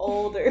like Rubber boot.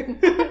 older.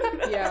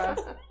 Yeah.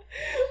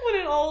 What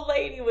an old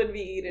lady would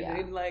be eating, Yeah.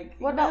 and like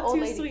What not about old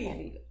too lady sweet.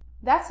 candy?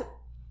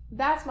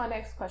 That's my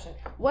next question.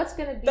 What's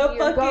gonna be The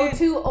your fucking-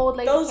 go-to old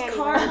lady Those candy?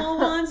 caramel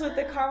ones with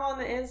the caramel on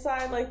the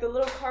inside, like the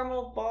little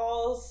caramel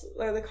balls,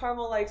 or the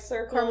caramel like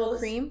circles. Caramel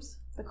creams.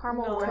 The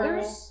caramel No.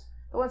 Withers?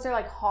 The ones that are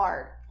like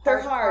hard. They're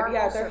hard,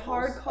 yeah. caramel They're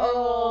hard circles.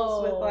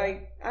 caramels with Oh.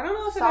 like I don't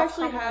know if it Soft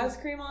actually caramel. has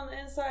cream on the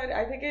inside.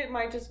 I think it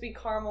might just be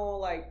caramel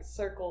like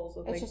circles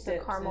with It's like just a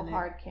dips caramel in it.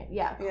 hard candy.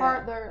 Yeah,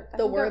 Yeah. they're I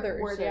The think they're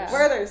Werthers, yeah.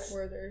 Werthers.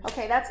 Werthers.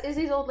 Okay, that's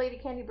Izzy's old lady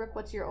candy. Brooke,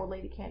 what's your old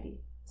lady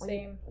candy?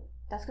 Same.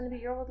 That's gonna be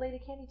your old lady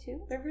candy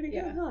too. They're pretty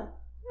Yeah. good, huh?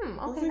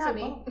 Okay, Those not are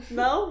me. bomb.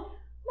 No,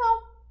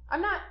 No,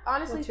 I'm not.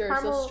 Honestly, What's yours?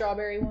 caramel. Those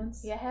strawberry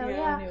ones? Yeah, hell Yeah.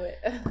 yeah. I knew it.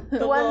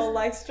 the ones- little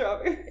like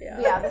strawberry. yeah.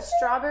 Yeah, the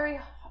strawberry,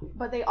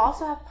 but they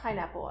also have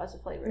pineapple as a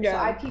flavor. So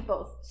Yeah. I keep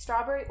both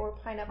strawberry or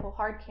pineapple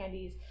hard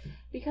candies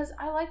because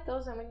I like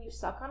those, and when you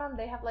suck on them,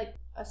 they have like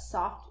a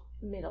soft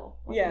middle,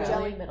 like Yeah. a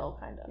jelly middle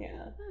kind of.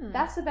 Yeah,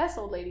 That's the best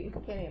old lady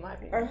candy in my I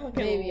opinion. fucking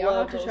Maybe I'll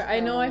love have to those try. I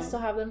know I caramel still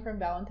have them from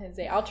Valentine's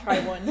Day. I'll try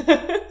one. ones.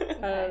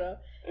 I don't know.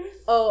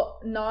 Oh,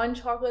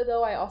 non-chocolate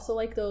though. I also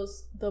like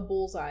the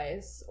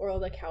bullseyes or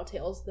the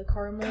cowtails, the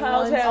caramel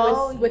ones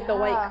Cowtails. with the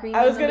white Yeah. cream.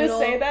 I was in the gonna middle.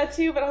 say that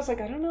too, but I was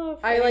like, I don't know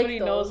if I like anybody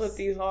knows those. what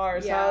these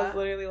are. So I Yeah. was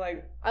literally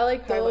like, I like I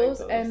like those,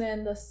 those. and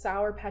then the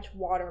Sour Patch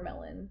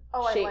watermelon.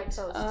 Oh, I shaped like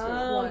those too.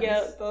 oh ones. yeah,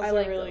 those I are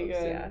like really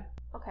those, good. Yeah.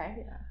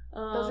 Okay, Yeah.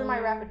 those are my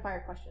rapid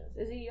fire questions.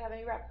 Izzy, you have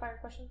any rapid fire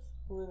questions?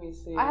 Let me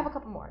see. I have a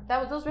couple more.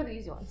 Those were the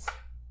easy ones.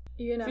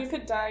 You If you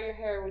could dye your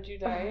hair, would you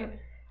dye it?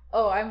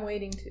 Oh, I'm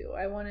waiting to.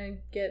 I want to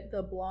get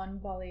the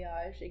blonde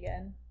balayage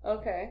again.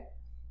 Okay.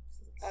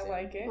 I soon,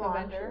 like it.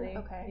 Blonder, Eventually.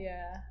 okay.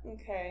 Yeah.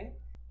 Okay.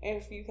 And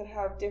if you could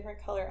have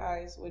different color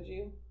eyes, would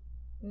you?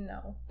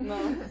 No. No.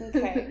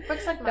 Okay.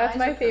 Looks like That's eyes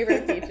my are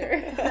favorite perfect.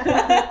 feature.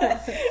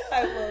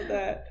 I love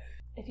that.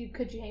 If you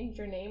could change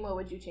your name, what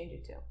would you change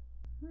it to?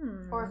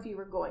 Or if you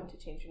were going to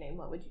change your name,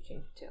 what would you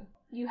change it to?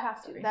 You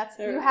have to. That's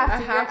There- you have to. I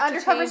You're have an to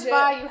undercover change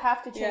spy. it. You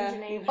have to change Yeah. your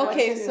name.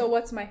 Okay, What's so your-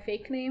 what's my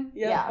fake name?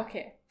 Yeah.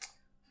 Okay.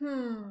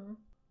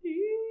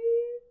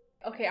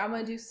 Okay, I'm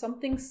gonna do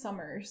something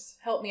Summers.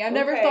 Help me. I've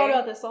never Okay. thought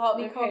about this, so help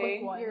me come up Okay.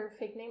 with one. Your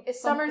fake name is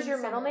Something Summers. Your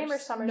middle name or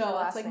Summers no, your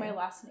last it's like name? my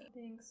last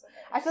name.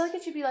 I feel like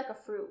it should be like a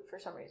fruit for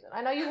some reason.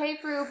 I know you hate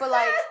fruit, but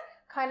like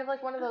kind of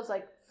like one of those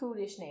like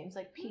foodish names,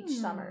 like Peach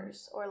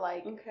Summers or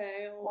like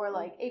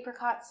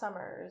Apricot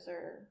Summers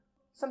or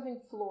something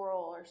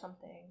floral or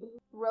something.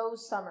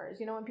 Rose Summers.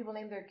 You know when people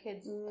name their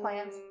kids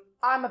plants?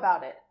 I'm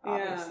about it,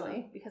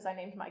 obviously, because I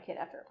named my kid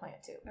after a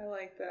plant too. I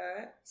like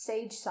that.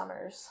 Sage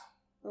Summers.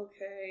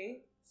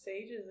 Okay.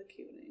 Sage is a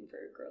cute name for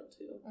a girl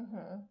too.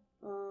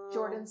 Mm-hmm.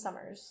 Jordan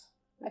Summers.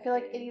 I feel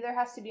like it either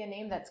has to be a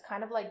name that's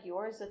kind of like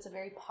yours, that's a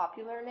very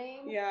popular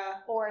name, Yeah.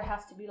 or it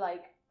has to be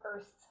like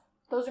Earth.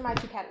 Those are my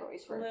two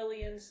categories for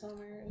Lillian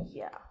Summers.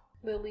 yeah.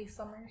 Lily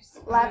Summers.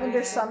 Lavender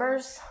Yeah.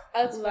 Summers.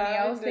 That's funny.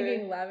 I was Lavender.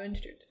 thinking lavender.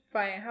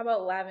 Fine. How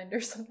about lavender?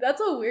 That's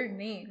a weird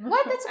name.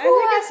 What? That's a I cool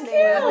think ass it's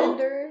name. cute.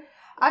 Lavender.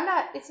 I'm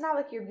not. It's not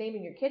like you're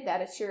naming your kid that.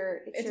 It's your.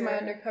 It's your, my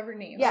undercover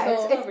name. Yeah, so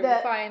it's the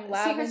fine.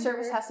 Lavender. Secret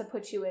Service has to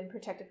put you in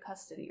protective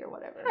custody or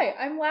whatever. Hi,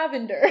 I'm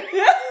Lavender.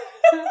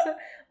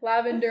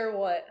 Lavender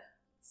what?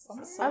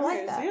 I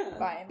like that. Yeah.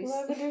 Fine.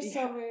 Lavender Yeah.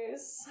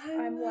 Summers.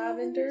 I'm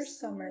Lavender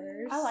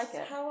Summers. I like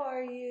it. How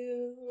are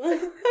you?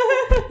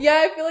 Yeah,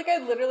 I feel like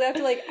I literally have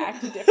to like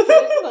act different,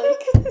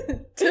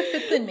 like to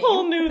fit the name.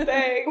 Whole new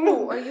thing.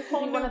 Ooh, or you could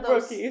Whole be one new of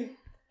those Brookie.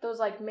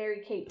 like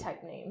Mary Kate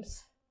type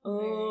names.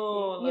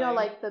 Oh, You know,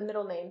 like the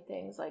middle name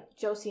things, like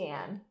Josie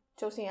Ann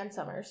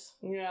Summers,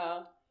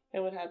 yeah, it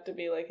would have to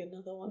be like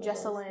another one.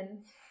 Jessalyn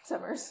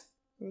Summers,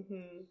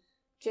 Mm-hmm.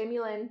 Jamie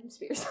Lynn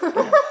Spears,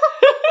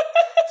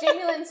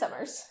 Jamie Lynn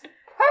Summers.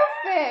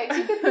 Perfect.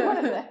 You could be one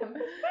of them.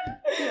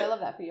 Dude, I love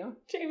that for you.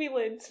 Jamie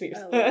Lynn Spears.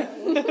 I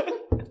love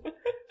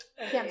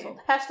Canceled.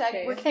 Hashtag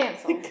Okay. we're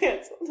canceled.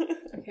 Canceled.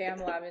 Okay, I'm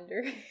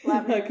Lavender.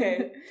 Lavender.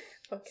 Okay.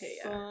 Okay,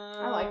 So, yeah.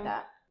 I like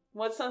that.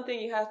 What's something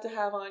you have to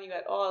have on you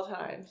at all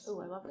times?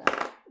 Ooh, I love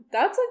that.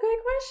 That's a good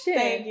question.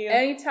 Thank you.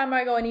 Anytime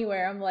I go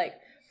anywhere, I'm like,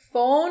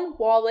 phone,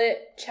 wallet,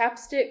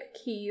 chapstick,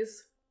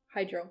 keys,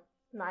 hydro.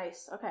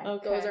 Nice. Okay.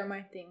 Okay. Those are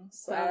my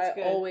things that Sounds I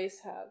good. always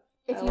have.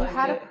 If I you like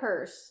had it. a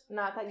purse,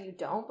 not that you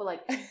don't, but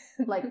like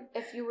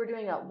if you were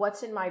doing a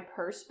what's in my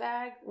purse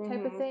bag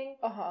type of Mhm. thing,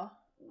 Uh-huh.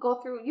 go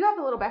through. You have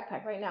a little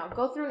backpack right now.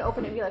 Go through and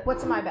open it and be like,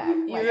 "What's in my bag?"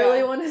 You Like,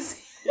 really want to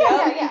see?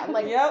 Yeah.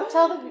 Like, Yep.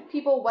 tell the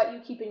people what you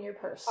keep in your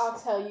purse. I'll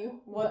tell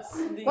you What's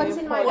What's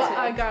in my what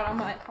bag? I got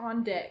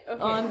on deck.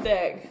 Okay. on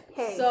deck?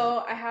 Okay.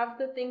 So I have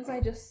the things I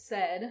just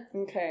said.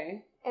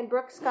 Okay. And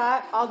Brooke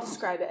Scott, I'll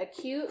describe it. A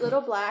cute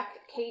little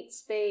black Kate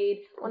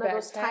Spade, one of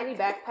those Backpack. tiny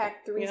backpack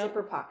 3 Yep.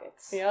 zipper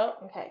pockets. Yep.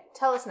 Okay.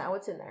 Tell us now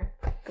what's in there.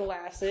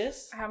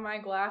 Glasses. I have my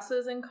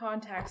glasses and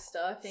contact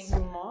stuff. And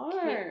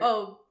Smart.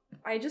 oh,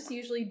 I just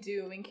usually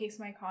do in case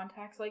my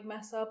contacts like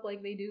mess up,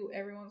 like they do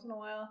every once in a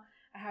while.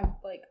 I have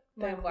like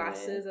my Definitely.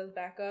 glasses as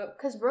backup.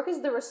 Because Brooke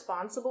is the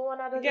responsible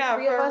one out of the Yeah,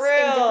 three of for us in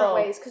different real.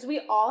 ways. Because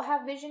we all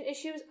have vision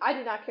issues. I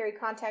do not carry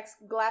contacts,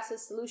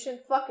 glasses, solution,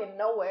 fucking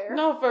nowhere.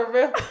 No, for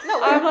real.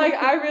 No, I'm like,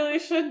 I really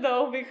should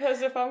though,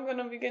 because if I'm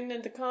gonna be getting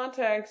into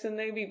contacts and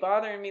they be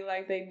bothering me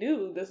like they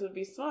do, this would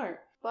be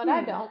smart. But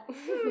I don't.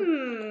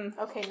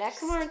 Okay, next.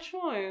 Smart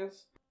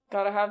choice.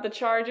 Gotta have the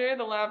charger,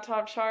 the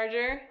laptop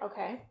charger,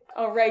 Okay.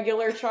 a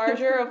regular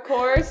charger, of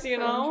course, you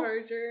Phone know.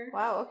 charger.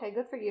 Wow, okay,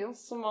 good for you.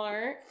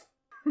 Smart.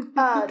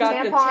 Got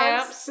Got the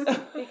taps.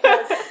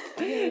 because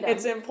you need them.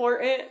 It's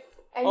important.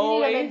 And you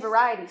need them in always.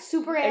 variety.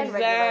 Super and regular.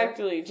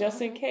 Exactly,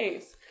 just in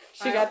case.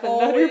 She I got the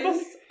nutter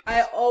always,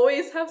 I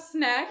always have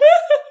snacks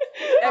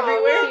Oh,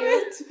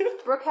 everywhere.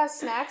 Brooke has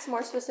snacks.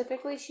 More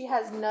specifically, she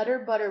has Nutter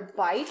Butter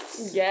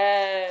Bites.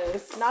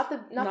 Yes. Not the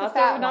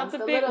fat ones, not the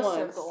big little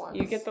ones. circle ones.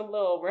 You get the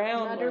little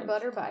round Nutter ones.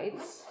 Butter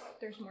Bites.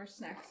 There's more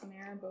snacks in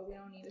there, but we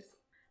don't need to.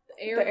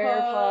 The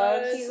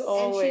AirPods. Cute. And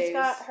Always. she's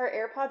got her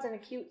AirPods in a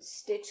cute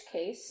stitch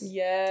case.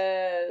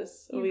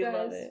 Yes. You We guys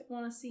love it.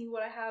 want to see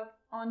what I have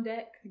on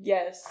deck?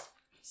 Yes.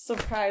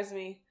 Surprise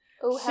me.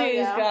 Oh, hell She's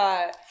yeah.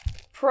 got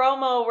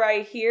promo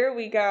right here.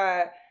 We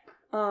got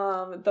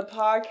the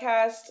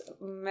podcast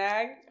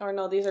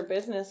these are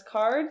business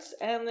cards,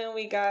 and then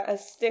we got a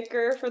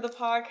sticker for the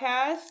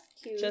podcast.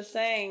 Cute. Just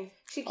saying.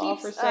 She all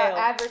keeps for sale.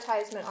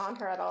 advertisement on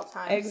her at all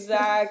times.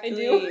 Exactly. I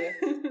do.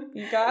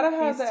 You gotta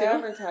have These the two.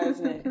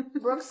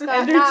 advertisement. Brooke's got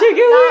And her not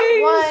chicken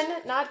wings.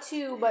 one, not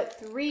two, but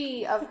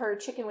 3 of her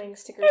chicken wing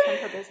stickers from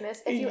her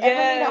business. If you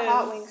ever need a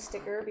hot Yes. wing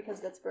sticker,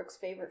 because that's Brooke's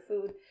favorite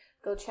food,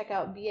 go check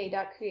out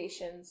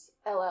ba.creations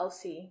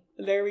LLC.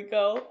 There we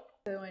go.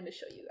 I wanted to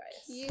show you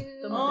guys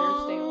Cute. the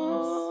Mother's Day ones.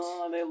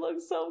 Oh, they look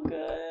so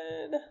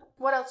good.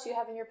 What else do you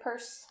have in your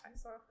purse?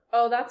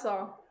 Oh, that's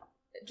all.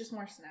 Just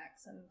more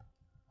snacks and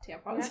You're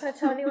tampons. not gonna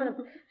tell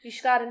anyone.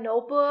 She's got a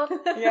notebook.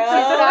 Yeah.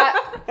 She's got.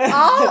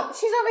 Oh,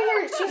 she's over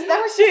here.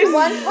 That was She's- just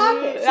one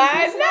pocket. She's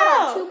I missing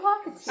out on know. 2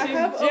 pockets. I She's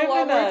have a lot giving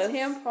more us.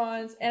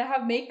 tampons and I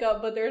have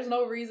makeup, but there's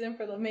no reason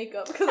for the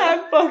makeup because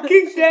I'm fucking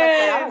She's like, but I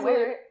dead. don't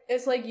wear it.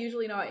 it's like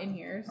usually not in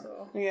here.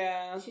 So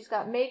Yeah. She's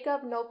got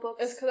makeup,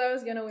 notebooks. it's because I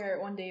was gonna wear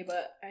it one day,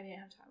 but I didn't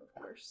have time,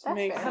 of course. That's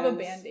Makes I fair. have a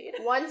sense. band-aid.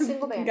 One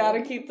single band.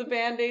 Gotta keep the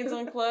band-aids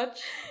on clutch.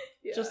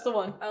 Yeah. Just the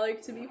one. I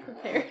like to be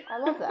prepared. I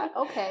love that.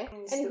 Okay.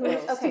 Just Anywho,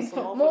 those, okay. just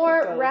small More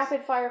fucking toes.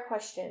 rapid fire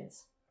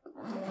questions.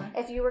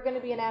 If you were going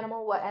to be an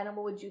animal, what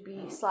animal would you be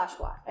 /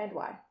 why and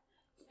why?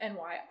 And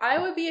why? I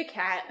would be a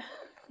cat.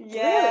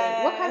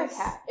 Yes. Really? What kind of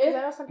cat? 'Cause I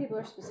know some people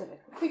are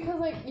specific. Because,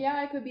 like, yeah,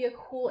 I could be a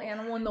cool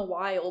animal in the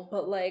wild,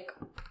 but, like,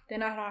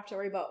 then I'd have to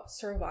worry about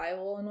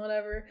survival and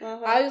whatever.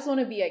 Uh-huh. I just want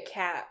to be a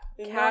cat.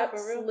 No, for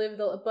Cats real. live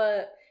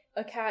but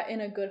a cat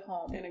in a good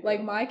home. In a good Like,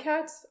 home. my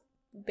cats,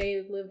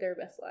 they live their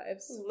best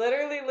lives.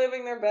 Literally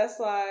living their best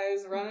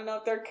lives, running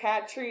up their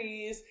cat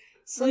trees,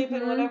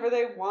 sleeping Mhm. whenever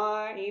they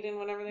want, eating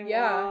whenever they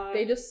Yeah, want.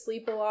 they just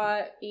sleep a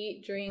lot,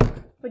 eat, drink.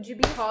 Would you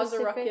be Cause a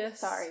specific? ruckus.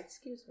 Sorry,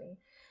 excuse me.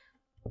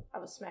 I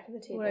was smacking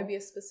the table. Would I be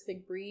a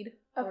specific breed?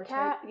 of or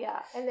cat? type?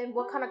 Yeah. And then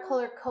what kind of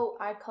color coat,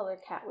 eye color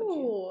cat would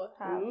you Ooh.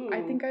 have? Ooh.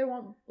 I think I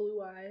want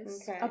blue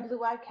eyes. Okay. A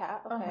blue-eyed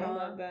cat. Okay. I Uh-huh.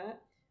 love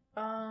that.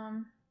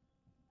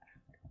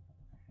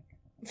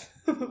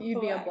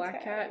 You'd be a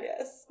black cat?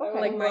 Yes. Okay. I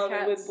would Like my love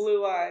it with cats.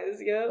 blue eyes.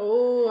 Yep.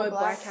 Oh, A a black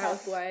black cat cat.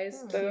 with blue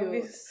eyes. Hmm. That would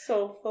be Cute.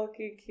 so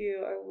fucking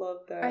cute. I love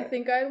that. I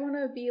think I'd want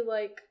to be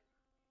like,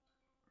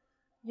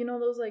 you know,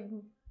 those like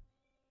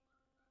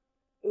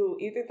Ooh,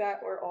 either that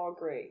or all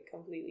gray,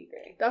 completely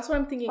gray. That's what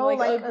I'm thinking. Oh,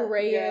 like a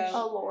grayish, yeah.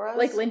 Laura's?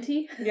 like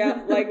Linty.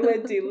 Yeah, like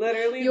Linty.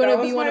 Literally, You that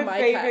wanna was be one my of my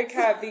favorite cats.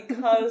 cat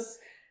because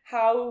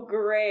how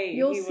gray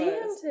You'll he see was.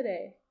 him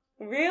today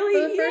Really?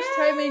 for the first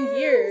time in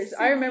years.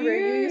 I remember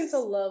you Years. used to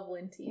love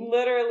Linty.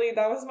 Literally,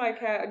 that was my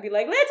cat. I'd be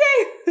like,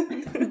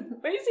 Linty!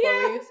 Where's he What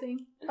were at? you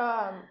saying?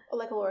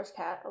 Like Alora's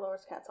cat.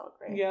 Alora's cat's all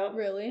gray. Yep.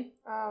 Really?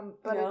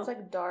 But Yeah. it's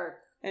like dark.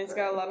 And it's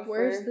got a lot of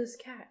Where's fur. this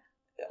cat?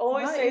 It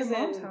always Not stays your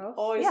mom's in. house.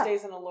 Always Yeah.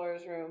 stays in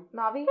Alora's room.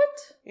 Navi?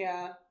 What?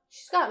 Yeah.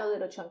 She's gotten a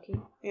little chunky.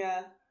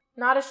 Yeah.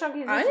 Not as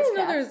chunky as I Lisa's didn't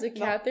know cat. there was a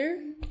cat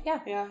there. Yeah.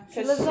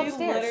 She Because lives she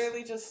upstairs.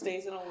 literally just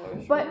stays in Alora's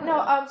room. But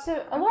no,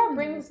 so Alora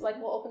brings, like,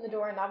 we'll open the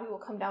door and Navi will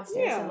come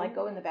downstairs Yeah. and, like,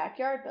 go in the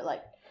backyard, but,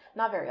 like,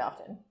 not very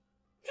often.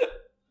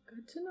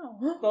 Good to know.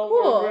 No,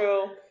 Cool. for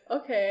real.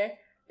 Okay.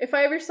 If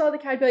I ever saw the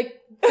cat, I'd be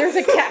like, "There's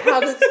a cat. How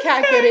does this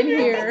cat get in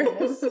here?"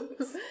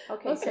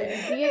 Okay, so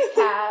Okay. be a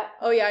cat.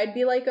 Oh yeah, I'd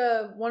be like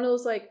one of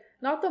those, like,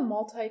 not the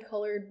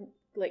multicolored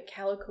like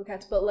calico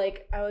cats, but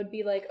like I would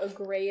be like a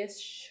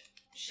grayish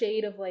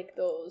shade of like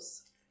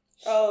those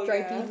stripy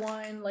yeah.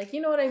 one, like,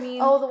 you know what I mean?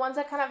 Oh, the ones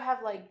that kind of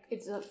have, like,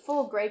 it's a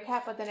full gray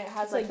cat, but then it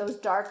has, It's like, like those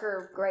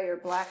darker gray or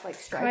black, like,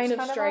 stripes kind of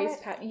on stripes,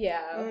 it.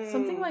 yeah,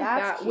 something like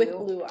That's that with cute.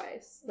 blue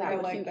eyes. That I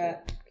would like cute.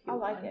 that. I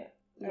like one. it.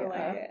 I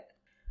like it.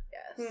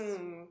 Yes.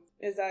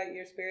 Is that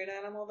your spirit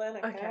animal then?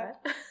 A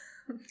cat.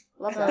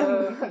 Love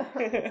Um,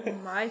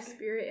 that. My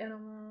spirit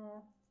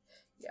animal.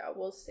 Yeah,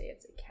 we'll say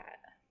it's a cat.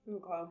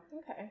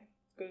 Okay. Okay,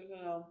 Good to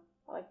know.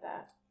 I like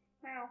that.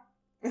 Meow.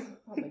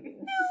 Oh my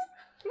goodness.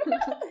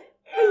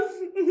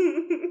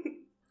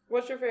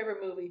 What's your favorite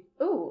movie?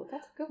 Ooh,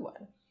 that's a good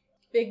one.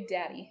 Big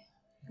Daddy.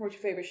 What's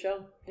your favorite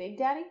show? Big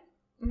Daddy?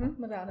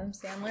 With Adam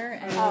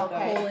Sandler and Oh,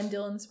 okay. Cole and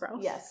Dylan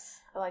Sprouse. Yes,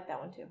 I like that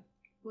one too.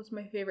 What's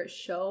my favorite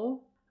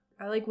show?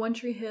 I like One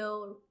Tree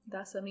Hill,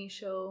 That 70s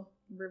Show,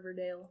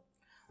 Riverdale.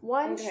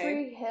 One Okay.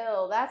 Tree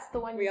Hill. That's the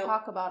one you Yep.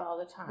 talk about all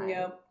the time.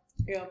 Yep,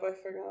 I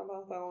forgot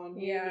about that one.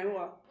 Yeah. You knew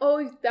one.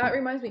 Oh, that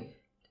reminds me.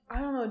 I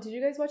don't know. Did you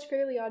guys watch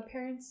Fairly Odd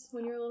Parents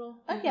when you were little?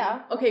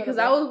 Yeah. Okay, because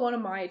that was one of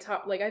my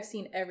top. Like, I've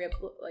seen every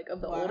like of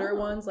the Wow. older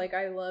ones. Like,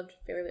 I loved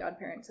Fairly Odd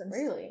Parents and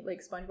Really?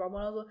 like SpongeBob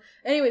when I was little.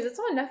 Anyways, it's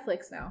on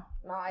Netflix now.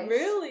 Nice.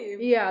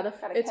 Really? Yeah,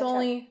 Gotta it's catch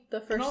only the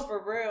No, first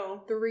for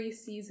real. 3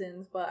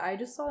 seasons, but I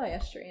just saw that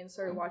yesterday and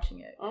started watching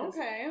it. 'cause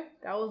Okay.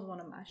 that was one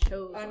of my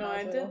shows. I when know,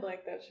 I was did little.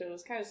 like that show. It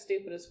was kind of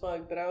stupid as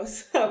fuck, but I would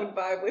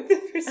vibe with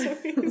it for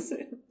some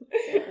reason.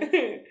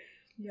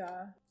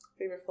 Yeah,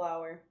 Favorite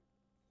flower?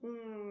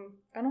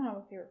 I don't have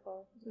a favorite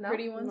flower. No?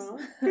 Pretty ones. No.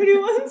 Pretty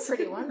ones?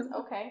 Pretty ones.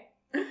 Okay.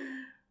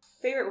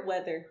 Favorite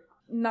weather?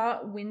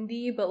 Not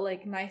windy, but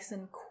like nice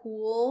and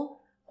cool.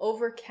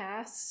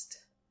 Overcast.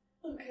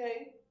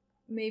 Okay.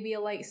 Maybe a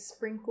light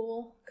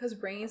sprinkle,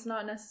 because rain's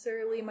not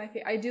necessarily my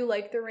favorite. I do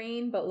like the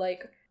rain, but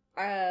like,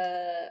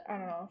 I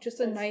don't know, just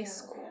a That's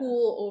nice, kind of-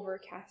 cool,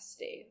 overcast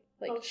day.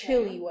 Like Okay.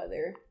 chilly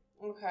weather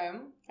Okay.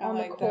 I on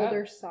like the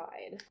colder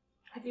side.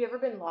 Have you ever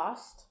been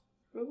lost?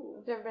 that. Ooh.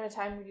 Has there ever been a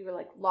time where you were,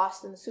 like,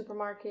 lost in the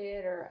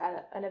supermarket or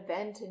at an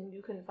event and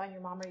you couldn't find your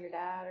mom or your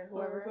dad or Or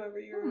whoever? whoever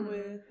you're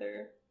with,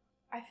 or...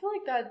 I feel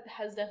like that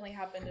has definitely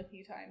happened a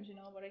few times, you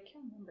know, but I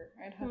can't remember.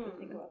 I'd have to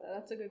think about that.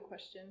 That's a good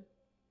question.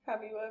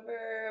 Have you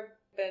ever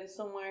been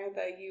somewhere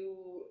that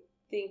you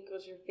think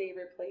was your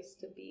favorite place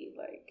to be?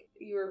 Like,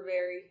 you were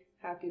very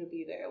happy to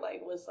be there.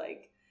 Like, was,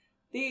 like,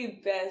 the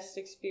best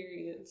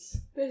experience.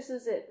 This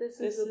is it. This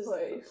This is is the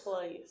place. the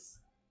place.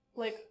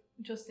 Like,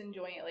 just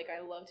enjoying it. Like, I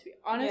love to be.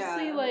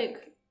 Honestly, Yeah,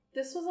 like,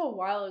 this was a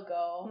while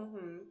ago,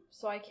 Mm-hmm.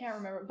 so I can't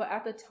remember. But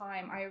at the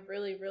time, I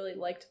really, really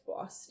liked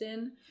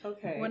Boston.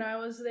 Okay. When I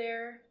was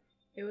there.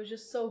 It was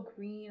just so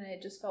green and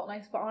it just felt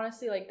nice. But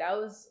honestly, like, that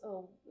was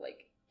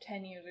like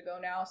 10 years ago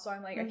now, so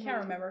I'm like, I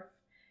can't remember if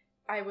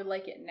I would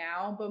like it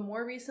now. But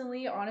more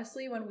recently,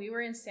 honestly, when we were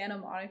in Santa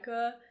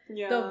Monica,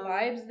 yeah. the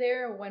vibes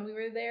there when we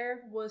were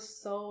there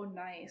was so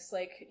nice.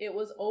 Like, it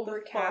was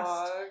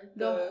overcast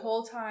the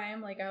whole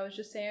time, like I was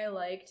just saying I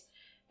liked,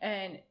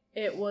 and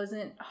it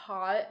wasn't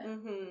hot.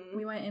 Mm-hmm.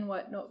 We went in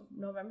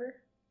November?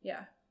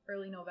 Yeah,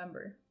 early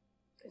November.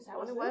 Is that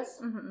what it was?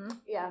 Mm-hmm.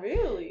 Yeah.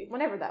 Really?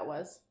 Whenever that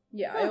was.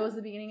 Yeah, it was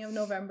the beginning of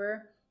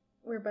November.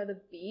 We were by the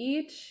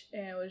beach,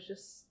 and it was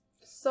just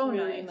so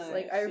Really nice.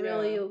 Like, I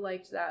really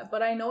liked that.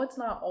 But I know it's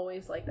not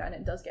always like that, and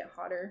it does get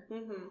hotter.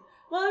 Mm-hmm.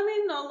 Well, I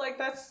mean, no, like,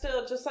 that's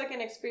still just like an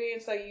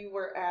experience that you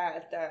were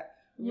at that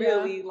Yeah.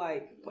 really,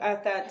 like,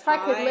 at that If time.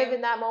 I could live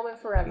in that moment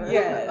forever.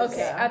 Yes.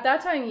 Okay, at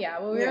that time, yeah,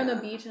 when we were on the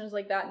Yeah. beach and it was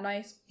like that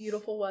nice,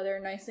 beautiful weather,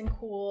 nice and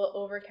cool,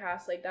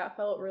 overcast, like that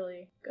felt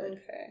really good.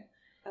 Okay.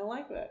 I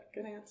like that.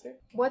 Good answer.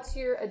 What's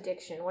your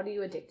addiction? What are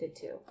you addicted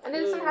to? And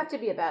it doesn't Ooh. have to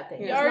be a bad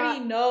thing. You It's already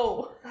not-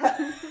 know.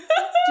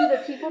 Do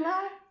the people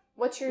know?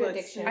 What's your Let's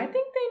addiction? see. I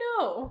think they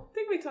know. I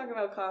think we talk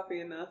about coffee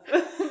enough.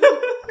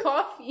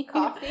 Coffee.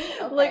 Coffee?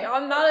 Okay. Like,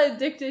 I'm not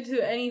addicted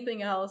to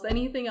anything else.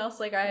 Anything else,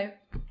 like, I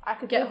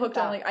could get live hooked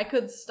on. without. Like, I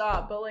could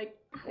stop, but, like,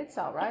 It's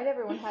all right.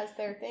 Everyone has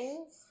their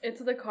things.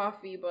 it's the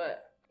coffee,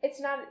 but It's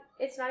not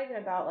even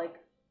about, like,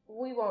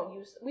 we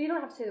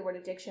don't have to say the word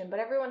addiction, but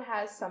everyone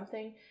has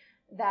something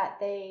that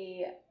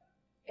they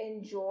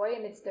enjoy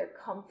and it's their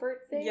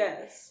comfort thing.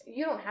 Yes.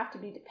 You don't have to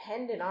be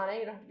dependent on it.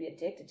 You don't have to be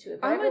addicted to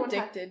it. But I'm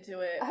addicted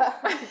to it.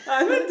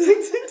 I'm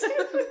addicted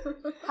to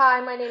it.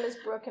 Hi, my name is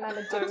Brooke and I'm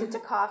addicted to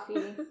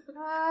coffee.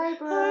 Hi,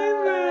 Brooke.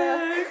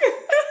 Hi,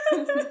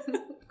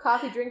 Brooke.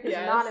 Coffee drinkers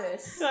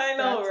anonymous. I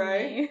know, That's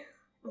right? me.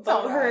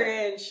 Vote her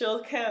in.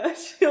 She'll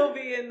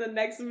be in the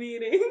next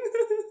meeting.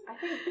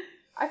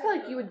 I feel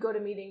like you would go to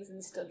meetings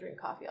and still drink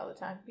coffee all the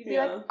time. You'd be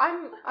Yeah. like,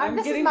 I'm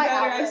this getting is my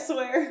better, outlet. I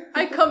swear.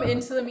 I come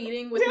into the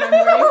meeting with my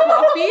morning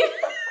coffee.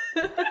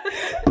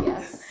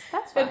 Yes,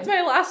 that's fine. It's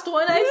my last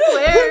one, I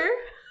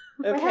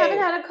swear. I haven't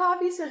had a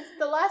coffee since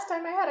the last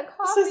time I had a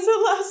coffee. Since the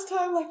last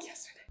time, like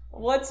yesterday.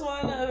 What's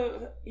one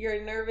of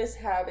your nervous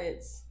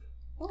habits?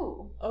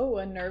 Ooh. Oh,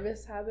 a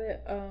nervous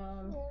habit.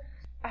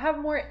 I have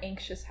more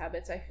anxious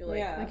habits, I feel like.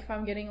 Yeah.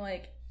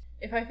 Like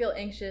if I feel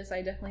anxious,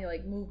 I definitely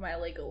like move my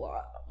leg a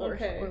lot. Or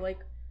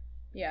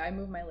I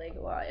move my leg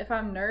a lot. If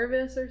I'm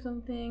nervous or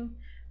something,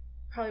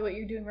 probably what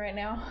you're doing right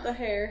now. The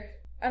hair.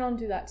 I don't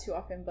do that too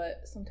often,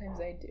 but sometimes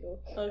I do.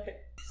 Okay.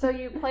 So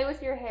you play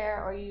with your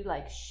hair or you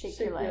like shake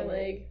your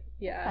leg?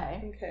 Yeah.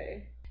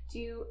 Okay.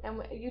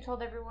 You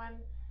told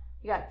everyone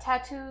you got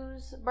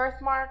tattoos,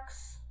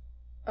 birthmarks.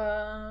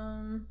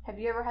 Have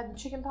you ever had the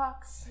chicken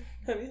pox?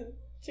 Have you had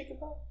chicken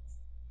pox?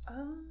 I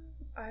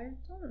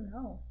don't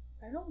know.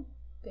 I don't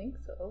think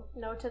so.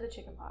 No to the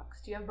chicken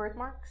pox. Do you have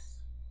birthmarks?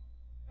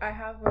 I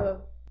have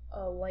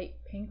a light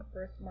pink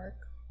birthmark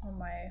on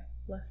my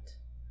left,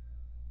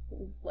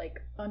 like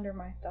under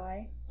my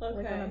thigh,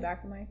 like on the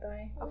back of my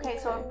thigh. Okay,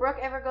 so if Brooke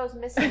ever goes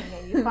missing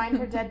and you find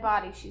her dead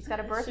body, she's got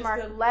a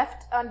birthmark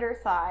left under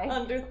thigh.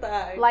 Under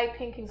thigh. Light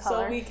pink in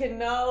color. So we can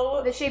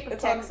know the shape of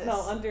Texas.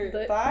 Under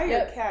the thigh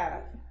or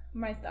calf?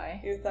 My thigh.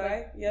 Your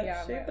thigh? Yep.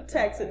 Yeah, shape of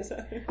Texas.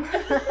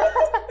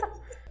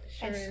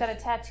 And she's got a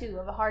tattoo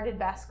of a hearted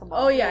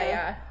basketball. Oh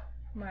yeah.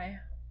 My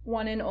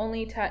one and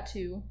only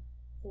tattoo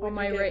on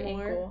my right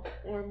ankle.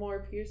 Or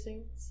more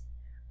piercings?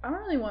 I don't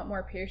really want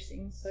more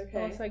piercings.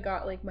 Okay. Unless I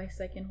got like my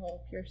second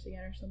hole pierced again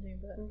or something,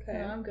 but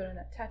I'm good on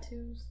that.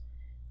 Tattoos.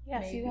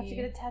 Yeah, so you have to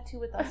get a tattoo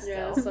with us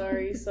Yeah, still.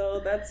 sorry.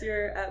 So that's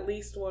your at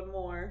least one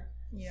more.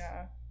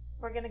 Yeah.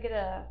 We're gonna get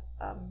a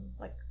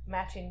like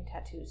matching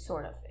tattoos,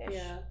 sort of ish.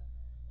 Yeah.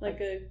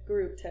 Like a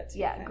group tattoo.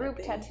 Yeah, group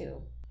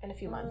tattoo in a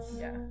few months.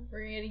 Yeah.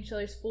 We're gonna get each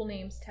other's full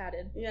names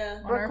tatted. Yeah.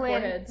 On our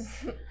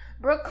foreheads.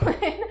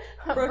 Brooklyn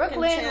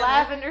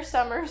Lavender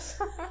Summers.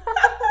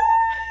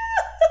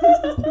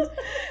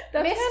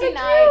 That's Misty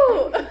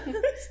Night.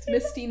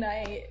 Misty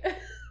Night.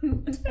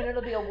 And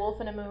it'll be a wolf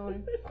and a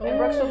moon. And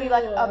Brooks will be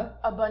like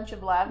a bunch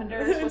of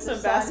lavenders with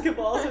some the sun.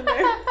 basketballs in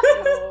there.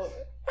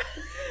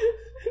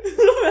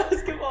 The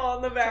basketball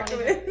on the back of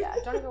it. Yeah,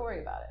 don't even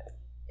worry about it.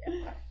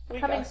 Yeah. We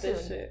Coming got this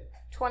soon. shit.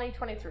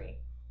 2023.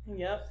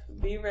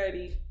 Yep. Be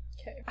ready.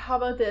 Okay. How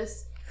about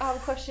this? I have a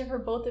question for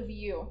both of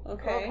you.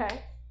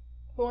 Okay.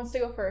 Who wants to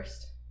go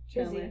first?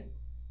 Izzy.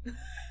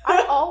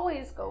 I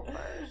always go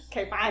first.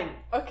 Okay, fine.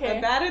 Okay.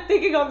 I'm bad at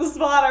thinking on the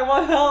spot. I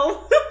want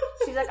help.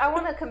 She's like, I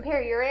want to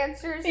compare your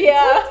answers. And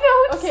Yeah. take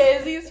notes. Okay,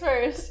 Izzy's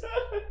first.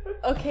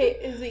 Okay,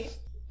 Izzy.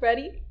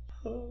 Ready?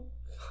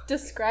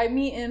 Describe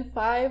me in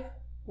 5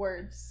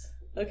 words.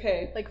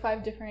 Okay. Like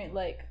 5 different,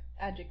 like,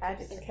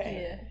 adjectives.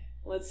 Okay. Yeah.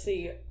 Let's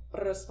see.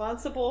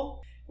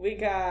 Responsible. We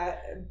got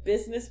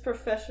business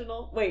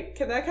professional. Wait,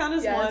 can that count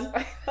as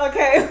one?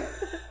 Okay.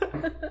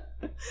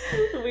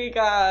 We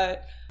got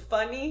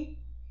funny.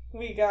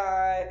 We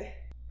got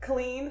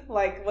clean,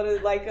 like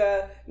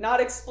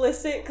not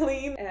explicit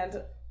clean,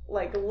 and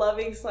like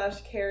loving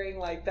 / caring,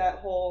 like that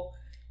whole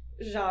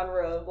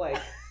genre of like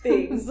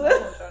things.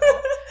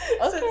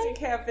 Since you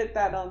can't fit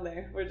that on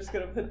there, we're just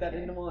gonna put that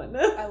into one.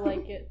 I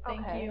like it.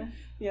 Thank you.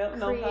 Yep.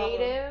 No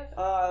creative.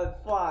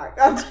 Fuck.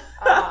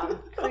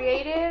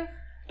 Creative.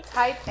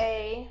 Type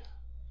A.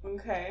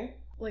 Okay.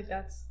 Like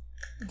that's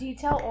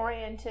detail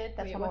oriented.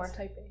 That's one word. What's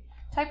type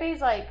A? Type A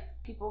is like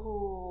people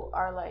who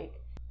are like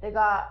they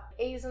got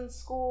A's in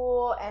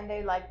school and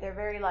they're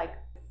very like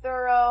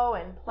thorough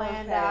and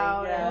planned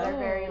out and they're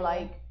very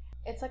like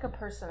it's like a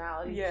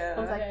personality. Yeah.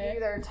 It's like you're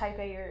either a type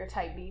A or you're a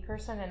type B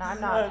person, and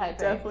I'm not a type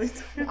definitely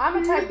A.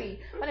 I'm a type B.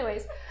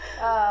 Anyways,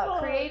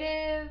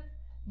 creative,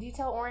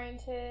 detail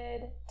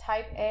oriented,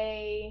 type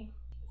A,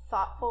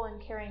 thoughtful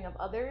and caring of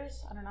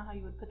others. I don't know how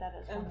you would put that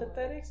as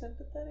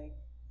sympathetic,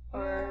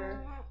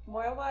 or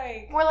more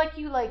like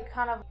you like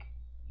kind of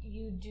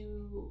you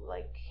do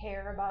like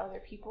care about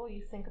other people.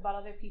 You think about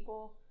other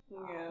people.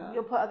 Yeah.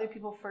 You'll put other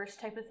people first,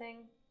 type of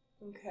thing.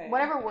 Okay.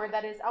 Whatever word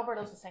that is,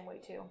 Alberto's the same way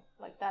too.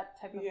 Like that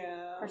type of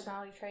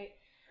personality trait.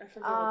 I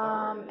forget what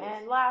that word is.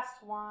 And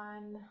last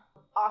one,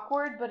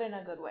 awkward, but in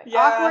a good way. Yeah.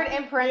 Awkward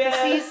in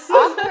parentheses.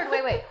 Awkward.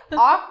 Wait.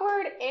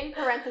 Awkward in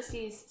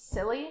parentheses.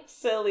 Silly.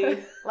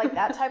 Like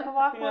that type of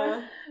awkward.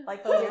 Yeah.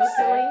 Like you're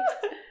silly.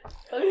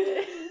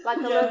 Okay. Like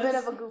a little bit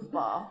of a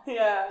goofball.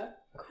 Yeah.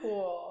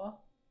 Cool.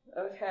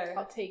 Okay.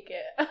 I'll take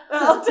it.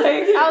 I'll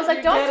take it. I was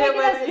like, don't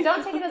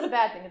take it as a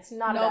bad thing. It's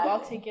not a bad thing.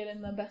 I'll take it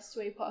in the best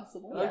way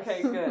possible.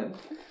 Okay, good.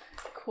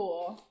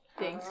 Cool.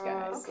 Thanks,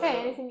 guys. Okay,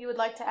 anything you would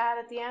like to add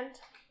at the end?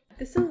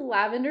 This is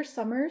Lavender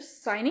Summers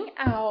signing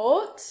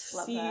out.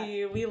 Love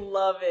we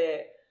love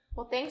it.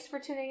 Well, thanks for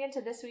tuning in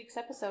to this week's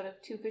episode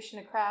of Two Fish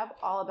and a Crab,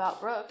 all about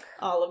Brooke.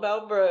 All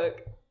about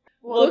Brooke.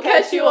 We'll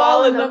catch you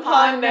all in the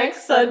pond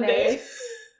next Sunday.